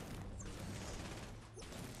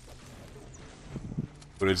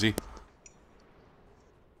 Where is he?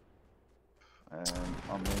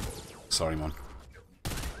 On me. Sorry, man.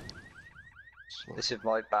 This is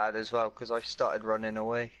my bad as well because I started running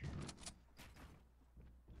away.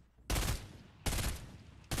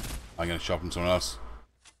 I'm gonna shop from someone else.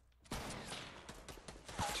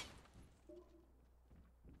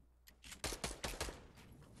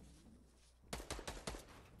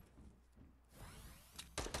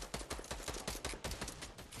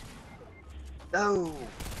 No.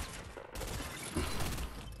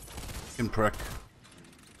 Fucking prick.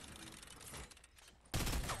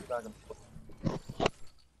 I'm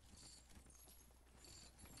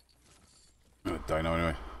gonna die now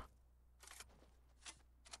anyway.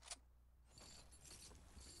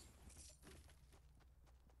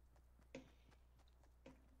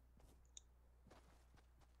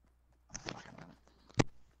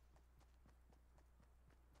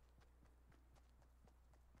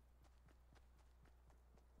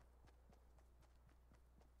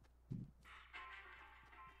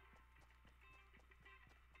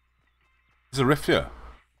 There's a rift here.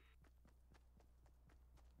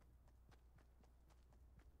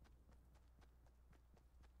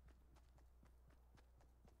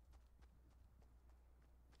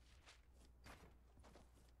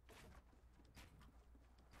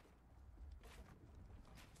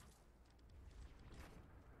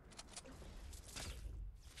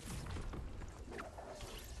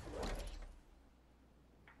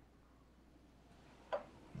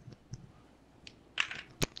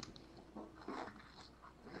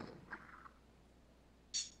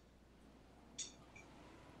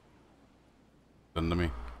 Under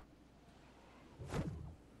me.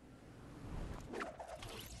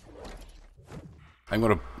 I'm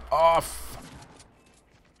gonna off.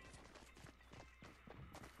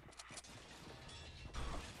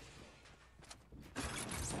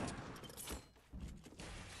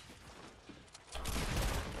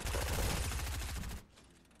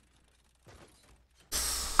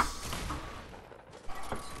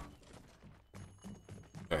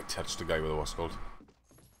 I touched the guy with a what's called.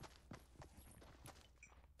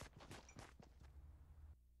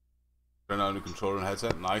 Turn on the controller and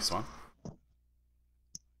headset. Nice, man.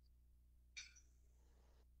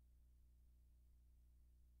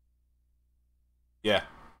 Yeah,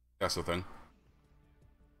 that's the thing.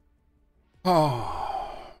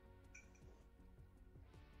 Oh,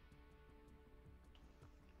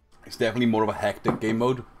 it's definitely more of a hectic game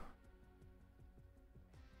mode.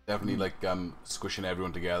 Definitely like squishing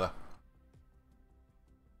everyone together.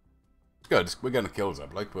 It's good. We're getting the kills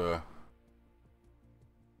up. Like we're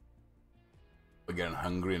getting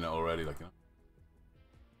hungry in it already. Like, you know.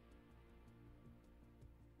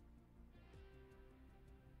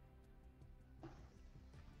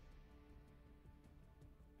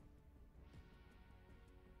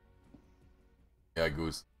 Yeah,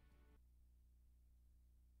 goose.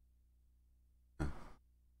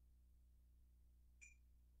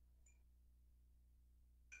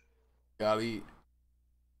 Gary.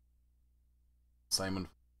 Simon.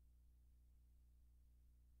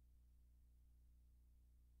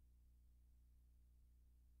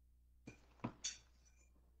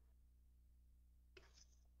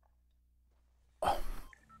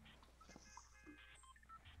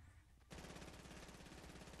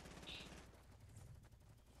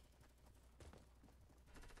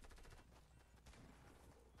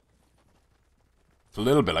 It's a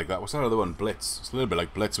little bit like that. What's that other one? Blitz. It's a little bit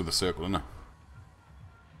like Blitz with a circle, isn't it?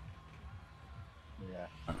 Yeah.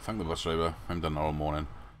 Right, thank the bus driver. I'm done all morning.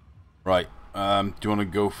 Right. Do you want to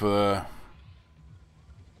go for...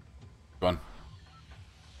 Go on.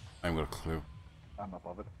 I haven't got a clue. I'm not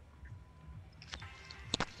bothered.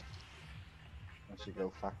 Once you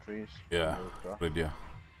go factories. Yeah. Go Good idea.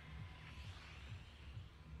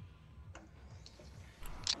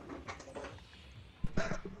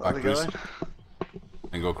 Where are we going?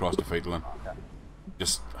 And go across to Fatal then.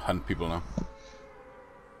 Just hunt people now.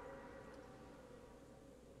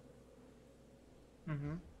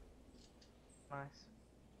 Mm-hmm. Nice.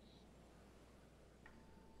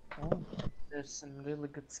 Oh, there's some really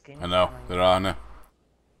good skins. I know, coming. there are no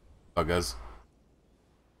buggers.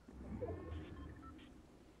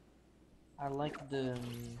 I like the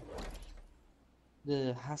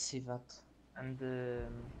Hasivat and the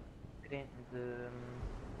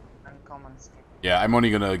uncommon skin. Yeah, I'm only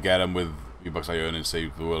gonna get them with V-Bucks I earn and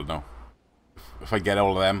save the world now. If I get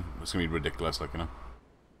all of them, it's gonna be ridiculous, like, you know.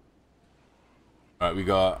 Alright, we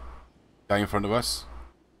got guy in front of us.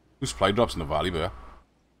 Two supply drops in the valley there.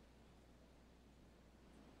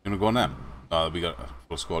 You gonna go on them? Oh, we got a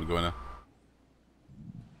full squad going there.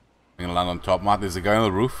 I'm gonna land on top, Matt. There's a guy on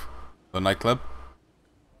the roof. The nightclub.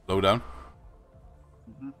 Low down.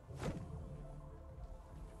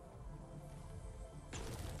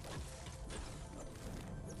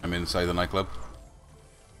 I'm inside the nightclub.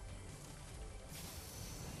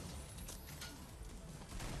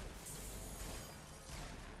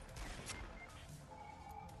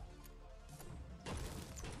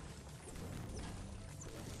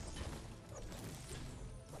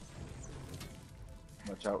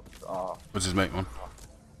 Watch out. Oh, What's his mate, man?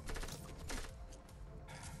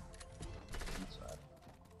 inside.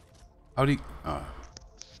 How'd he... Oh.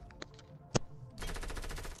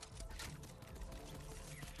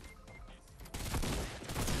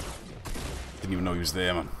 Didn't even know he was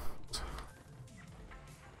there, man.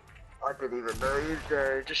 I didn't even know he was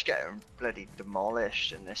there. Just getting bloody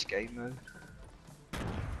demolished in this game mode.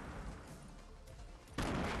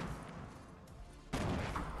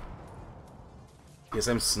 Yes,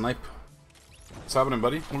 I'm Snipe. What's happening,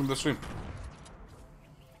 buddy? Welcome to the stream.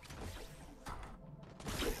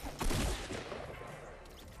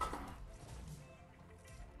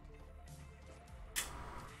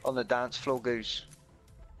 On the dance floor, Goose.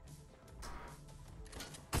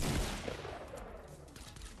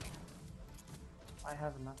 I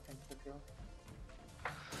have nothing to do.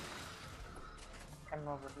 Come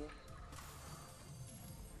over here.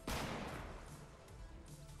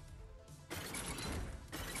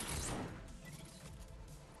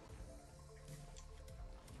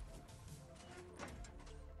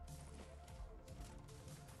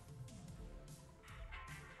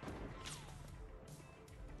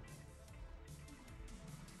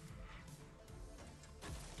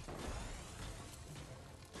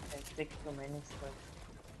 Okay, take 2 minutes first.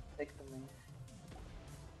 Take 2 minutes.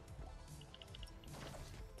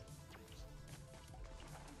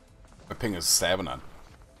 My ping is 7 on.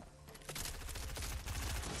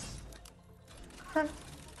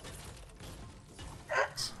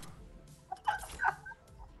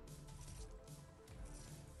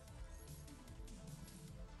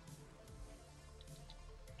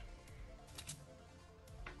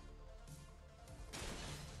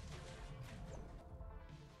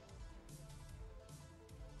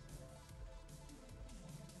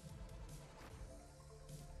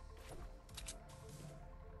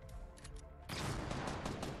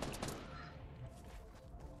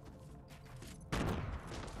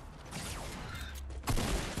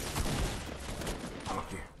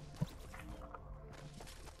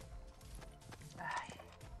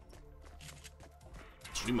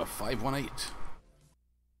 Stream of 518.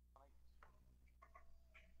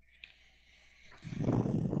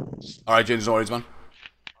 Alright, James, no worries, man.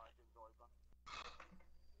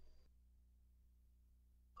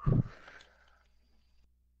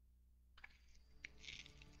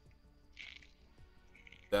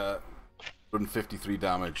 Uh, 153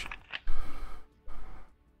 damage.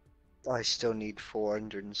 I still need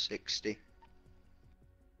 460.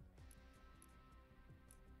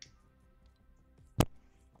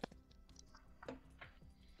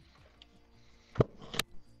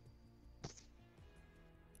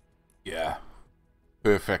 Yeah.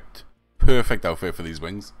 Perfect. Perfect outfit for these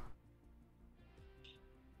wings.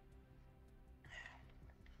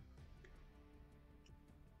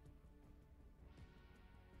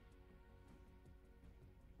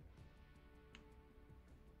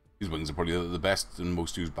 These wings are probably the best and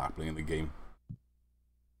most used backbling in the game.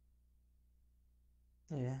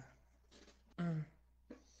 Yeah.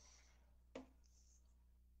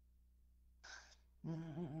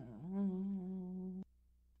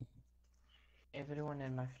 Everyone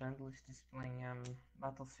in my friend list is playing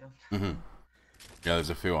Battlefield. Yeah, there's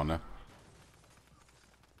a few on there.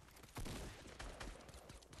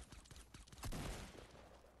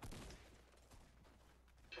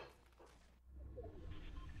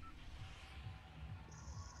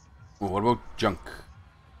 Ooh, what about junk?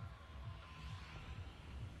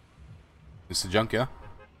 It's the junk, yeah?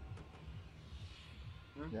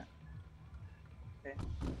 Yeah.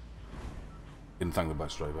 And thank the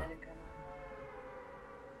bus driver.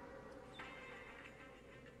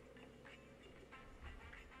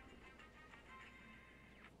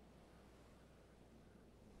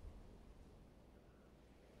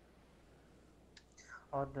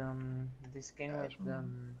 Or the skin with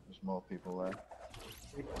there's more people there.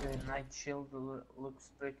 with the night shield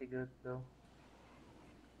looks pretty good though.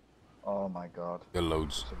 Oh my god. There are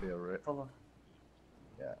loads. This will be a rip. Follow.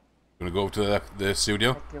 Yeah. Gonna go to the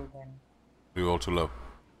studio? I killed him. We're all too low.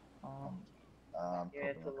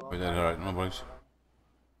 Yeah, too low. Wait, alright, no worries.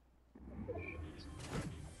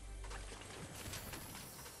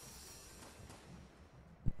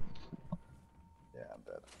 Yeah, I'm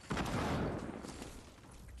dead.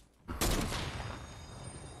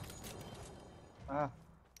 Ah.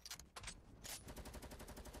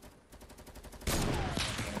 I'm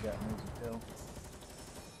gonna get an easy kill.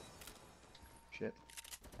 Shit.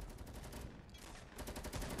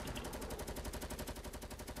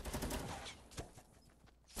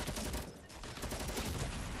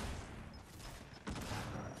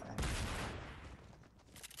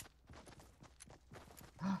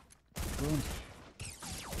 Boom.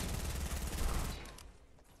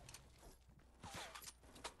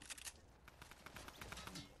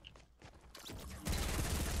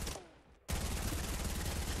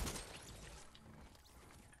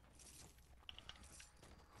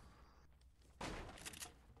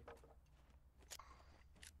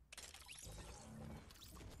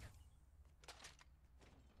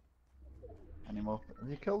 Any more? Have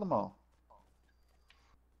you killed them all?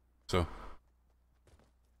 So,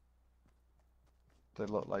 They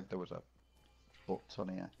looked like there was a foot on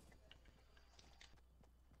here.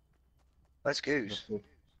 Let's goose.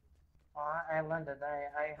 Oh, I landed.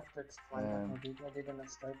 I have to explain that I did a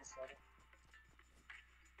mistake. Sorry.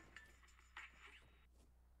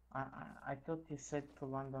 I thought you said to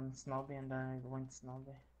land on Snobby and I went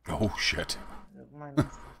Snobby. oh shit. My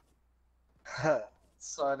mistake.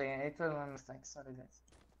 Sorry, it was my mistake. Sorry, guys.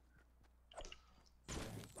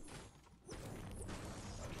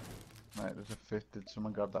 Right, there's a 50. Did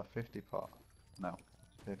someone grab that 50 pot? No.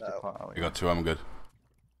 50 No. pot out You here. got two, I'm good.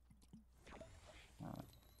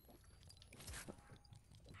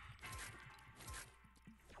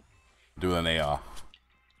 Do an AR.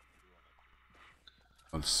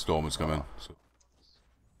 And storm is coming. So.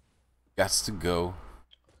 Gets to go.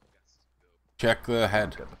 Check the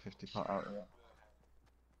head. Get the 50 pot out here.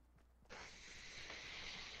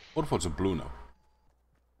 What if it's a blue now?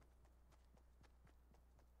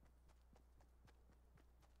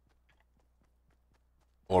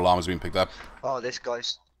 All armors being picked up. Oh, this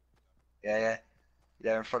guy's. Yeah.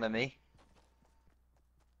 There in front of me.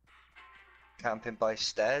 Camping by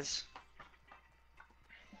stairs.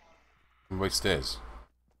 Wait, stairs.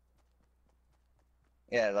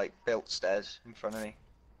 Yeah, like built stairs in front of me.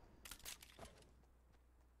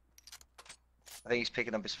 I think he's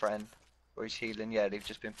picking up his friend. Or he's healing. Yeah, they've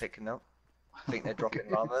just been picking up. I think they're dropping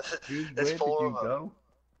llamas. Dude, There's where four did of you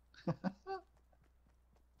them. go?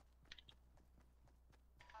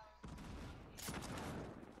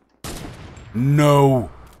 No!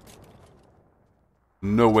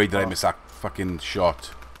 No way did I miss that fucking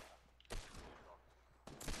shot.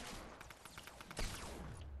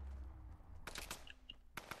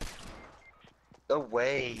 No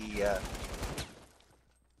way.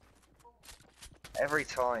 Every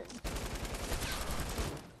time.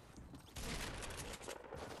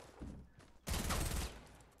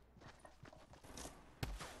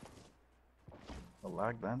 The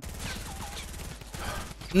lag then.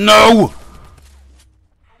 No!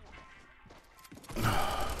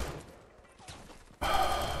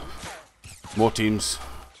 More teams.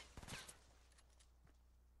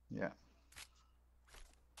 Yeah.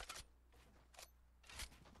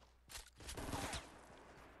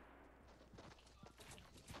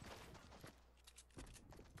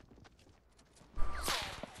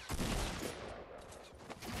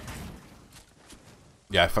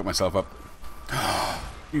 Yeah, I fucked myself up.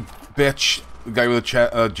 You bitch. The guy with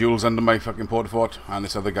the jewels under my fucking porta fort, and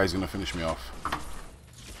this other guy's gonna finish me off.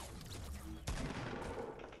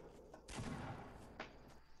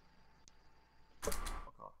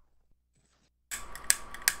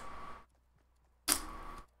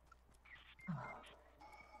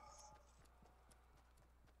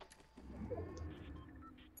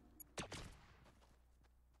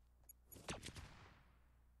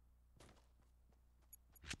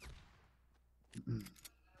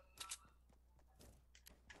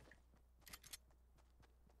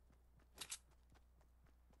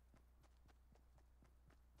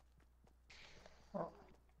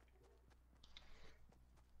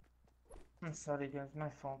 I'm sorry guys, my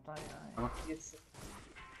fault. I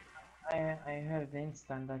heard Insta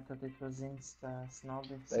and I thought it was Insta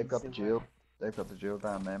Snobby. They've got the jewel. They've got the jewel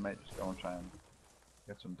down there, mate. Just go and try and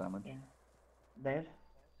get some damage. Yeah. There?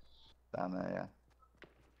 Down there,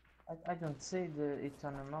 yeah. I don't see it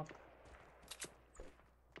on the map.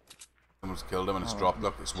 Someone's killed him and it's dropped.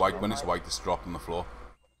 Look, it's white. When it's white, it's dropped on the floor.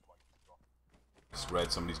 It's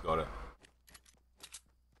red. Somebody's got it.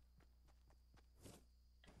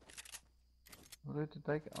 Well, did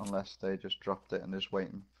they get? Unless they just dropped it and just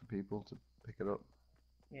waiting for people to pick it up.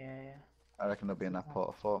 Yeah. I reckon they'll be in that pot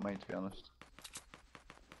of fort, mate, to be honest.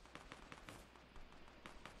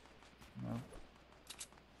 No.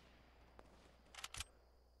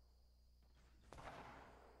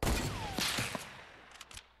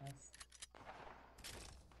 Nice.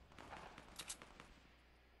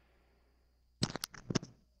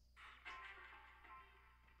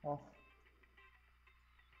 Oh.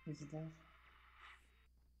 Is it there?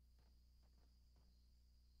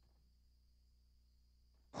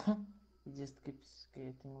 He just keeps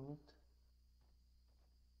getting loot.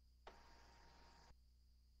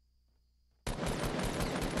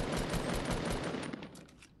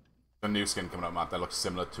 A new skin coming out, Matt. That looks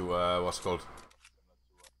similar to what's it called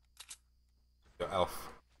the elf.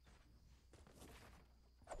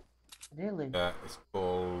 Really? Yeah, it's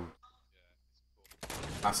called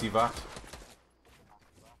Asivat.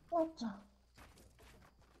 What the?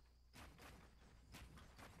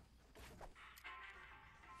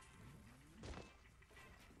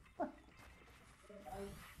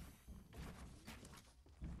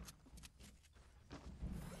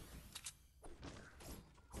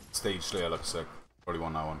 Stage Slayer looks sick. Probably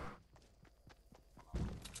want that one.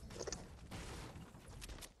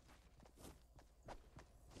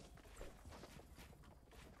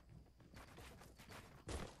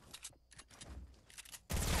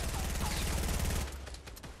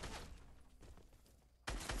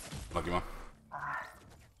 Lucky man.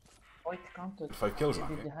 Oh, it counted. 5 kills, It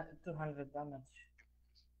lucky. did 200 damage.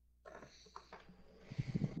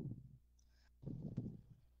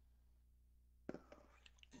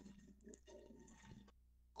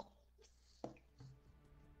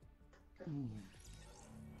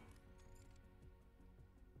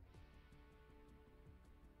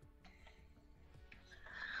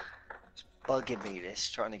 Bugging me this,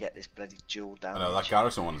 trying to get this bloody jewel down. I know that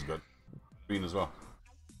Garrison one is good. Green as well.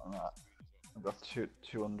 Alright. I've got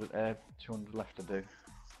 200 left to do.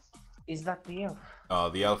 Is that the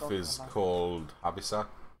elf? The elf is called Habisak.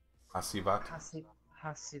 Hasivat.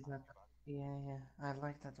 Hasivat. Yeah. I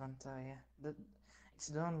like that one too, yeah. It's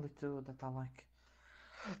the only two that I like.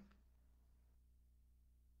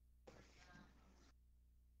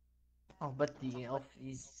 Oh, but the elf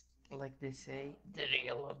is, like they say, the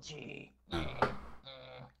real OG.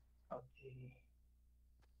 OG.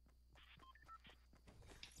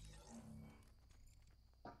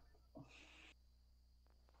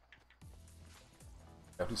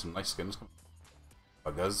 Definitely some nice skins.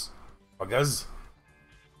 Buggers.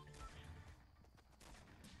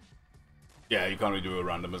 Yeah, you can't really do a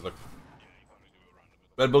random as like.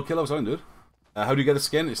 Red Bull Killer, sorry, dude. How do you get a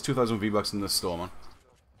skin? It's 2,000 V-Bucks in the store, man.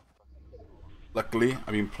 Luckily,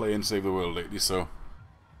 I've been playing Save the World lately, so it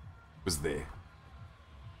was there.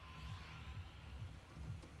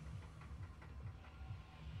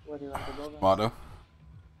 Where do you want to go then? Tomato.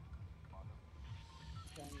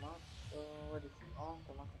 What is it? Oh,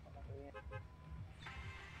 tomato, yeah.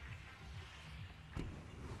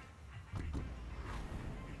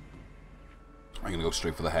 I'm gonna go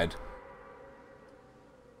straight for the head.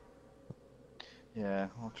 Yeah,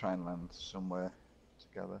 we'll try and land somewhere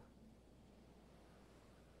together.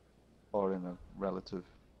 Or in a relative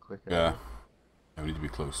quick area. Yeah, we need to be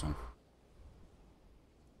close, man.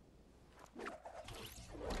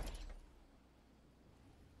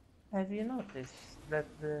 Have you noticed that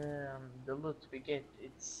the loot we get,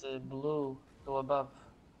 it's blue to above?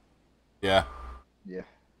 Yeah. Yeah.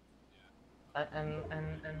 And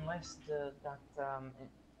unless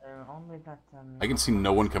only that I can see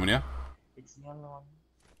no one coming here. it's the only one.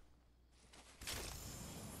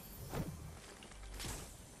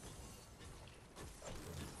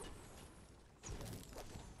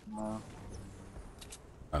 No.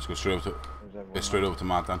 Let's go straight over to There's everyone get straight over to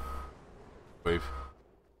Matt then. Wave.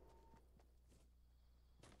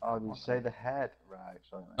 Oh, did you say the head? Right,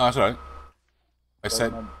 sorry, mate. No, that's alright. I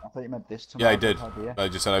said. I thought you meant this Yeah, I tomato did. pad here. I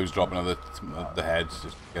just said I was dropping on the head. Just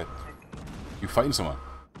to get. You fighting someone?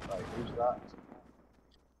 Right, who's that?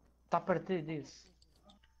 Tapper did this.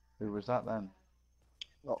 Who was that then?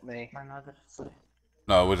 Not me. Another. Sorry.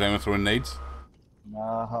 No, was anyone throwing nades?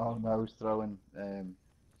 No, he's throwing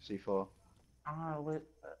C4. Ah,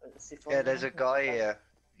 see Yeah, there's a Fortnite? guy here.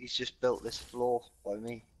 He's just built this floor by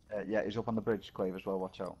me. Yeah, he's up on the bridge, Quave, as well.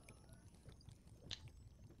 Watch out.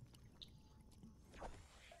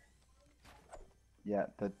 Yeah,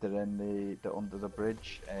 they're in they're under the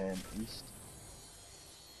bridge, east.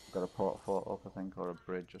 Got a port up, I think, or a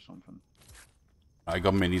bridge or something. I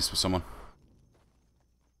got minis for someone.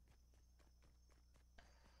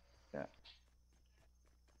 Yeah.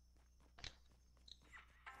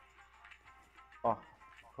 Oh,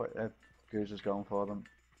 Goose is going for them.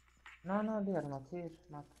 No, no, they are not here.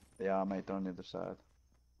 Not. They are, mate. They're on the other side.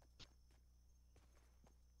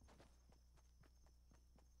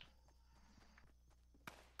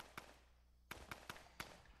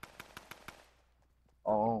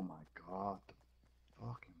 Oh my god, the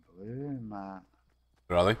fucking balloon, man.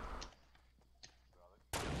 Where are they?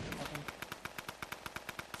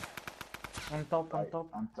 On top, on top.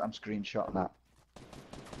 I'm screenshotting that.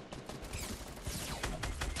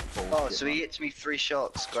 Oh, so he hits me 3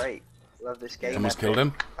 shots. Great. Love this game. Someone's epic. killed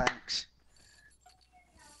him. Thanks.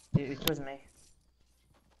 It was me.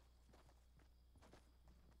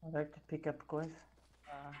 I'd like to pick up Cliff.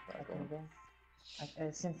 I can go.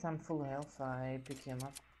 Since I'm full health, I pick him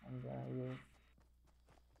up and you.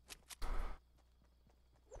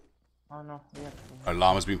 Oh no, we have to. Our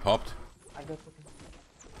llama's been popped. I got it.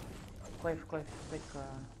 Cliff, take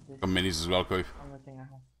this. Got minis as well, Quave. Only thing I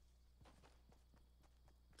have.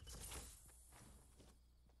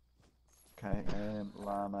 Okay,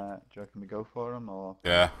 Llama, do you reckon we go for him or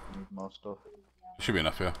Yeah. need more stuff? Should be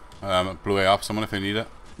enough here. Blue A off someone if they need it.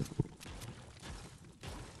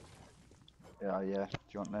 Yeah. Do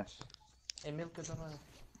you want this? Hey, milk is on oil.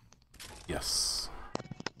 Yes.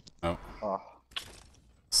 No. Oh,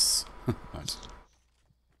 Nice.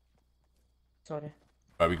 Sorry.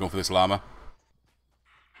 Right, we going for this llama.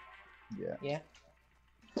 yeah. Yeah.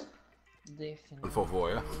 Definitely. 144,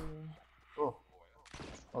 yeah. Oh,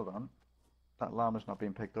 hold on. That llama's not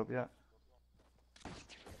been picked up yet.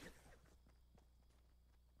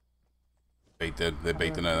 Baited. They're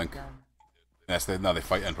baiting, I think. Yes, now they're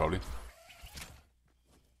fighting probably.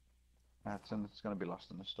 It's going to be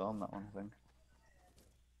lost in the storm, that one, I think.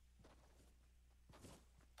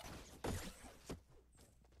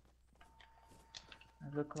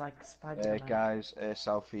 I look like Spider-Man. Guys,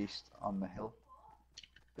 southeast on the hill.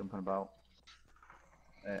 Jumping about.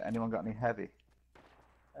 Anyone got any heavy?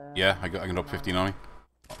 Yeah, I can drop 15 on me.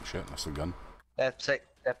 Oh shit, that's the gun. They're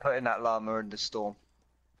putting that llama in the storm.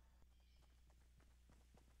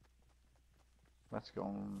 Let's go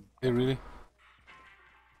on. Hey, really?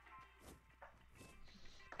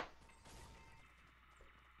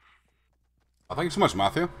 Oh, thank you so much,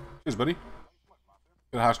 Matthew. Cheers, buddy.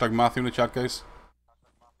 Get a hashtag Matthew in the chat, guys.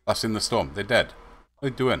 That's in the storm. They're dead. What are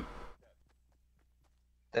they doing?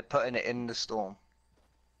 They're putting it in the storm.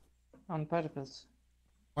 On purpose.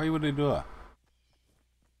 Why would they do that?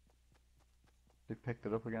 They picked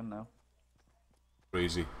it up again now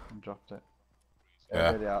Crazy. and dropped it.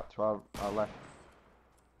 Yeah. There they are, to our left.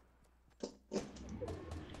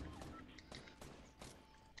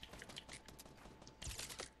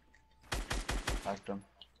 Tagged them.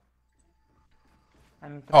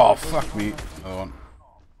 Oh, fuck me. Another one.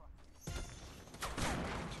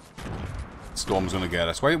 Storm's gonna get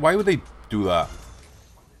us. Why would they do that?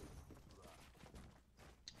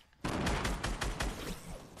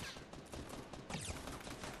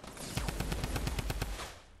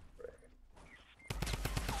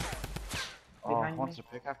 Oh, Behind wants me.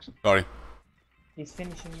 a pickaxe. Sorry. He's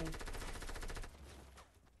finishing me.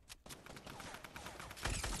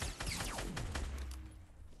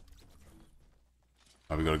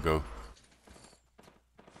 Oh, we gotta go.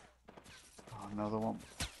 Oh, another one.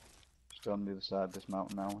 Still on the other side of this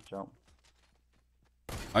mountain now, watch out.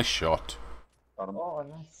 Nice shot. Got him. Oh,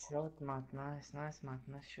 nice shot, Matt. Nice, Matt.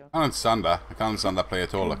 Nice shot. I can't understand that. I can't understand that play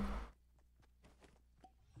at all. Like,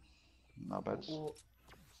 No bad. Oh,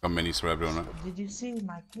 got minis for everyone. Right? did you see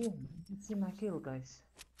my kill? Did you see my kill, guys?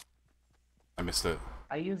 I missed it.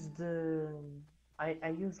 I used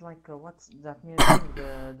I used like what's that new thing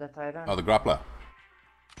that I ran? Oh, the grappler.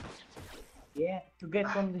 Yeah, to get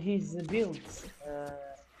on his builds.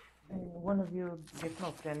 One of you get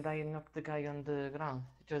knocked and I knocked the guy on the ground.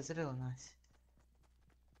 It was real nice.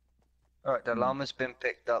 Alright, the llama's been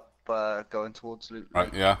picked up, going towards loot.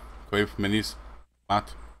 Right, yeah. Quave, minis.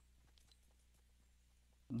 Matt.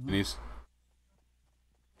 Mhm. Minis.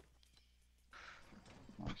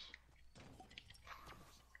 Nice.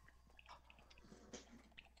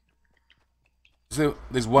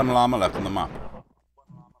 There's one llama left on the map.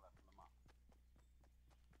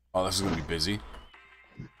 Oh, this is gonna be busy.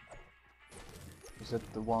 Is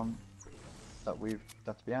it the one?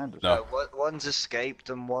 that's behind us. No. One's escaped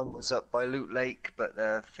and one was up by Loot Lake, but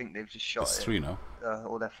I think they've just shot It's it. 3 now.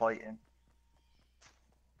 Or they're fighting.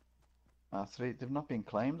 Three. They've not been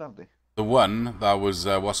claimed, have they? The one that was,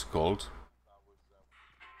 what's it called?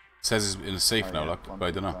 It says it's in a safe now, look, but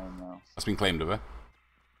I don't know. That's been claimed, have it?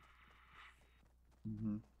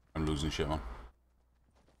 I'm losing shit, man.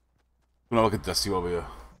 I'm gonna look at Dusty over here.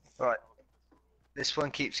 Right. This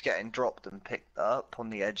one keeps getting dropped and picked up on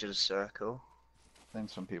the edge of the circle. I think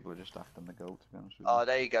some people are just after the goat, to be honest with you. Oh,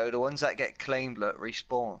 there you go. The ones that get claimed, look,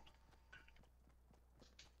 respawn.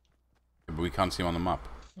 But we can't see them on the map.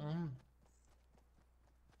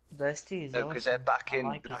 Dusty is No, because they're back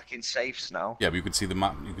in safes now. Yeah, but you could see the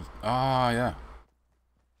map. You could. Ah, yeah.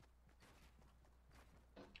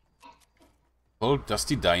 Oh,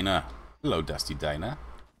 Dusty Diner. Hello, Dusty Diner.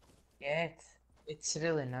 Yeah, it's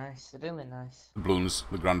really nice, really nice. The balloons,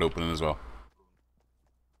 the grand opening as well.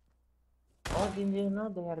 Oh, didn't you know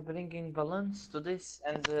they are bringing balloons to this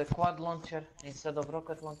and the quad launcher instead of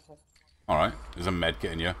rocket launcher? Alright, there's a med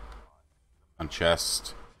kit in here. And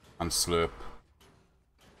chest. And slurp.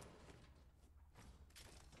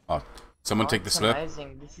 Oh, someone take the it's slurp.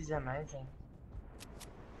 Amazing, this is amazing.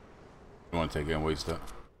 I don't want to take it and waste it.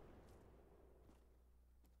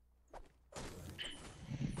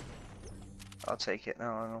 I'll take it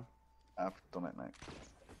now, hang on. I've done it, mate.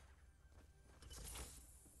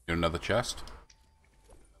 Here, another chest.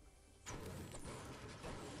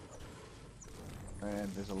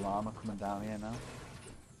 There's a llama coming down here now.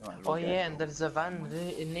 Right, Oh okay. yeah, and there's a van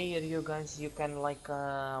near you guys. You can like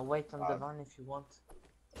wait on the van if you want.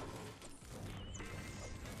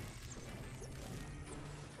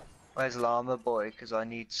 Where's Llama Boy? Because I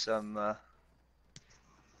need some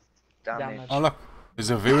damage. Oh look,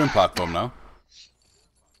 there's a viewing platform now.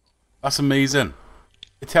 That's amazing.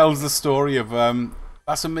 It tells the story of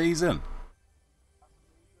that's amazing.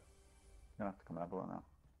 You're gonna have to come and have a look now.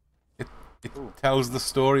 It tells the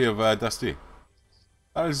story of Dusty.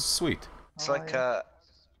 That is sweet. It's like a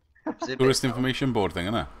exhibit. Tourist information board thing,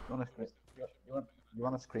 isn't it? You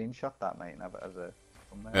want to screenshot that, mate, and have it as a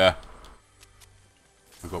thumbnail? Yeah.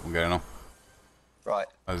 I'll go up and get it now. Right.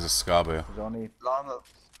 There's a scar here. There's only Llama.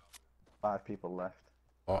 5 people left.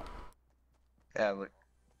 Oh. Yeah,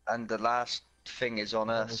 and the last thing is on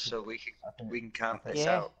us, so we can camp this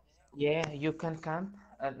out. Yeah, you can camp.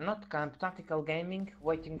 Not camp, tactical gaming,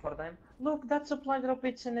 waiting for them. Look, that supply drop,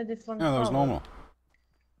 it's in a different Yeah, that was color. normal.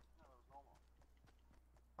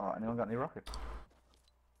 Oh, anyone got any rockets?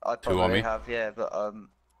 I Two on probably me. have, yeah, but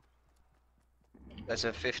there's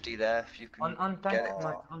a 50 there if you can On tank, get it.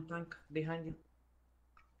 Mike, on tank, behind you.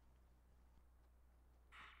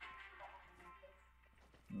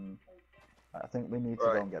 I think we need to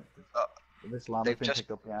Right. go and get this llama's they've been just-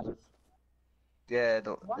 picked up behind us. Yeah,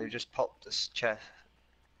 they just popped this chest.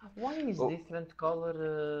 Why is Oh. different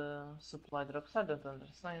color supply drops? I don't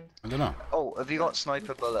understand. I don't know. Oh, have you got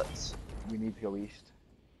sniper bullets? We need to go east.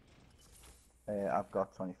 I've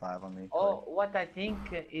got 25 on me. Oh, what I think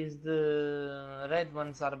is the red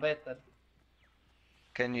ones are better.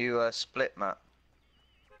 Can you split, Matt?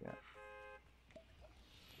 Yeah.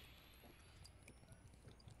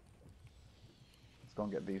 Let's go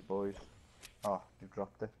and get these boys. Oh, you've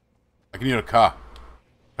dropped it. I can hear a car.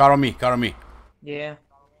 Car on me, car on me. Yeah.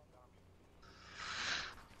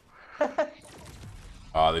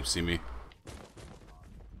 Ah, they've seen me.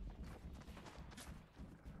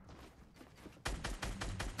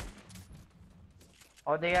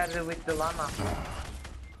 Oh, they are with the llama.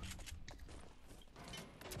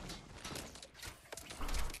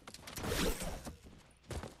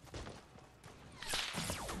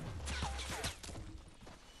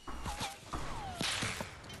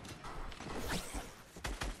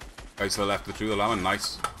 Guys to the left, the two of the llama,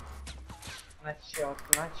 nice. Nice shot,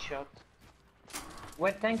 nice shot.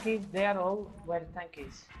 Where tank is? They are all where tank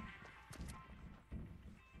is.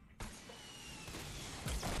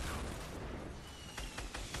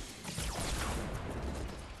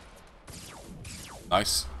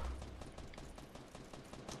 Nice.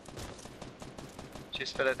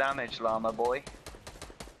 Just for the damage, Llama Boy.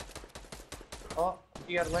 Oh,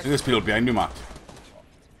 you're See left. this people behind you, Matt.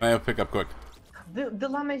 Can I have a pick up quick? The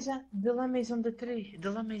llama is on the tree.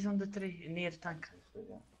 The llama is on the tree near tank.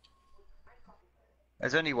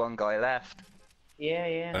 There's only one guy left. Yeah,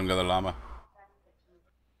 Let yeah. him get the llama.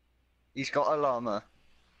 He's got a llama.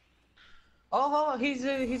 Oh,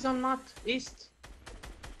 he's on mat east.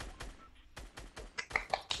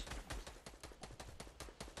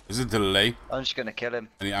 There's a delay. I'm just gonna kill him.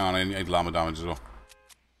 Hang on, I need llama damage as well.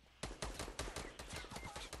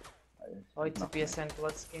 Oh, it's a PSN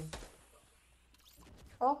plus skin.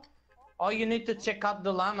 Oh, Oh, you need to check out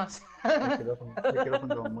the llamas. Pick it up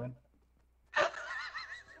and go and win.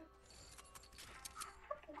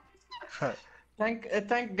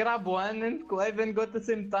 Tank grab one and Clive and go at the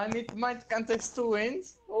same time. It might contest 2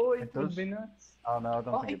 wins. Oh, it would does. be nuts. Oh no, I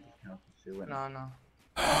don't Oh, think it counts as 2 wins. No.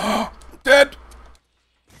 Dead!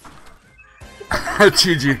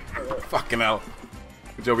 GG. Fucking hell.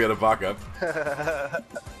 Good job we had a backup.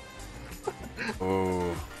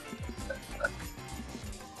 Oh.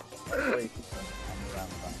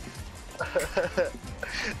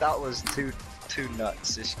 That was too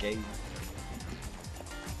nuts, this game.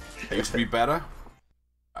 It used to be better.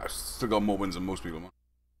 I still got more wins than most people, man.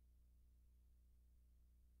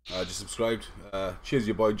 Just subscribed. Cheers,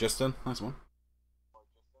 your boy Justin. Nice one.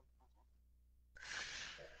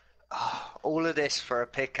 All of this for a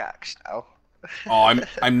pickaxe now. Oh,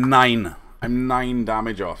 I'm 9. I'm 9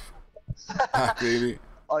 damage off. Baby.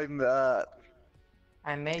 I'm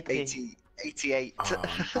I'm 88. Oh,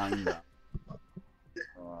 9 damage.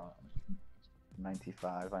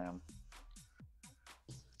 95 I am.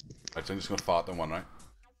 Right, so I'm just gonna fart on one, right?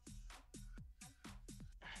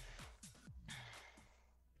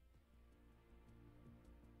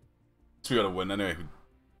 So we gotta win anyway.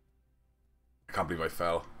 I can't believe I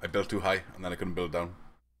fell. I built too high and then I couldn't build down.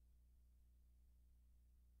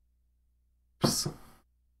 Psst.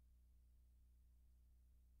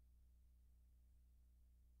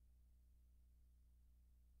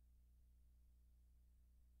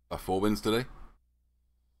 Got 4 wins today.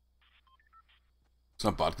 It's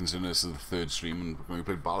not bad considering this is the 3rd stream and we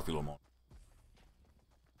played Battlefield or more.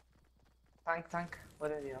 Tank,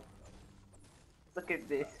 what are you? Look at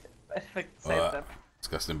this. Perfect setup.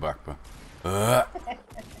 Disgusting backpack. I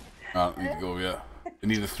need to go, yeah. I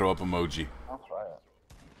need to throw up emoji. I'll try it.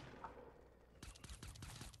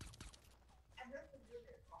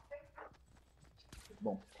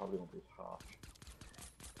 Probably won't be as harsh.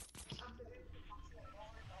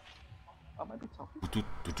 That might be tough.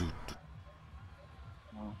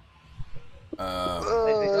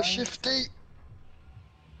 No. Shifty.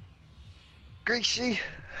 Greasy.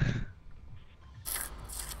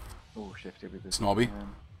 Oh, Shifty with this. Snobby?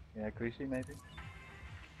 Yeah, Greasy maybe.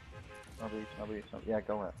 Snobby. Yeah,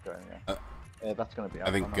 go ahead, yeah. Yeah, that's gonna be.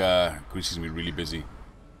 I think Greasy's gonna be really busy.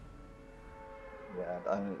 Yeah,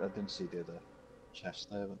 I didn't see the other chest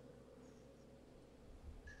there, but.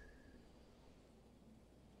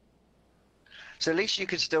 So at least you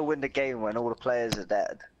can still win the game when all the players are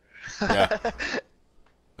dead. Yeah.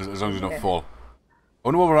 As long as you don't fall. I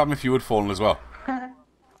wonder what would happen if you had fallen as well.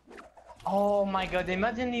 Oh my god,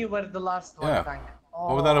 imagine you were the last one, Yeah. Tank.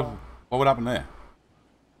 What would that have? What would happen there?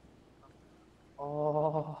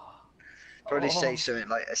 Oh. Probably say something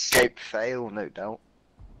like escape fail, no doubt.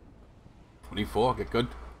 24, get good.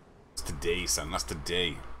 That's today, son. That's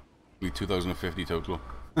today. Only 2,050 total.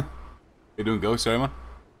 You doing go, sorry, man?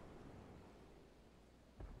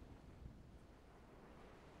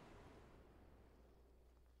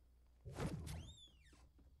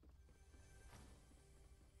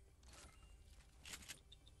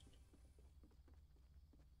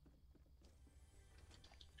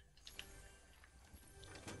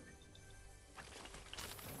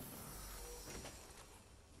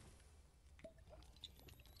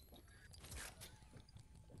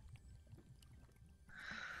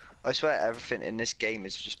 I swear everything in this game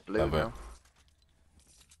is just blue Love it. now.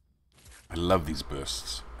 I love these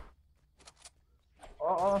bursts.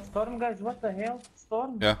 Oh, Storm, guys, what the hell?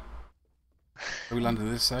 Storm? Yeah. So we landed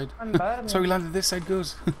this side. I'm burning. So we landed this side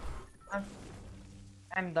goes.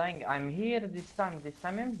 I'm dying. I'm here this time. This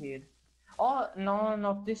time I'm here. Oh, no,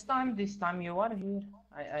 not this time. This time you are here.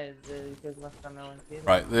 Because last time I went here.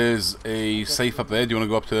 Right, there's a safe up there. Do you want to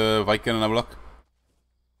go up to Viking and have a look?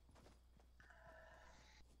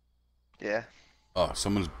 Yeah. Oh,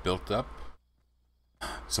 someone's built up.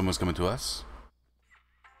 Someone's coming to us.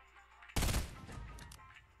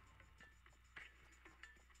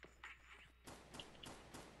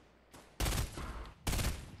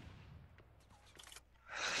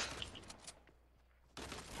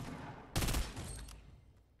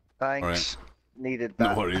 Thanks. Alright. Needed that.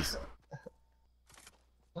 No worries.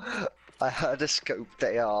 I had a scoped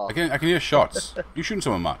AR. I can hear shots. You shooting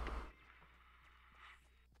someone, Matt?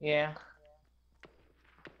 Yeah.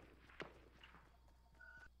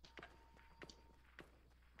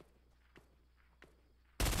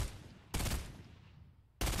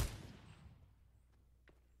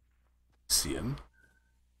 See him?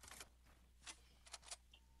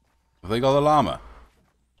 Have they got the llama?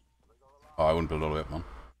 Oh, I wouldn't build all the way up, man.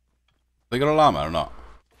 They got a llama or not?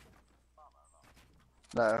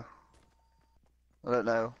 No. I don't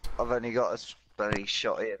know. I've only got a bloody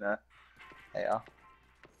shot in there. Yeah.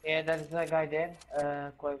 Yeah, there's a guy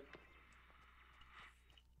there. Quite.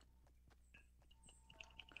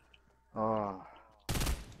 Oh,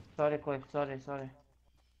 Sorry, Cliff. Sorry.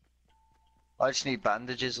 I just need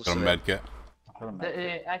bandages or Got a something. med kit. I got a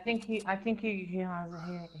medkit. I think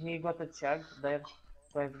he got a chug there.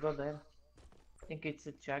 Cliff, go there. I think it's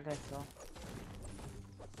a chug I saw.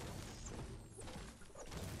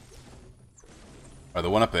 Right, the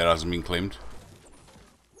one up there hasn't been claimed.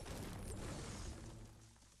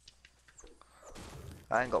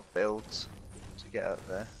 I ain't got builds to get out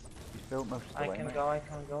there. He's built most of the I way, can mate. go. I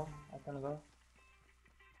can go.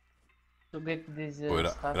 To get this Oh, it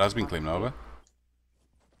stuff. has been claimed now, have it?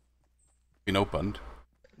 Been opened.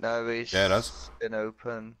 No, it's Yeah, it has. been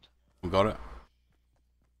opened. We got it.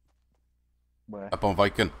 Where? Up on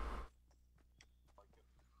Viking.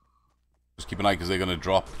 Just keep an eye because they're going to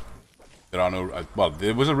drop. There are no... well,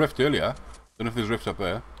 there was a rift earlier. Don't know if there's a rift up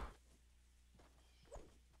there.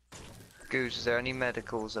 Goose, is there any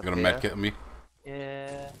medicals up I got a here? med kit on me.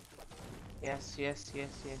 Yeah. Yes.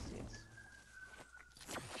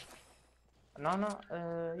 No.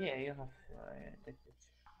 Yeah, you have. Take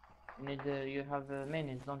it. You have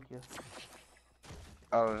minis, don't you?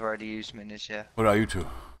 Oh, I've already used minis, yeah. Where are you two?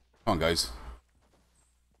 Come on, guys.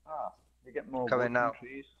 Ah, you get more Coming wood now. from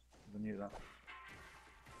trees. Never knew that.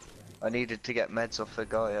 I needed to get meds off the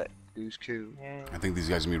guy at Goose Coo. Yeah. I think these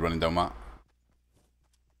guys are going to be running down that.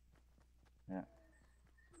 Yeah.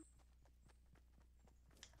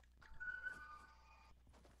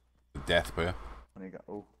 The death player. When you got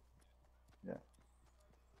oh, yeah.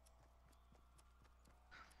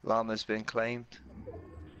 Llama's been claimed.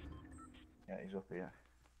 Yeah, he's up here.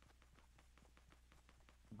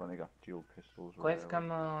 I've only got dual pistols. or Cliff, whatever.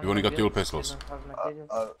 come on. You've only got build, dual you pistols. don't have materials.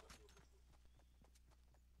 That'll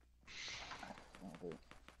do.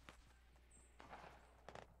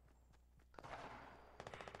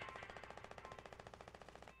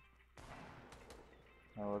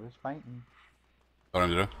 Oh, it is fighting. Got him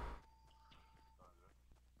to do.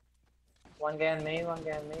 One guy on me,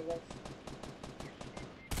 guys.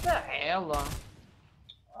 The hell?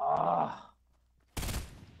 Ah.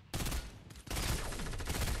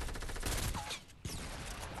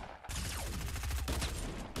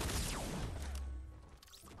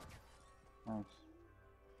 Nice.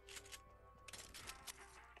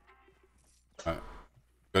 Alright.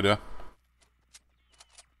 Good, yeah?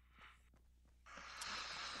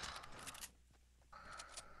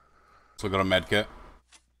 Still got a med kit.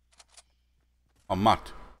 Oh,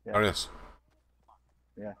 Matt. Yeah. There it is.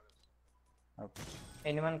 Yeah. Oh,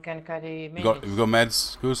 Anyone can carry You minis? got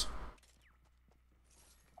meds, Goose?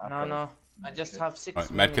 I've No, got no. I just have 6 Right,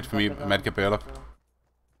 medkit minis, for me, but I don't medkit bail up. want to-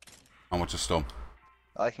 How much is storm?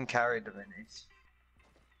 I can carry the minis.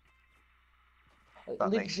 That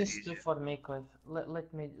Leave makes it just 2 easier. for me, Cliff.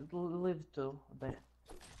 Let me leave 2 there.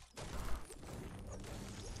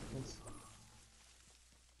 Yes.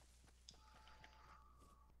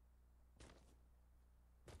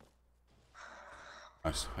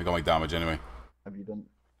 Nice. I got my damage anyway. Have you done?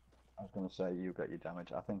 I was gonna say you got your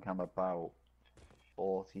damage. I think I'm about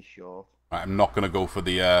 40 short. Right, I'm not gonna go for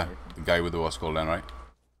the guy with the what's called then, right?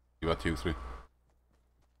 You got 2, 3.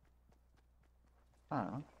 I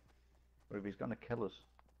don't know. Or if he's gonna kill us,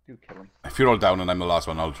 do kill him. If you're all down and I'm the last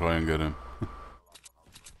one, I'll try and get him.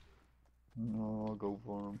 No, go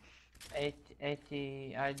for him.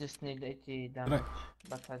 80, I just need 80 damage,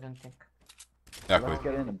 but I don't think. Yeah, Let's quick.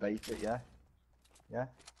 get in and bait it, yeah? Yeah?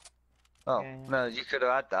 Oh, Yeah. no, you could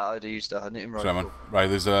have had that. I'd have used a hunting Sorry, man. rifle. Right,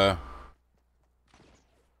 there's a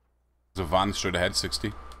van straight ahead,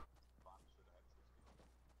 60.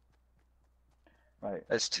 Right.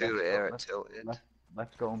 There's 2 let's here go- at Tilted.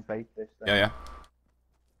 Let's go and bait this then. Yeah, yeah.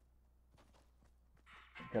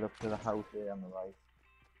 Get up to the house here on the right.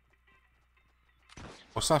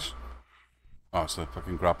 What's that? Oh, it's a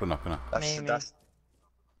fucking grappling hook, innit? Me. That's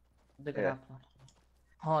The Yeah. grappler.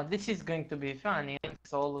 Oh, this is going to be funny.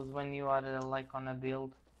 Solos when you are like on a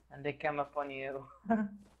build and they come upon you.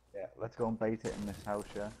 Yeah, let's go and bait it in this house,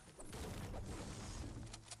 yeah?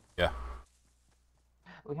 Yeah.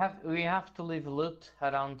 We have to leave loot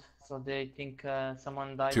around so they think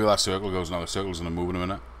someone died. See where that circle goes now. The circle's gonna move in a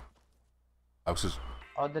minute. Houses.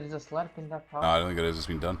 Oh, there is a slurp in that house. No, I don't think it is. It's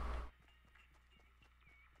been done.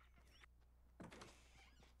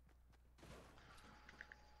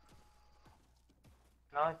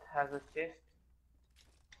 No, it has a chest.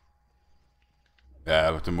 Yeah,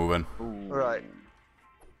 I have to move in. Ooh. right.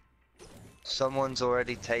 Someone's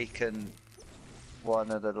already taken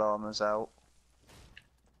one of the llamas out.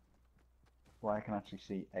 Well, I can actually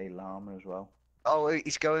see a llama as well. Oh,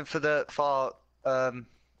 he's going for the far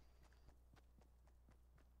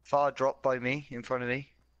Far drop by me, in front of me.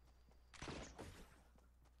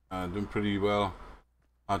 Doing pretty well.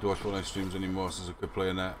 I don't watch Fortnite streams anymore, so there's a good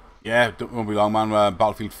player there. Yeah, won't be long, man.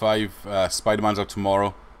 Battlefield 5, Spider-Man's out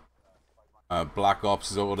tomorrow. Black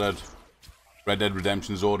Ops is ordered. Red Dead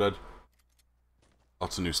Redemption's ordered.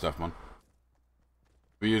 Lots of new stuff, man.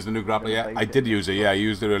 We used the new grappler yet? I did use it, yeah, I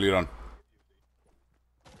used it earlier on.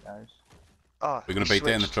 Guys, Oh, We're gonna bait it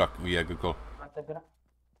in the truck. Oh, yeah, good call.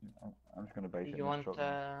 I'm just gonna bait it You in want, the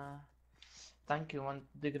truck. thank you, want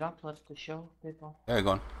the grapplers to show people? Yeah,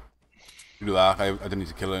 go on. You do that. I didn't need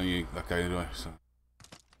to kill any that guy anyway, so.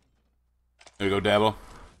 There we go, Devil.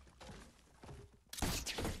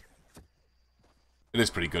 It is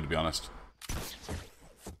pretty good, to be honest.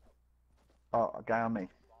 Oh, a guy on me.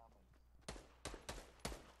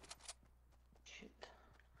 Shit.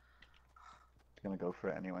 He's gonna go for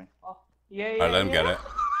it anyway. Oh, yeah, yeah, Alright, let him get it.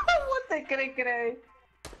 What the cray.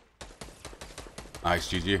 Nice,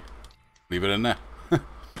 GG. Leave it in there. Yeah,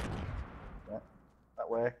 that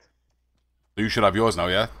worked. You should have yours now,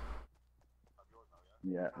 yeah?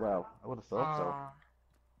 Yeah, well, I would have thought so.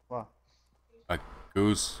 What? Like,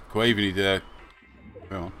 Goose, Quave, you need to...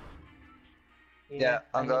 Come on. yeah,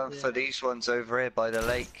 I'm going for these ones over here by the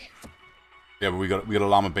lake. Yeah, but we got a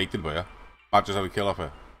llama baited by her. Might just have a kill off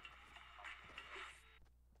her.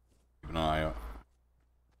 Keep an eye out.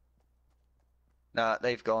 Nah,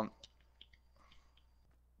 they've gone.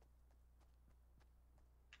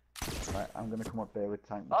 Right, I'm gonna come up there with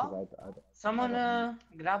tank because Someone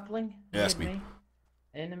grappling. Yeah, that's near me.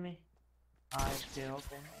 Enemy. I see.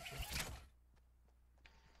 Okay.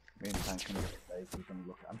 Me and tank can we're gonna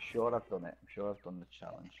look. I'm sure I've done it. I'm sure I've done the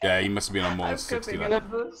challenge. Yeah, he must have been on more than I'm 60 cooking then.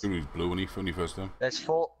 at this. He was blue when he first done. There's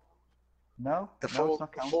four. No, The no, four, it's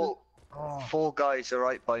not counted. four guys are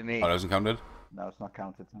right by me. Oh, that hasn't counted? No, it's not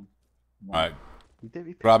counted. Tank. No. Alright, He did.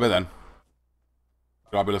 He grab it then.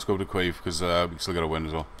 Grab it, let's go to Quave, because we can still get a win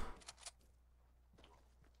as well.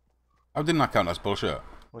 How didn't that count? That's bullshit.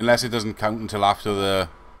 Unless it doesn't count until after the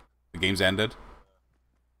game's ended.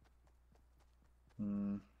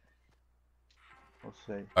 Hmm. We'll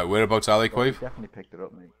see. Right, whereabouts are they, Well, he Quave? definitely picked it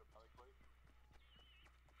up, mate.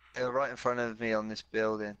 They're right in front of me on this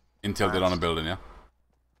building. Intil did on a building, yeah?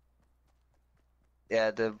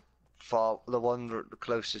 Yeah, the one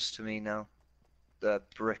closest to me now. The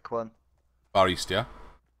brick one. Far east, yeah?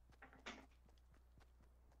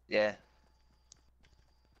 Yeah.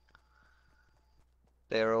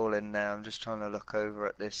 They're all in there. I'm just trying to look over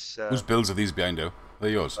at this. Whose builds are these behind you?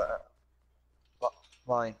 They're yours.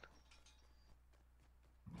 Mine.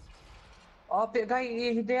 Oh,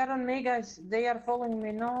 guy, they are on me, guys. They are following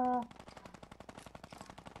me. No.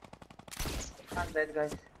 I'm dead,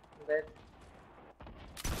 guys. I'm dead.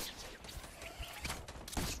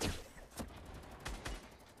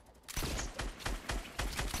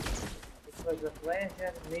 It was a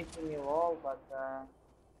pleasure meeting you all, but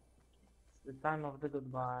it's the time of the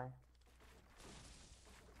goodbye.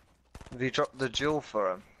 Have you dropped the jewel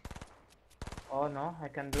for him? Oh no, I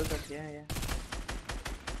can do that. Yeah, yeah.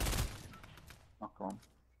 Knock on.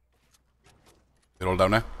 They're all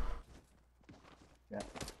down there? Yeah.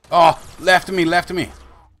 Oh! Left of me, left of me!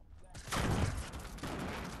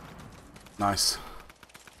 Nice.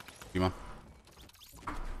 Come on.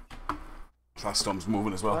 That storm's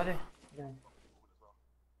moving as well. Sorry. Yeah.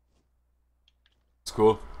 It's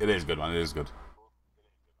cool. It is good, man. It is good.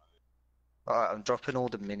 Alright, I'm dropping all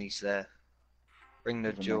the minis there. Bring the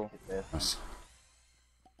There's a jewel. medkit there. Nice.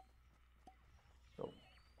 So.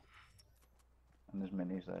 And there's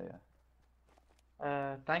minis there,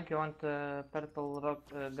 yeah. Thank you. Want purple rock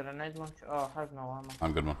grenade launch? Oh, I have no ammo.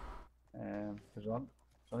 I'm good, man. There's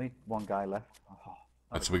only one guy left. Oh,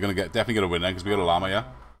 Right, so we're gonna definitely get a win then, because we got a llama, yeah?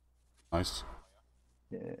 Nice.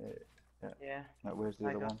 yeah. Yeah. Right, where's the I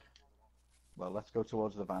other got- one? Well, let's go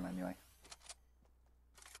towards the van anyway.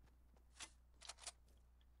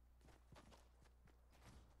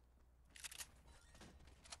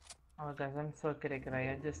 Oh guys, I'm so cray.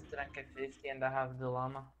 I just drank at 50 and I have the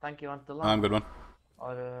llama. Thank you. Want the llama? I'm good, man.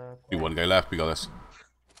 Or Only one guy left, we got this.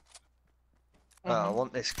 I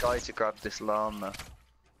want this guy to grab this llama.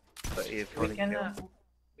 But he'll we probably can. kill.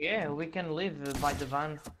 Yeah, we can live by the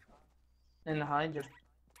van and hide it.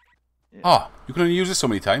 Oh, you can only use this so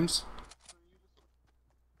many times.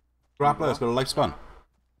 Grappler, it's got a lifespan.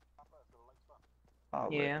 Oh,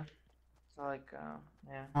 wait. Yeah. So like,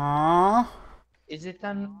 yeah. Aww. Is it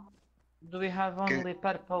do we have only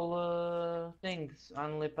purple things?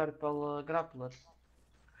 Only purple grapplers?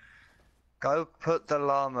 Go put the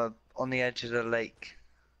llama on the edge of the lake.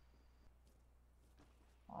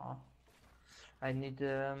 Oh. I need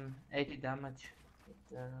 80 damage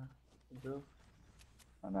to do.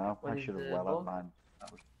 I know. What I is should have the well had bug? mine.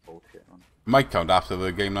 That was bullshit, man. It might count after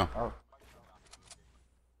the game now. Oh,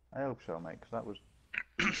 I hope so, mate. Because that was.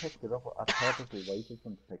 He picked it up. I purposely waited for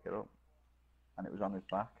him to pick it up, and it was on his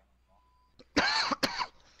back.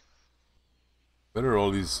 Where are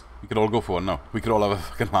all these? We could all go for one now. We could all have a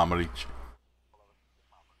fucking hammer each.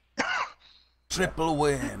 Triple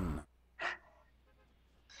win.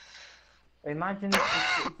 Imagine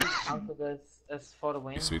if it counted as 4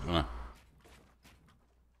 wins. Sweet, wouldn't it?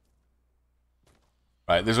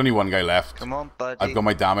 Right, there's only one guy left. Come on, buddy. I've got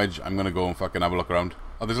my damage. I'm gonna go and fucking have a look around.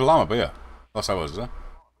 Oh, there's a llama up here. That's how it was, is it?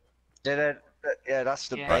 Yeah, that's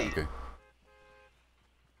the Yeah. bait. Right, okay.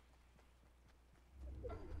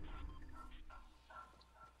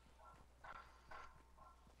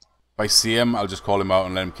 If I see him, I'll just call him out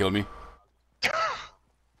and let him kill me.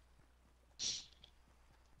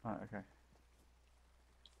 Right, okay.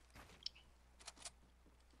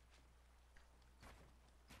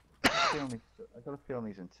 I got a feeling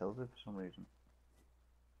he's in tilted for some reason.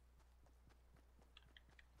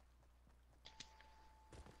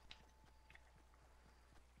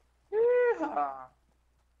 Yeehaw.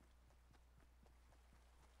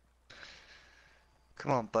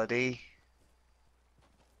 Come on, buddy.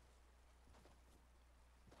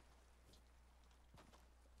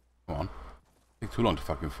 Come on. Take too long to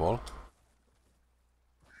fucking fall.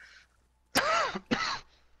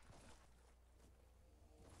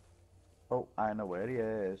 Oh, I know where he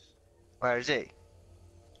is. Where is he?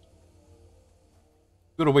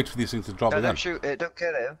 Gotta wait for these things to drop No, again. don't shoot it. Don't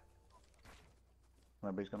kill him.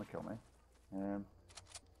 Nobody's gonna kill me.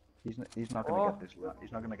 He's not gonna Oh. get this.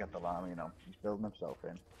 He's not gonna get the llama. You know, he's building himself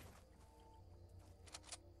in.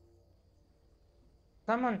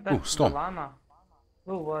 Someone touched the stop. llama.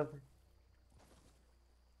 Who was it?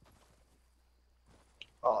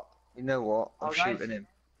 Oh, you know what? I'm Oh, guys. shooting him.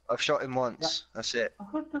 I've shot him once. That's it.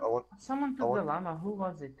 Who took, I want- someone took the llama. Who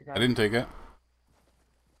was it, guys? I didn't take it.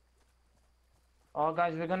 Oh,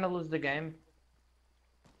 guys, we're gonna lose the game.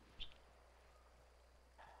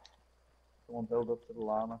 Someone build up to the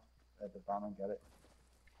llama. The van and get it.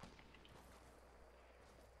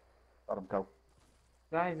 Let him go.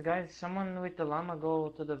 Guys, someone with the llama go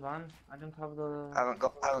to the van. I don't have the... I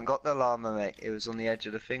haven't got the llama, mate. It was on the edge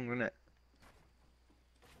of the thing, wasn't it?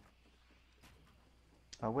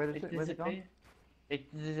 Oh, where is it? Where's it gone? disappeared.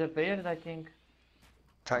 It disappeared, I think.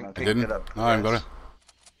 Tank I picked didn't. it up. No, I haven't got Yes. it.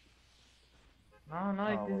 No, Oh,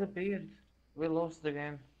 it well. disappeared. We lost the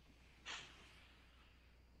game.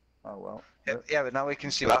 Oh well. Yeah, but now we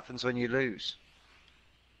can see what happens when you lose.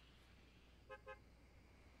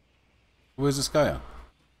 Where's this guy at?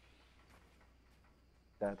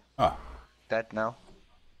 Dead. Ah. Dead now.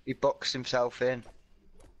 He boxed himself in.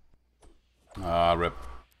 Ah, rip.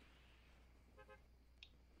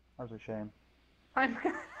 That's a shame. I'm,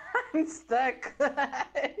 I'm stuck.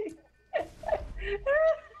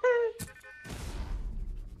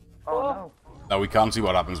 Oh no. Now we can't see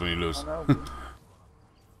what happens when you lose. Oh no.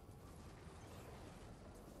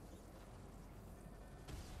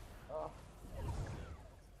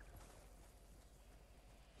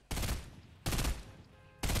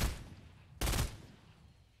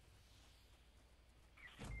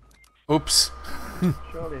 Oops.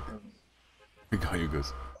 Surely it doesn't. We got you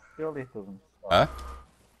guys. Surely it doesn't. Huh?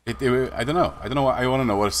 I don't know. I don't know. I want to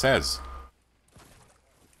know what it says.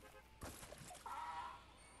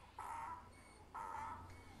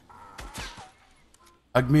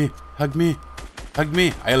 Hug me. Hug me. Hug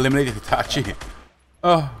me. I eliminated Hitachi.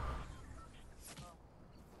 Oh.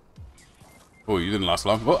 Oh, you didn't last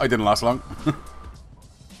long. Oh, I didn't last long.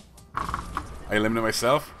 I eliminated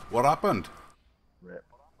myself. What happened? Rip.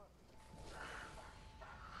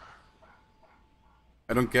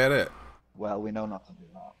 I don't get it. Well, we know not to do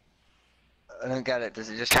that. I don't get it. Does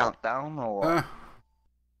it just count down or what?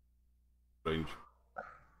 Strange.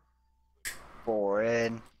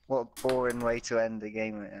 Boring. What a boring way to end the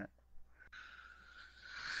game like that.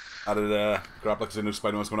 How did Grapplex a new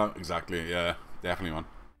Spider-Man's coming out? Exactly, yeah. Definitely, man.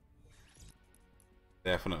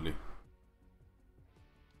 Definitely.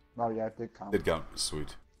 Oh yeah, it did count. Did count.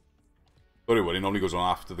 Sweet. Sorry, well, it normally goes on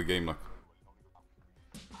after the game, like.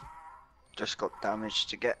 Just got damage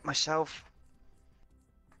to get myself.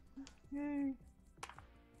 Yay.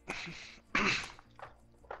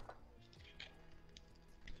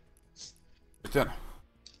 But then,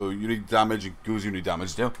 so you need damage, Goose, you need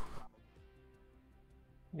damage too.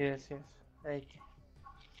 Yes, 80.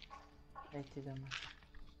 80 damage.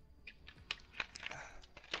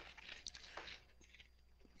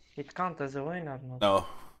 It counts as a win or not? No.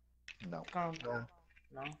 No. Count. No.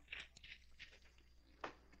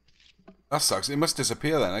 No. That sucks. It must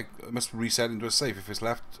disappear then. It must reset into a safe if it's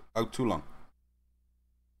left out too long.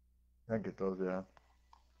 I think it does, yeah.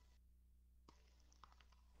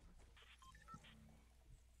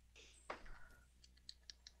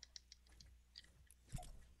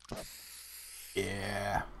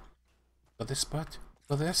 Yeah. Got this, bud.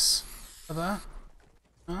 Got this. Got that.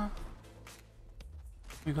 Huh?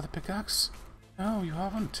 You got the pickaxe? No, you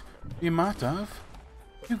haven't. You might have.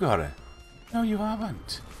 You got it. No, you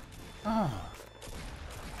haven't. Oh.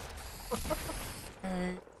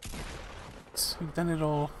 Okay. We've done it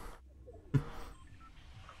all.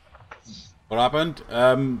 What happened?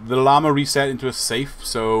 The llama reset into a safe,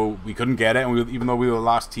 so we couldn't get it, and even though we were the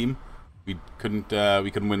last team, we couldn't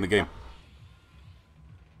win the game.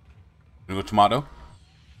 You go tomato?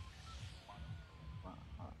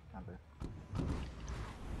 Can do.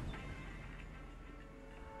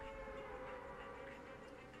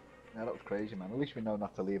 Yeah, that was crazy, man. At least we know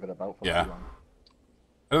not to leave it about for too long.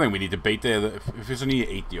 I don't think we need to bait there. If it's only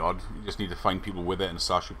 80 odd, you just need to find people with it and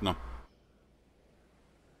start shooting them.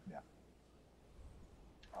 Yeah.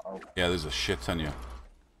 Uh-oh. Yeah, there's a shit ton here.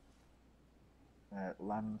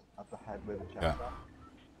 Land at the head where the chest Yeah. are.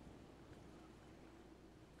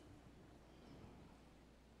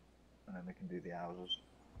 And then we can do the houses.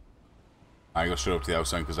 I go straight up to the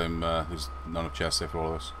outside because there's not enough chests there for all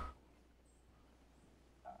of us.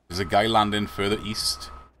 There's a guy landing further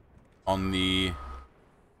east on the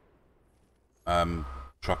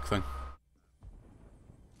truck thing.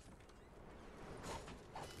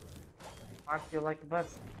 Mark, you like a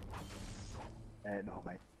bus? No,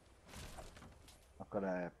 mate. I've got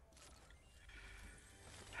a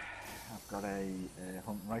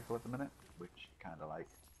hunting rifle at the minute, which kind of like.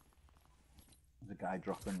 There's a guy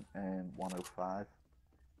dropping 105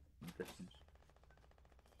 in the distance.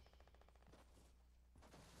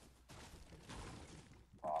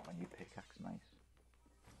 Oh, my new pickaxe, nice.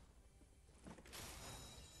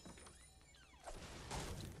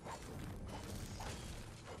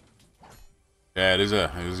 Yeah, it is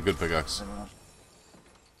a good pickaxe.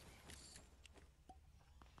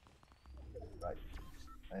 Right.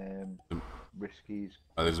 Risky's.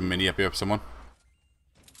 Oh, there's a mini up here for someone.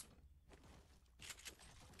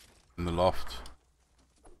 In the loft.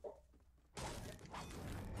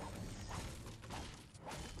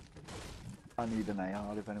 I need an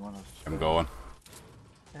AR if anyone else. I'm going.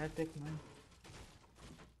 I take mine.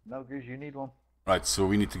 No, Goose, you need one. Right, so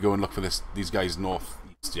we need to go and look for these guys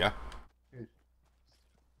northeast, yeah? Yes.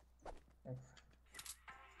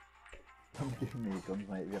 Don't give me guns,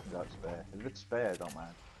 mate, if you haven't got a spare. If it's spare, don't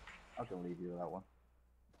mind. I'll just leave you with that one.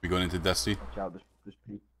 We going into Dusty? Watch out, there's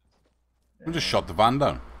people. We just shot the van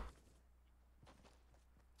down.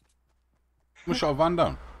 We shot a van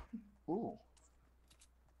down. Ooh.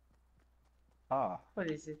 Ah. What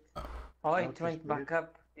is it? Oh, it just went weird. back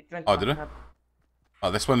up. It went Oh, back did it? up.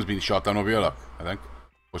 Oh, this one's been shot down over here, look, I think.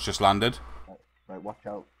 What's just landed? Right, watch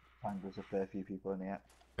out. There's a fair few people in the air.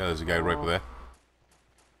 Yeah, there's a guy right over there.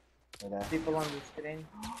 Right there. People on the screen.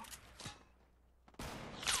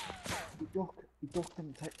 He ducked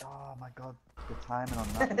and take. Oh my god, the timing on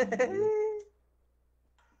that. was weird.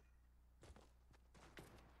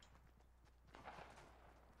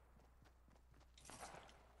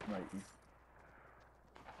 Right.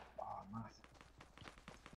 Oh, Matt.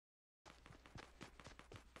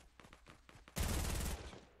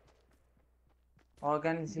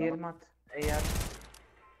 Organs here, Matt. AR.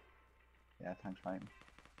 Yeah, thanks, mate.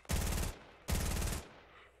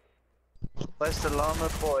 Where's the llama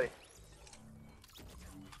boy?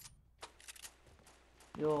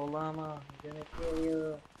 Yo, llama, I'm gonna kill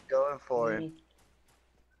you. Going for him.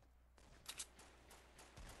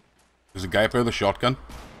 There's a guy up here with a shotgun.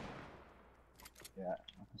 Yeah,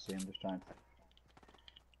 I can see him just trying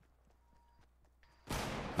to.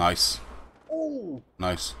 Nice. Oh!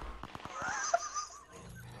 Nice.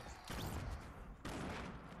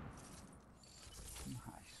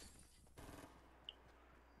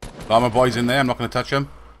 Llama boy's in there, I'm not going to touch him.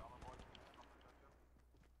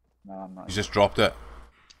 No, I'm not. He's just dropped it.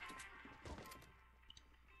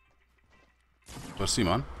 Pussy,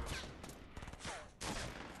 man.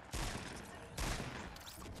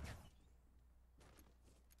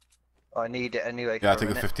 I need it anyway. Yeah, I'll for a take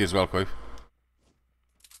the minute. 50 as well, quick.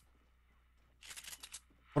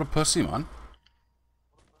 What a pussy, man.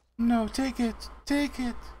 No, take it. Take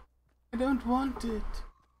it. I don't want it.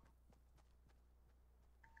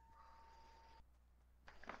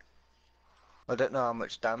 I don't know how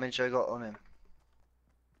much damage I got on him.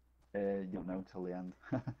 You'll know till the end.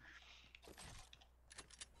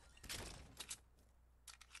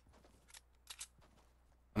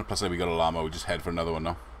 And plus, we got a llama. We just head for another one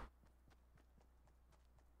now.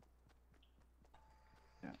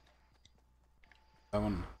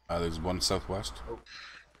 There's one southwest. Oh.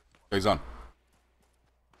 He's on.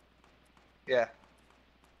 Yeah.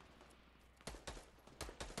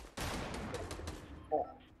 Oh,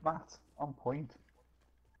 Matt, on point.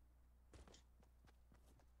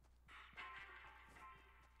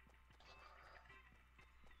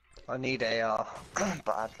 I need AR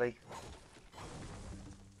badly.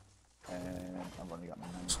 I've only got my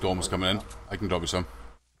 9. Storm's coming in. I can drop you some.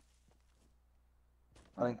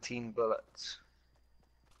 19 bullets.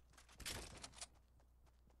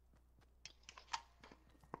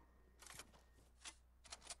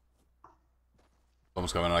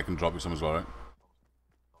 Storm's coming in. I can drop you some as well, right?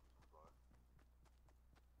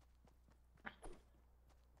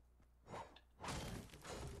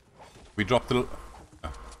 We dropped the...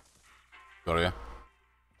 Oh. Sorry, yeah.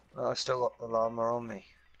 Oh, I still got the llama on me.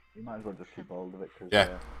 You might as well just keep hold of it because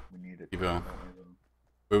Yeah. we need it. Keep it on.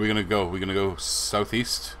 Where are we gonna go? We're gonna go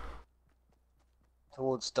southeast?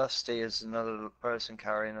 Towards Dusty is another person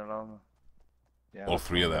carrying a llama. Yeah, All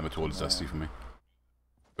three of them are towards Dusty for me.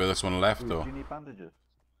 Furthest one left, Ooh, though. do you need bandages?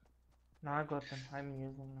 No, I got them. I'm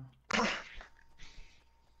using them.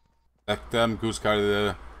 Let Goose carry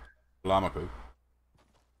the llama poo.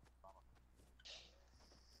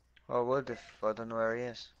 I would if I don't know where he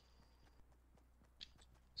is.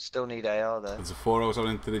 Still need AR though. There's a 4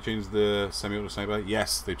 something. Did they change the semi-auto sniper?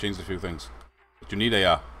 Yes, they've changed a few things. But you need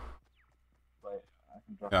AR. Right, I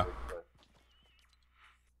can drop Yeah. it. But...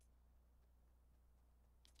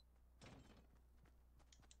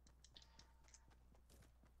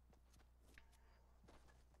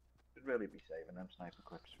 Should really be saving them sniper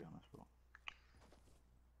clips, to be honest. But...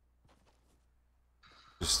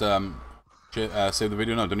 Just save the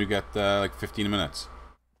video now. Don't you get like 15 minutes?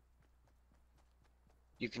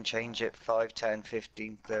 You can change it 5, 10,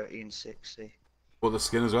 15, 30 and 60. Put the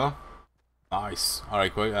skin as well. Nice.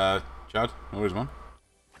 Alright, quick. Chad, no worries, man.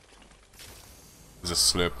 There's a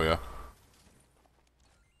slurp here.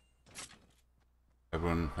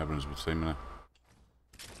 Everyone's the same minute.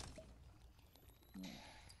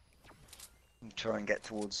 Try and get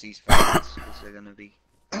towards these fans because they're going to be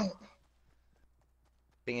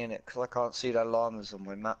being in it. Because I can't see their llamas on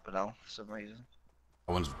my map now for some reason.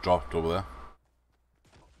 That one's dropped over there.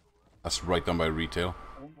 That's right down by retail.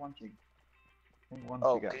 I think once you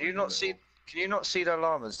Oh, get can you not see? Can you not see their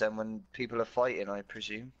llamas then when people are fighting? I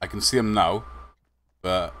presume. I can see them now,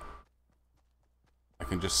 but I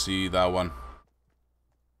can just see that one.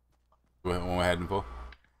 What we're heading for.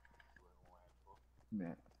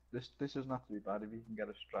 Yeah. This doesn't have to be bad if you can get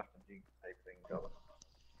a strategy type thing going.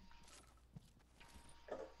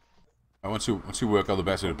 Once you work out the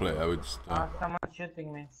best way to play, I would just. Someone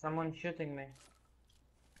shooting me. Someone shooting me.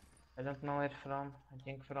 I don't know where from. I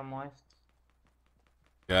think from west.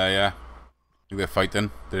 Yeah. I think they're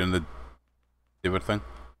fighting. They're in the divot thing.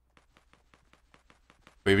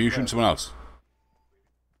 Wait, are you shooting someone else?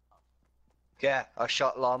 Yeah, I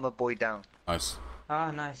shot llama boy down. Nice. Ah,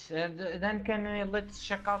 nice. Then can we let's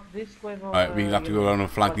check out this wave? Alright, we have to go around and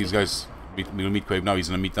flank these guys. We'll meet Quave now. He's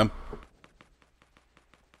gonna meet them.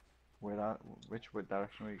 Which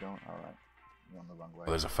direction are you going? Alright. You're on the wrong way.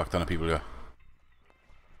 Oh, there's a fuck ton of people here.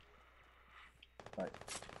 Right.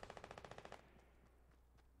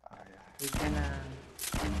 We can.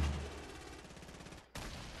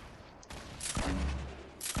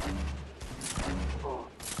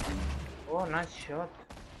 Oh, nice shot.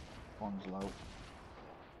 One's low.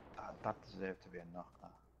 That deserved to be a knock.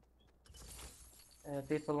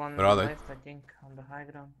 People on Where the are they? left, I think, on the high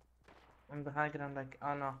ground. On the high ground, like,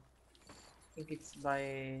 oh no. I think it's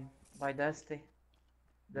by Dusty.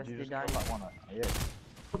 Did you Dusty just kill died. that one? Yeah.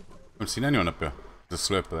 I haven't seen anyone up here. There's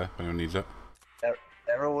a slurp there if anyone needs it.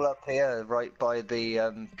 They're all up here, right by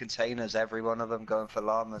the containers. Every one of them going for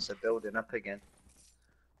llamas. They're building up again.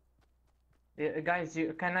 Yeah, guys,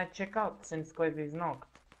 can I check out since Quave is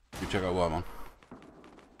knocked? You check out what, man?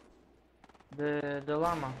 The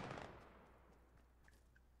llama.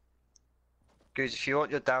 Because if you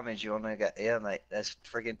want your damage, you want to get here, mate. There's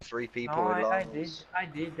friggin' 3 people No, with I llamas.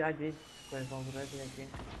 did. Quave already, I think.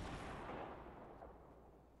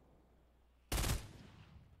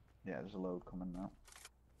 Yeah, there's a load coming now.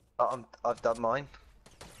 I've done mine.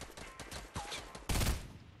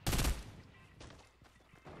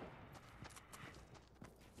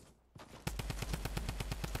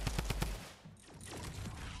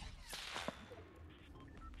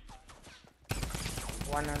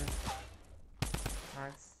 One on.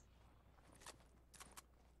 Nice.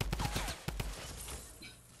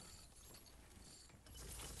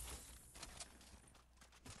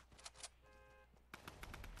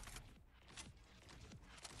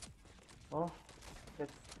 Oh,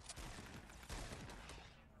 that's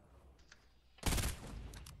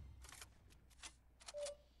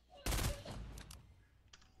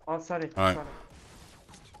Oh, sorry, Alright. sorry.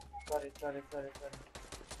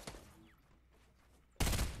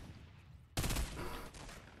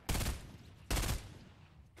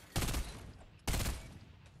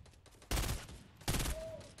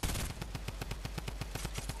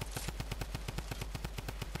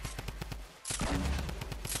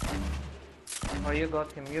 Oh, you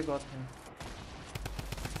got him.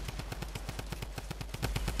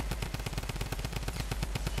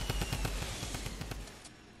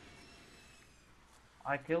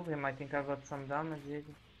 I killed him. I think I got some damage.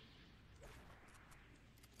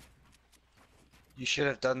 You should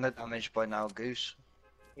have done the damage by now, Goose.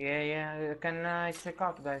 Yeah. Can I check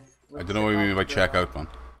out, guys? I don't know what you mean by check out, man.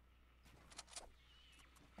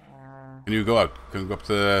 Can you go out? Can you go up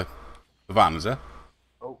to the van, is it?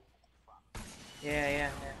 Oh, Yeah.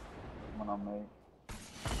 someone on me.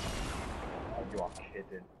 Oh, you are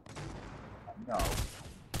kidding. No.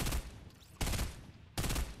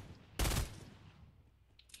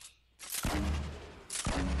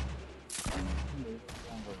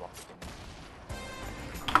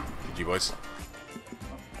 GG, boys.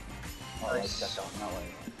 Nice.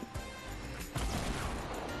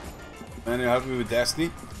 And you're happy with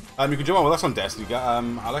Destiny? You can jump on with us on Destiny,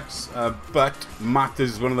 Alex. But Matt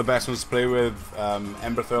is one of the best ones to play with.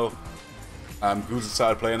 Emberthil. Goose has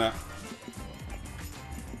started playing it.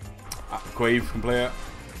 Quave can play it.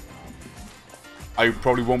 I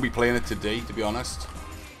probably won't be playing it today, to be honest.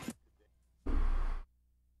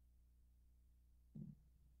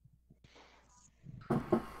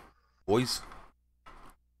 Boys.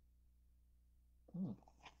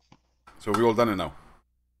 So are we all done it now?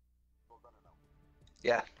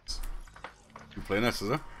 Yeah. You playing this, is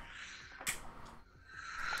it?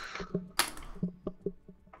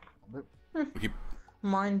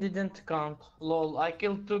 Mine didn't count. Lol. I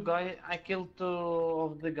killed two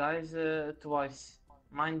of the guys twice.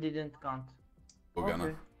 Mine didn't count.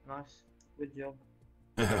 Okay. Nice. Good job.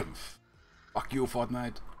 Fuck you,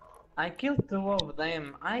 Fortnite. I killed two of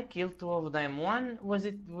them. One was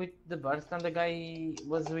it with the burst, and the guy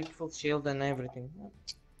was with full shield and everything.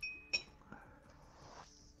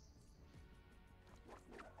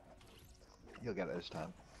 You'll get it this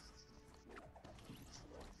time.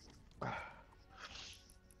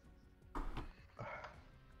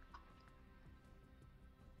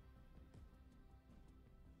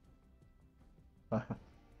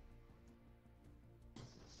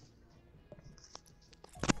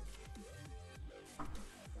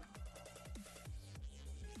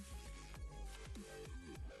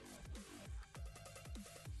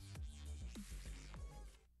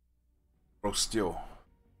 Roast you.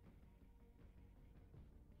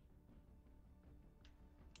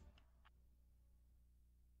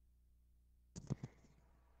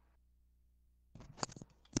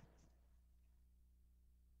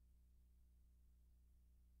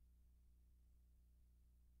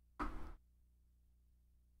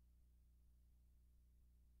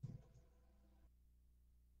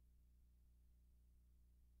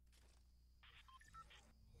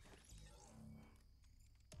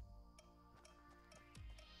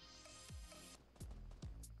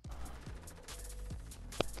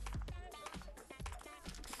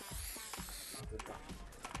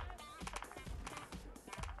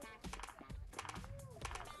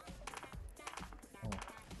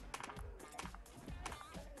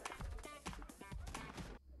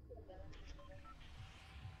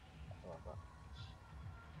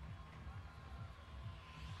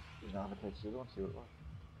 He's not having to take the other one, see what it was.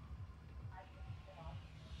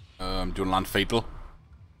 Do you want to land Fatal?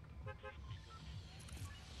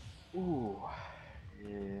 Ooh,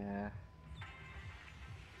 yeah.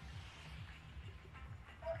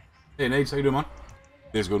 Hey Nate, how you doing, man?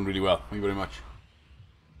 Day's going really well. Thank you very much.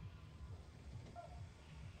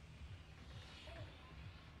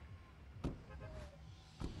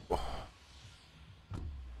 Oh.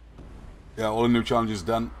 Yeah, all the new challenges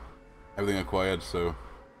done. Everything acquired, so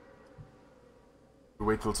we'll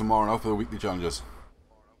wait till tomorrow now for the weekly challenges.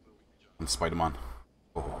 And Spider-Man.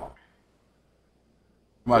 Oh.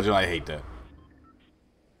 Imagine I hate that.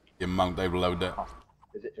 The amount I've loved it.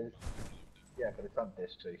 Is it? Yeah, but it's on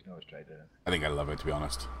disc, so you can always trade it in. I think I love it, to be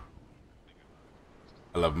honest.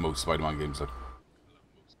 I love most Spider-Man games. Like.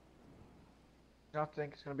 You don't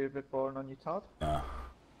think it's going to be a bit boring on you, Todd? Nah.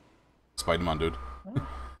 Spider-Man, dude.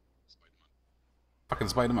 Fucking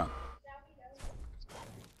Spider-Man.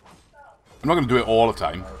 I'm not going to do it all the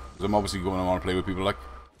time, because I'm obviously going to want to play with people like.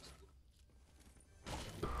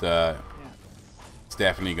 But it's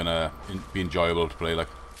definitely going to be enjoyable to play like.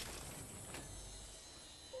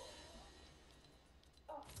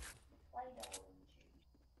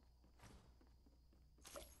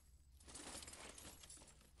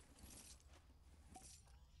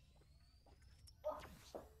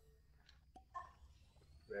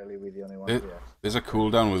 Really, we're the only ones here. There's a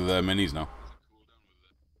cooldown with minis now.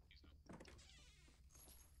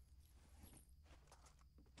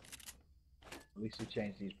 At least we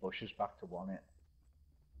changed these bushes back to one it.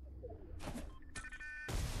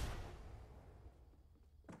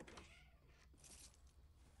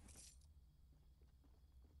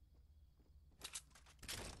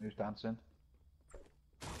 Who's dancing?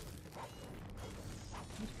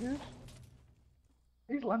 He's good.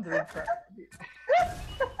 He's landed in front.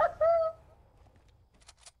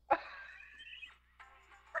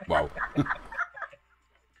 Wow.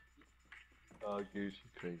 Oh, Goose,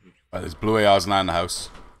 you're crazy. Right, there's blue ARs now in the house.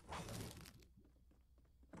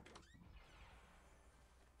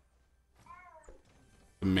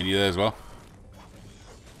 A mini there as well.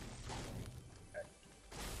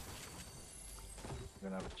 We're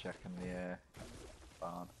gonna have a check in the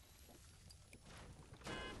barn.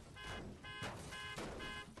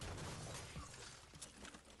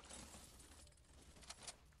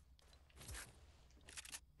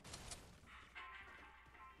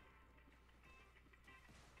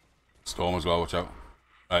 Storm as well, watch out.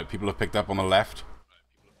 Right, people have picked up on the left.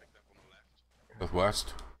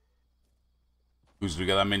 Northwest. Who's we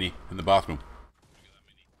get that mini in the bathroom?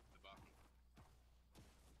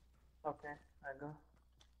 Okay, I go.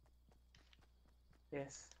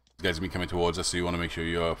 Yes. You guys have been coming towards us, so you want to make sure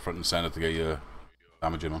you're front and center to get your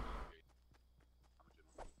damage in on.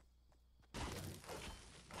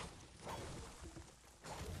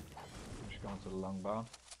 Just going to the long barn.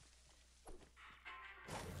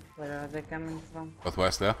 Where are they coming from?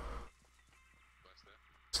 Northwest there.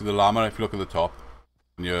 See the llama if you look at the top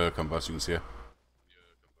on your compass, you can see it.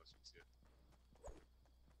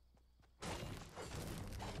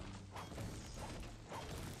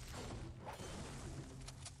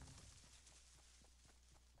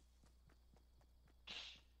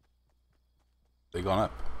 They gone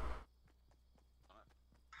up.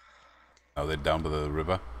 Now they're down by the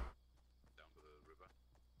river.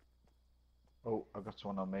 Oh, I got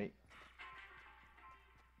one on me.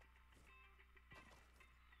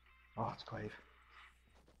 Oh, it's Quave.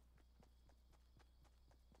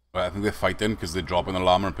 Right, I think they're fighting because they're dropping the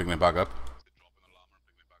llama and picking it back up.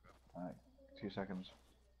 Alright, 2 seconds.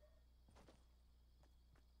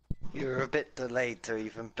 You're a bit delayed to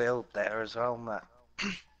even build there as well, Matt.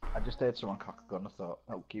 I just heard someone cock a gun. I thought,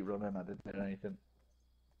 oh, keep running. I didn't do anything.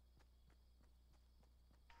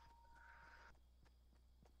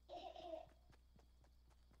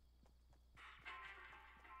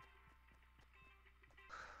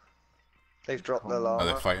 They've dropped the Oh, llama.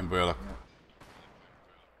 they're fighting, boy, look. Yeah.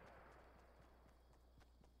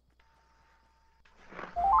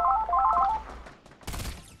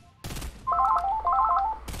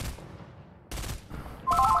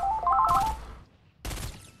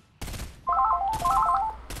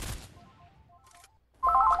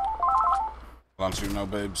 Well, I'm shooting now,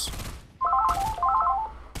 babes.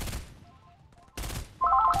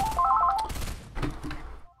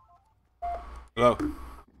 Hello.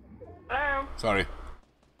 Hello. Sorry.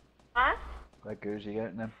 Huh? Where Goose, you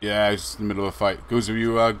getting him? Yeah, I was just in the middle of a fight. Goose, have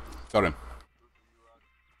you got him?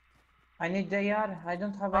 I need the AR. I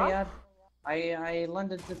don't have AR. I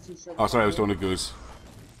landed the fish. Oh, sorry, I was talking to Goose.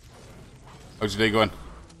 How's your day going?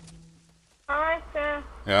 Alright,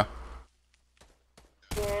 Yeah?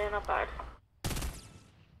 yeah, not bad.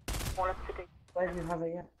 More up to do. Why do you have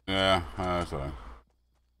AR? Yeah, that's alright.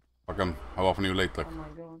 Fucking, how often are you late, like? Oh my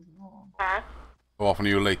god. No. Huh? How often are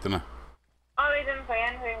you late, innit? Oh, we didn't say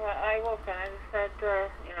anything, but I woke and I just said,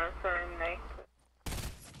 you know, sorry, I'm late.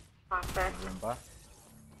 After. Run back.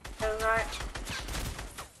 Alright.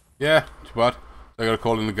 Yeah, too bad. I got a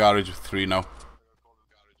call in the garage with 3 now.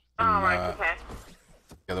 Oh, right, uh, okay.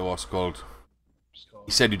 The other what's called. Storm.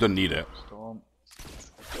 He said you don't need it. Storm.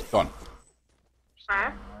 Done.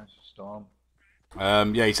 Huh? Nice. Storm.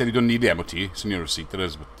 Yeah, he said you don't need the MOT. It's in your receipt, it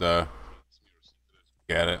is, but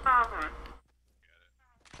get it. Uh-huh.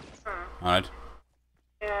 Alright.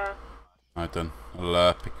 Yeah. Alright then.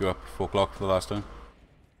 I'll pick you up at 4 o'clock for the last time.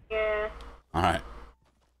 Yeah. Alright.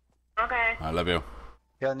 Okay. I love you.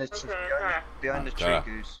 Behind the, behind the tree, Yeah.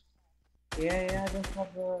 Goose. Yeah, I don't have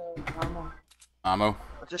ammo. Ammo.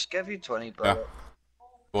 I just gave you 20 Yeah. bullets.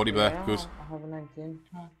 40 there, Yeah, Goose. I have 19.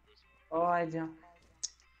 Oh, I do.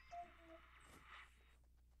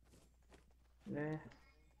 Yeah.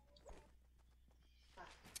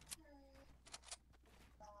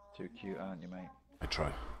 Too cute, aren't you, mate? I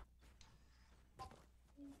try.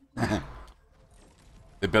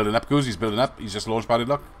 They're building up, Goose. He's building up. He's just launched padded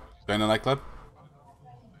lock. Going to the nightclub.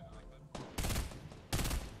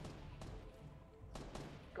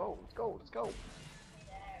 Go, let's go, let's go.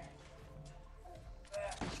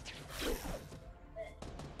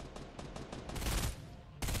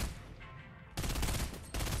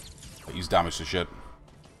 He's damaged to shit.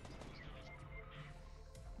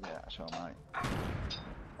 Yeah, so am I.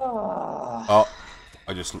 Oh,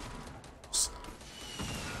 I just...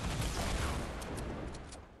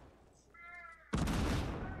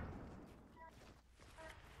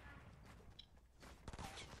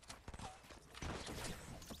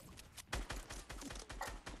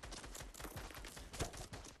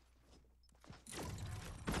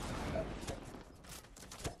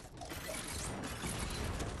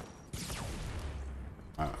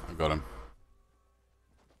 I got him.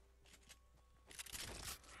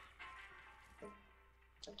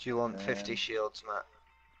 Do you want 50 shields, Matt?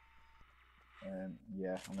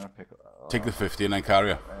 Yeah, I'm gonna pick. Take the 50 and then carry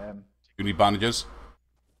her. You need bandages?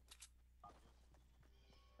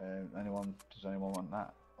 Does anyone want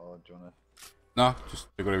that, or do you wanna? No, just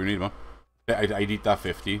take whatever you need, man. I'd eat that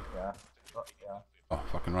 50. Yeah. Yeah. Oh,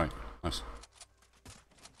 fucking right. Nice.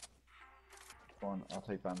 Go on, I'll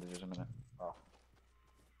take bandages a minute. Oh.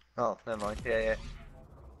 Oh, never mind. Yeah, yeah.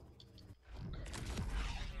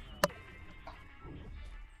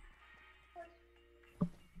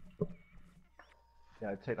 Yeah,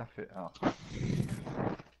 I'd take that fit. Oh.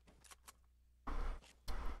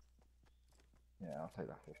 Yeah, I'll take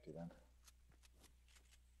that 50 then.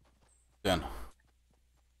 Then.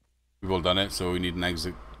 We've all done it, so we need an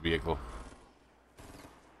exit vehicle.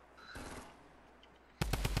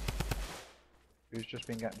 Who's just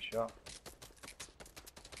been getting shot?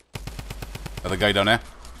 Other guy down there.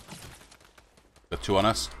 Got two on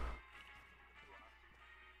us.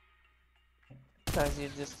 Guys, you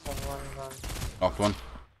just have one gun. Knocked one.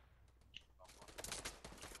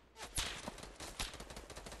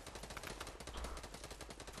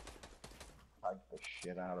 Tag the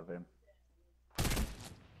shit out of him.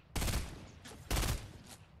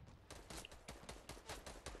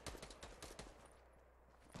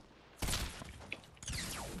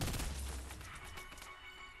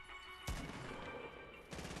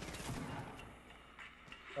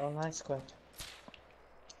 Oh, nice squad.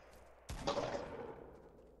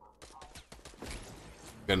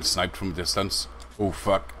 Getting sniped from a distance. Oh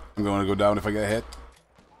fuck. I'm going to go down if I get hit.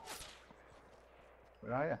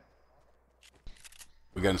 Where are you?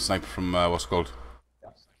 We're getting sniped from, what's it called?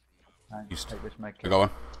 East. Take this med I kit.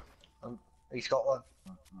 got one. He's got one.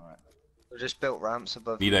 Oh, alright. We just built ramps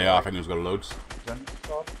above. Need you, AR, I right? think he's got loads. Done?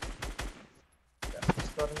 Squad.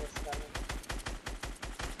 Squad is coming.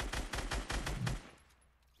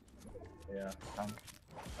 Yeah, tank.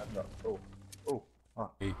 I've got. Oh. Oh.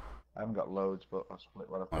 Oh. Hey. I haven't got loads, but I'll split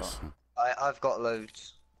what I've Nice. got. I've got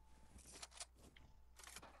loads.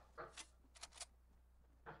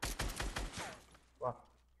 What?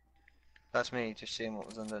 That's me just seeing what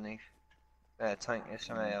was underneath. Yeah, tank is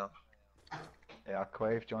some AR. Yeah,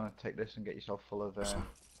 Quave, do you want to take this and get yourself full of?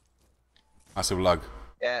 Massive lag.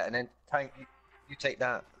 Yeah, and then tank, you take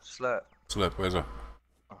that. Slurp. Slip, where's it?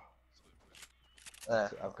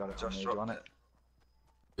 There. I've got it. Just Do you want dropped it?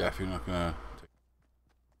 Yeah, if you're not gonna...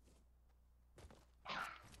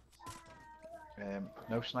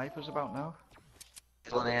 No snipers about now?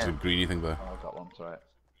 There's one There's a here. greeny thing there. Oh, I've got one. It's alright.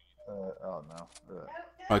 Oh no.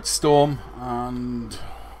 Right, storm, and...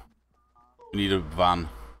 We need a van.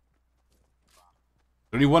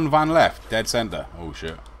 Only one van left, dead center. Oh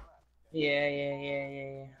shit.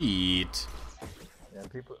 Yeah. Eat. Yeah,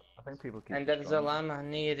 people. I think people keep. And there's a destroying llama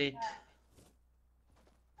near it.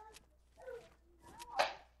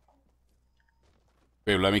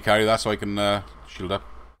 Babe, let me carry that so I can shield up.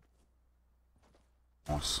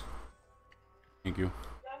 Nice. Thank you.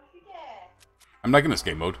 I'm liking this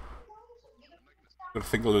game mode. Gotta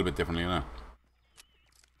think a little bit differently now.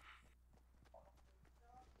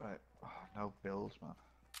 Right. Oh, no bills, man.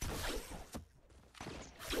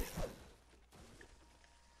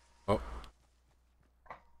 Oh.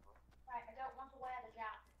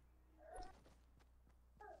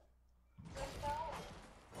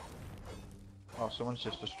 Oh, someone's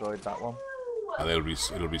just destroyed that one. And it'll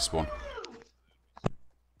respawn.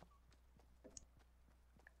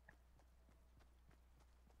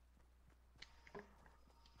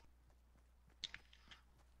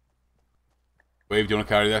 Wave, do you want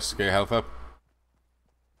to carry this? Get your health up.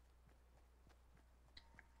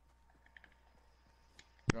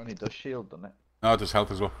 It only does shield, doesn't it? No, it does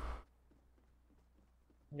health as well.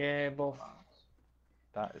 Yeah, both.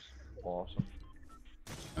 That is awesome.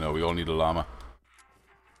 I know, we all need a llama.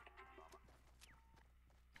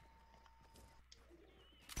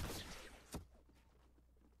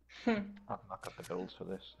 I've not got the builds for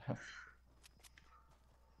this.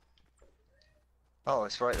 Oh,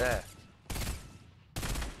 it's right there.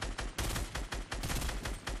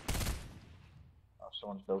 Oh,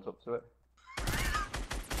 someone's built up to it.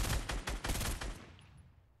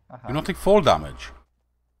 You not take fall damage.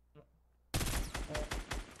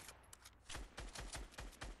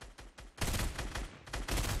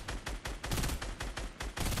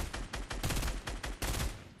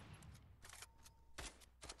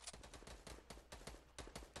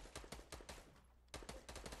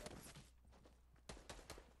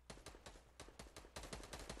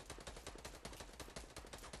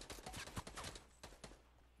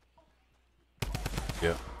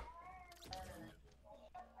 Yeah.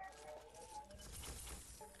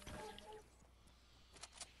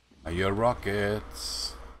 Are your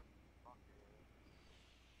rockets?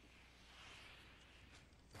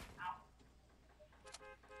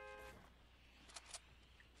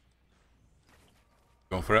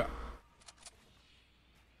 Going for it?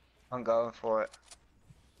 I'm going for it.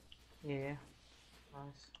 Yeah.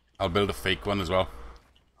 Nice. I'll build a fake one as well.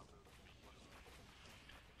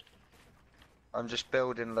 I'm just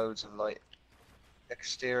building loads of like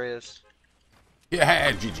exteriors.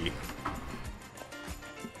 Yeah, GG.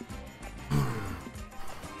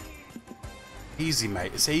 Easy,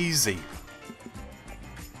 mate. It's easy.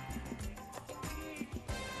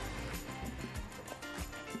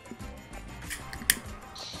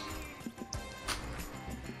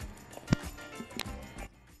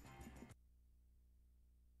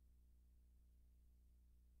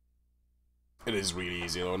 It is really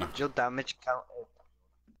easy, though, isn't it? Is your damage counted?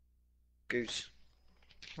 Goose.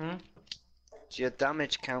 Hmm? Is your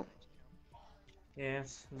damage count?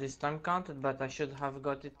 Yes, this time counted, but I should have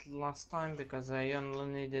got it last time because I only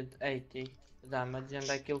needed 80 damage and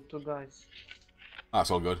I killed 2 guys.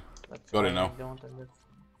 That's all good. That's Got why it now. I don't understand.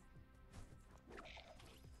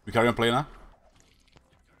 We carry on playing that?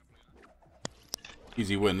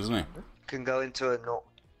 Easy wins, isn't it? Can go into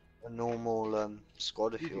a normal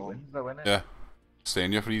squad if you want. Wins though, innit? Yeah.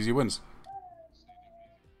 Staying here for easy wins.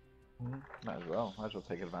 Might as well. Might as well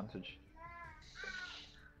take advantage.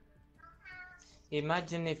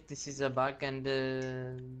 Imagine if this is a bug and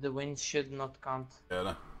the win should not count. Yeah,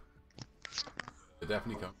 no. They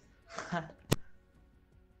definitely come.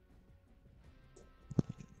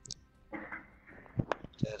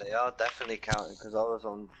 Yeah, they are definitely counting because I was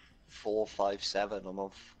on 457. I'm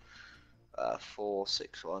on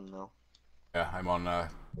 461 now. Yeah, I'm on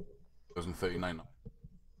 2039 now.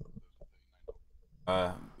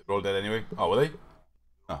 They're all dead anyway. Oh, were they?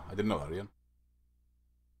 No, I didn't know that, Ian.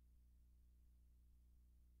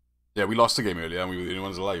 Yeah, we lost the game earlier and we were the only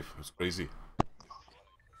ones alive. It was crazy.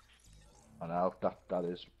 I know, that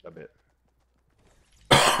is a bit...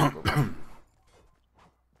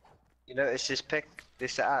 You notice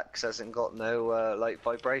this axe hasn't got no like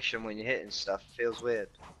vibration when you're hitting stuff. Feels weird.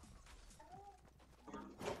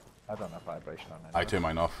 I don't have vibration on it. I turn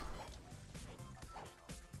mine off.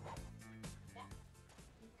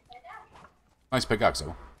 Nice pickaxe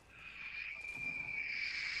though.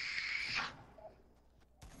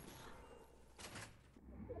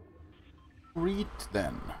 Read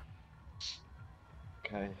then.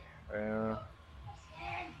 Okay.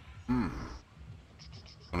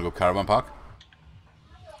 Wanna go caravan park?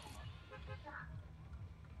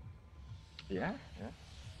 Yeah.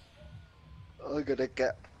 I'm gonna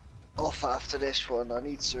get off after this one. I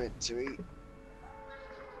need something to eat.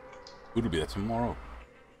 Food will be there tomorrow.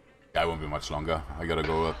 Yeah, I won't be much longer. I gotta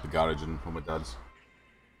go up the garage and home my dad's.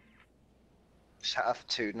 Just have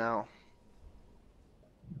to now.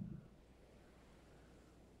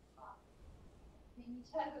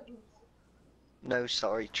 No,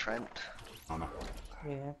 sorry, Trent. Oh no.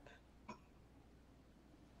 Yep.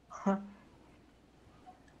 I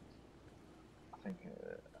think I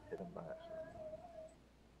hit him by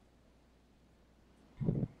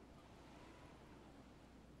accident.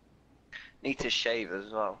 Need to shave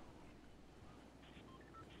as well.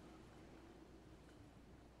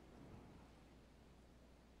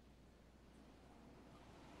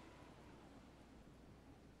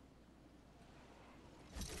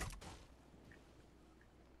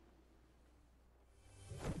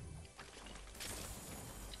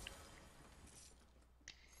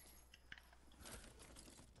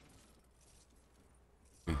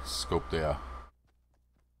 Scope there.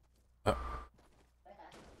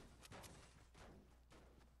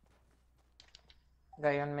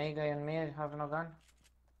 Guy on me, I have no gun.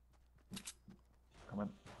 Come on.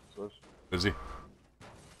 Close. Busy.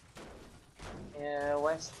 Yeah,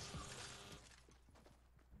 west.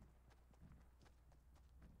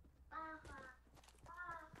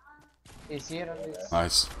 He's here on this.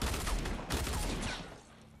 Nice.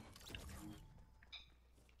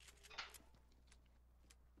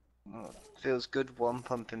 Oh, feels good one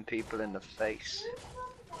pumping people in the face.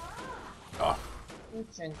 Oh.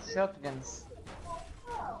 Let's change shotguns.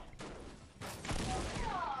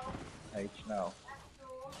 H now.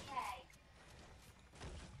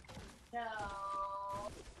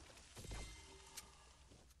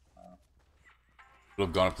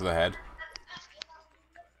 Blood gone up to the head.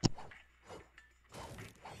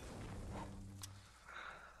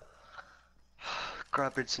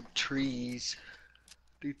 Grabbing some trees.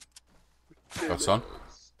 Shots on.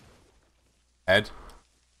 Head.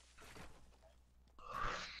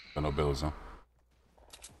 Got no bills, no.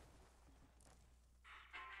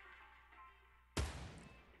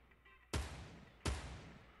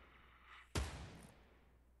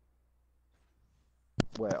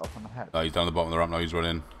 Where, up on the head? He's down the bottom of the ramp now, he's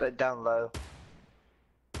running. But down low.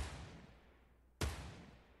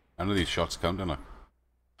 None of these shots count, don't I?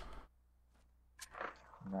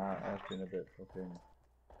 Nah, that's been a bit fucking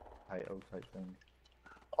title type thing.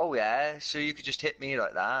 Oh yeah, so you could just hit me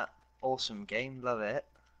like that. Awesome game, love it.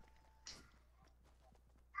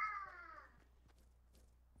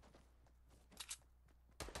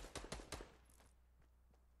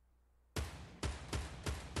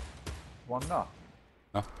 One knock.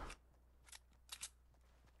 No.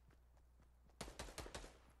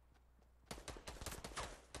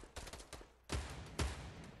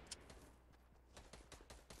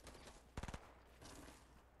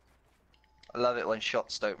 I love it when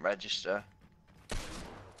shots don't register.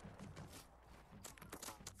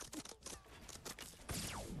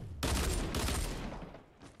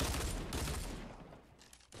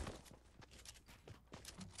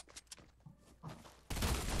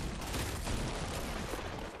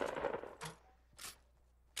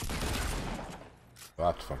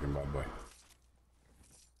 That's fucking bad boy.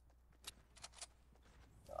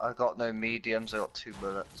 I got no mediums, I got 2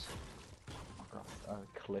 bullets.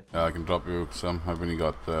 Clip. Yeah, I can drop you some. I've only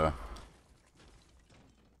got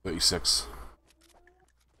 36.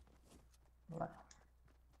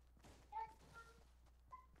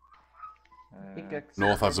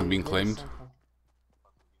 North hasn't been claimed.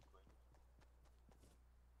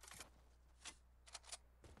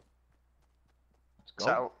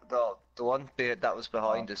 So the one beard that was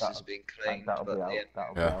behind us has been claimed, That'll but be out. yeah.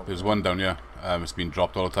 That'll be Yeah, out. there's one down here. It's been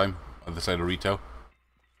dropped all the time. At the side of retail.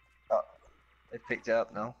 They picked it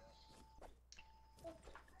up now.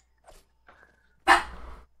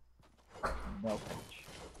 No pitch.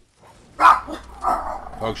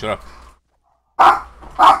 Oh, shut up.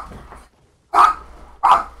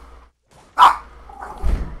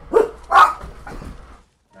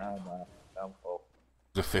 I'm full.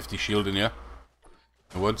 There's a 50 shield in here.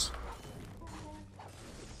 In the woods.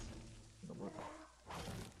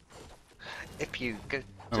 If you go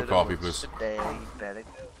No to the coffee, woods please. today, you better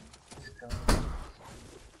go.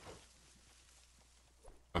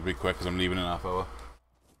 I'll be quick because I'm leaving in half hour.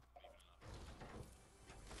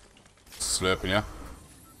 Slurping, yeah?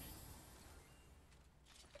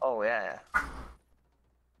 Oh yeah.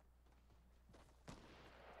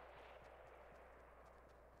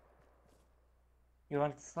 You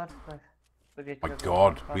want to start? My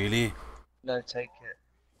god, really? No, take it.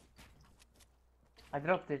 I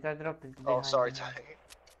dropped it Oh, behind sorry, me.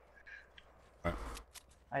 take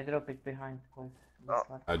I dropped it behind, please.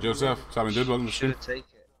 Oh. Joseph, something good, wasn't Should it? have taken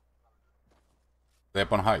it. They're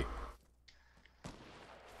up on high.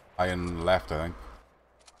 High and left, I think.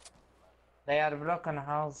 They are broken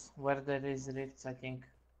house where there is rifts, I think.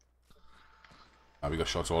 We got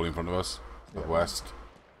shots all in front of us. West.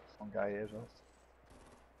 One guy here as well.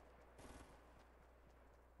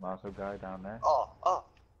 Marto guy down there. Oh!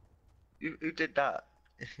 Who did that?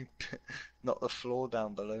 Not the floor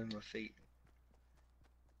down below my feet.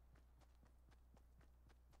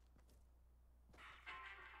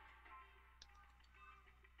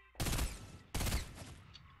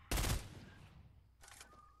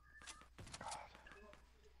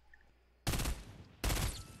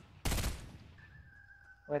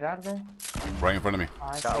 Where are they? Right in front of me. Oh,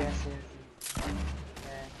 I see, South. I see, I see.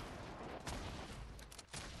 Yeah.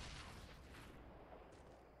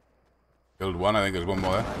 Killed one, I think there's one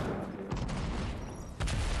more there.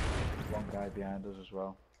 There's one guy behind us as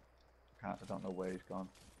well. I don't know where he's gone.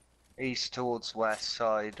 East towards west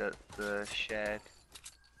side at the shed.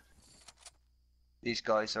 These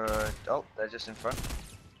guys are... Oh, they're just in front.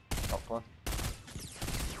 Top one.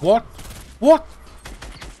 What? What?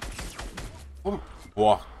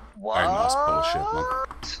 What? What? I think that's bullshit,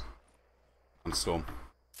 man. And storm.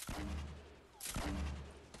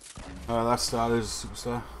 That is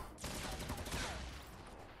superstar.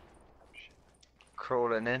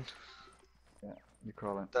 Crawling in. Yeah, you're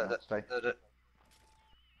crawling. Da- No, da- stay. da- da.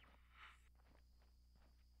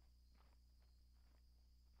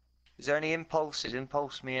 Is there any impulses?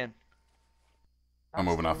 Impulse me in. I'm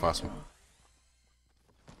moving that fast, man.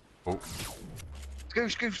 Oh.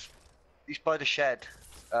 Goose, goose. He's by the shed,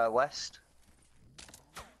 west.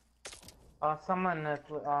 Someone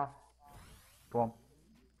Go on.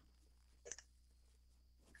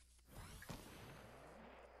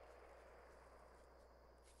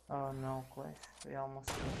 oh no, Cliff. We almost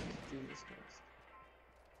couldn't do this, guys.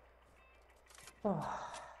 Oh.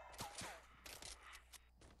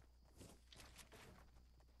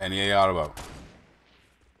 Any AR about?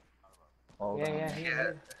 All Yeah, down yeah, there.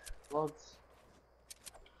 here. Loads.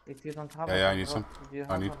 If you don't have Yeah, it, yeah, I I'll need drop. some. Do you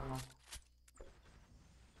I have need. it or no?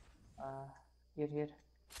 Here.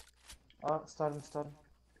 Oh, storm.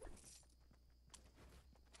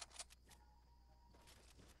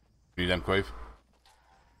 Need them, Quave?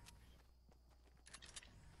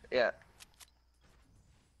 Yeah.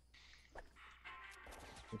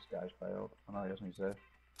 This guy's failed. I know he hasn't said.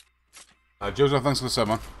 Joseph, thanks for the sub,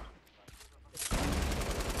 man.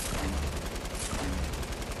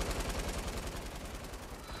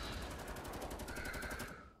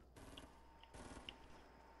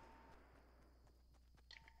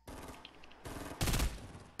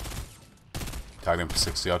 Tag him for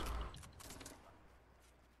 60 odd.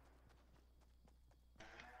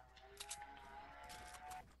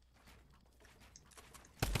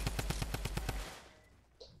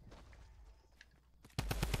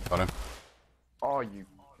 Got him. Oh, you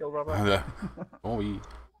kill Robert. There. Oh, yeah.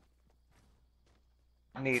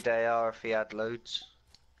 Need AR if he had loads.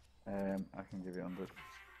 I can give you 100.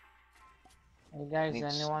 Hey guys,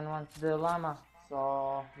 Needs- anyone want the llama?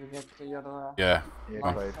 So you get to your Yeah. Yeah,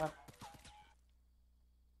 Oh. Quave. stuff.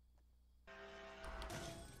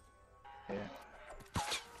 Yeah.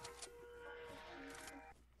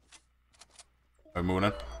 We're moving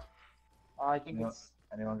in. I think Yeah. it's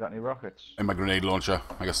Anyone got any rockets? In my grenade launcher,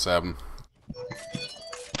 I got 7.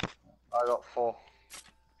 I got 4.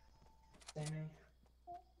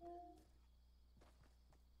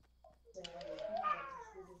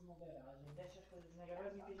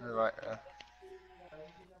 Right.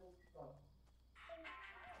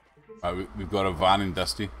 We've got a van in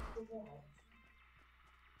Dusty.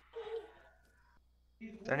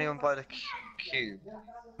 Did anyone buy the cube?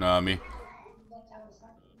 No, me.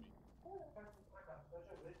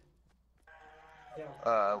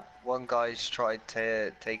 One guy's tried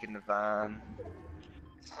taking the van.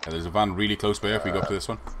 Yeah, there's a van really close by if we go up to this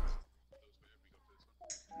one.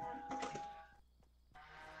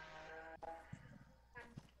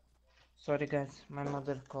 sorry guys, my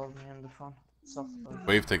mother called me on the phone. So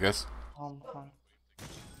Wave, take us. fine.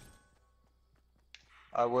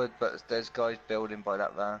 I would, but there's guys building by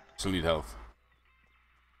that van. Still need health.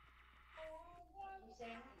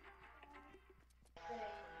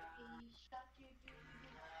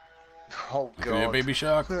 Oh Come here, god. baby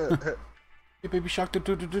shark. Hey, baby shark.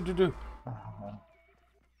 Do. And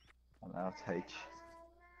now it's H.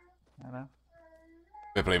 I know.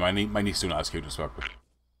 They play. My niece doing ask you to swap.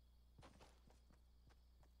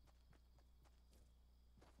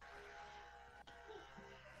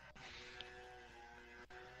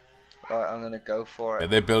 Right, I'm gonna go for Yeah, it.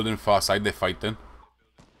 they're building far side. They're fighting.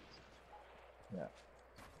 Yeah.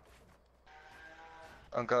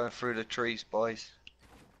 I'm going through the trees, boys.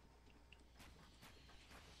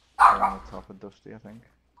 They're on the top of Dusty, I think.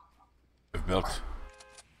 They've built.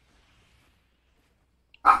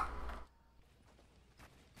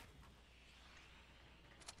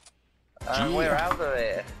 And we're out of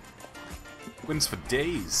here. Wins for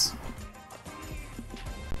days.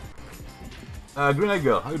 Green Egg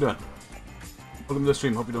Girl, how you doing? Welcome to the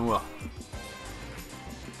stream. Hope you're doing well.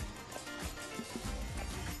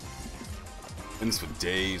 Wins for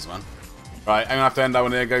days, man. Right, I'm gonna have to end that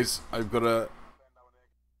one there, guys. I've got to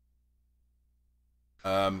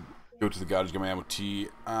go to the garage, get my MOT,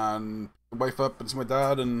 and pick my wife up and see my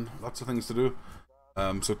dad, and lots of things to do.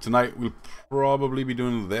 So tonight we'll probably be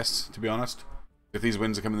doing this, to be honest. If these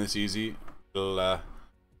wins are coming this easy, it'll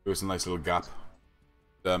give us a nice little gap.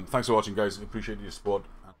 Thanks for watching, guys. Appreciate your support.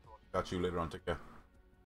 And catch you later on. Take care.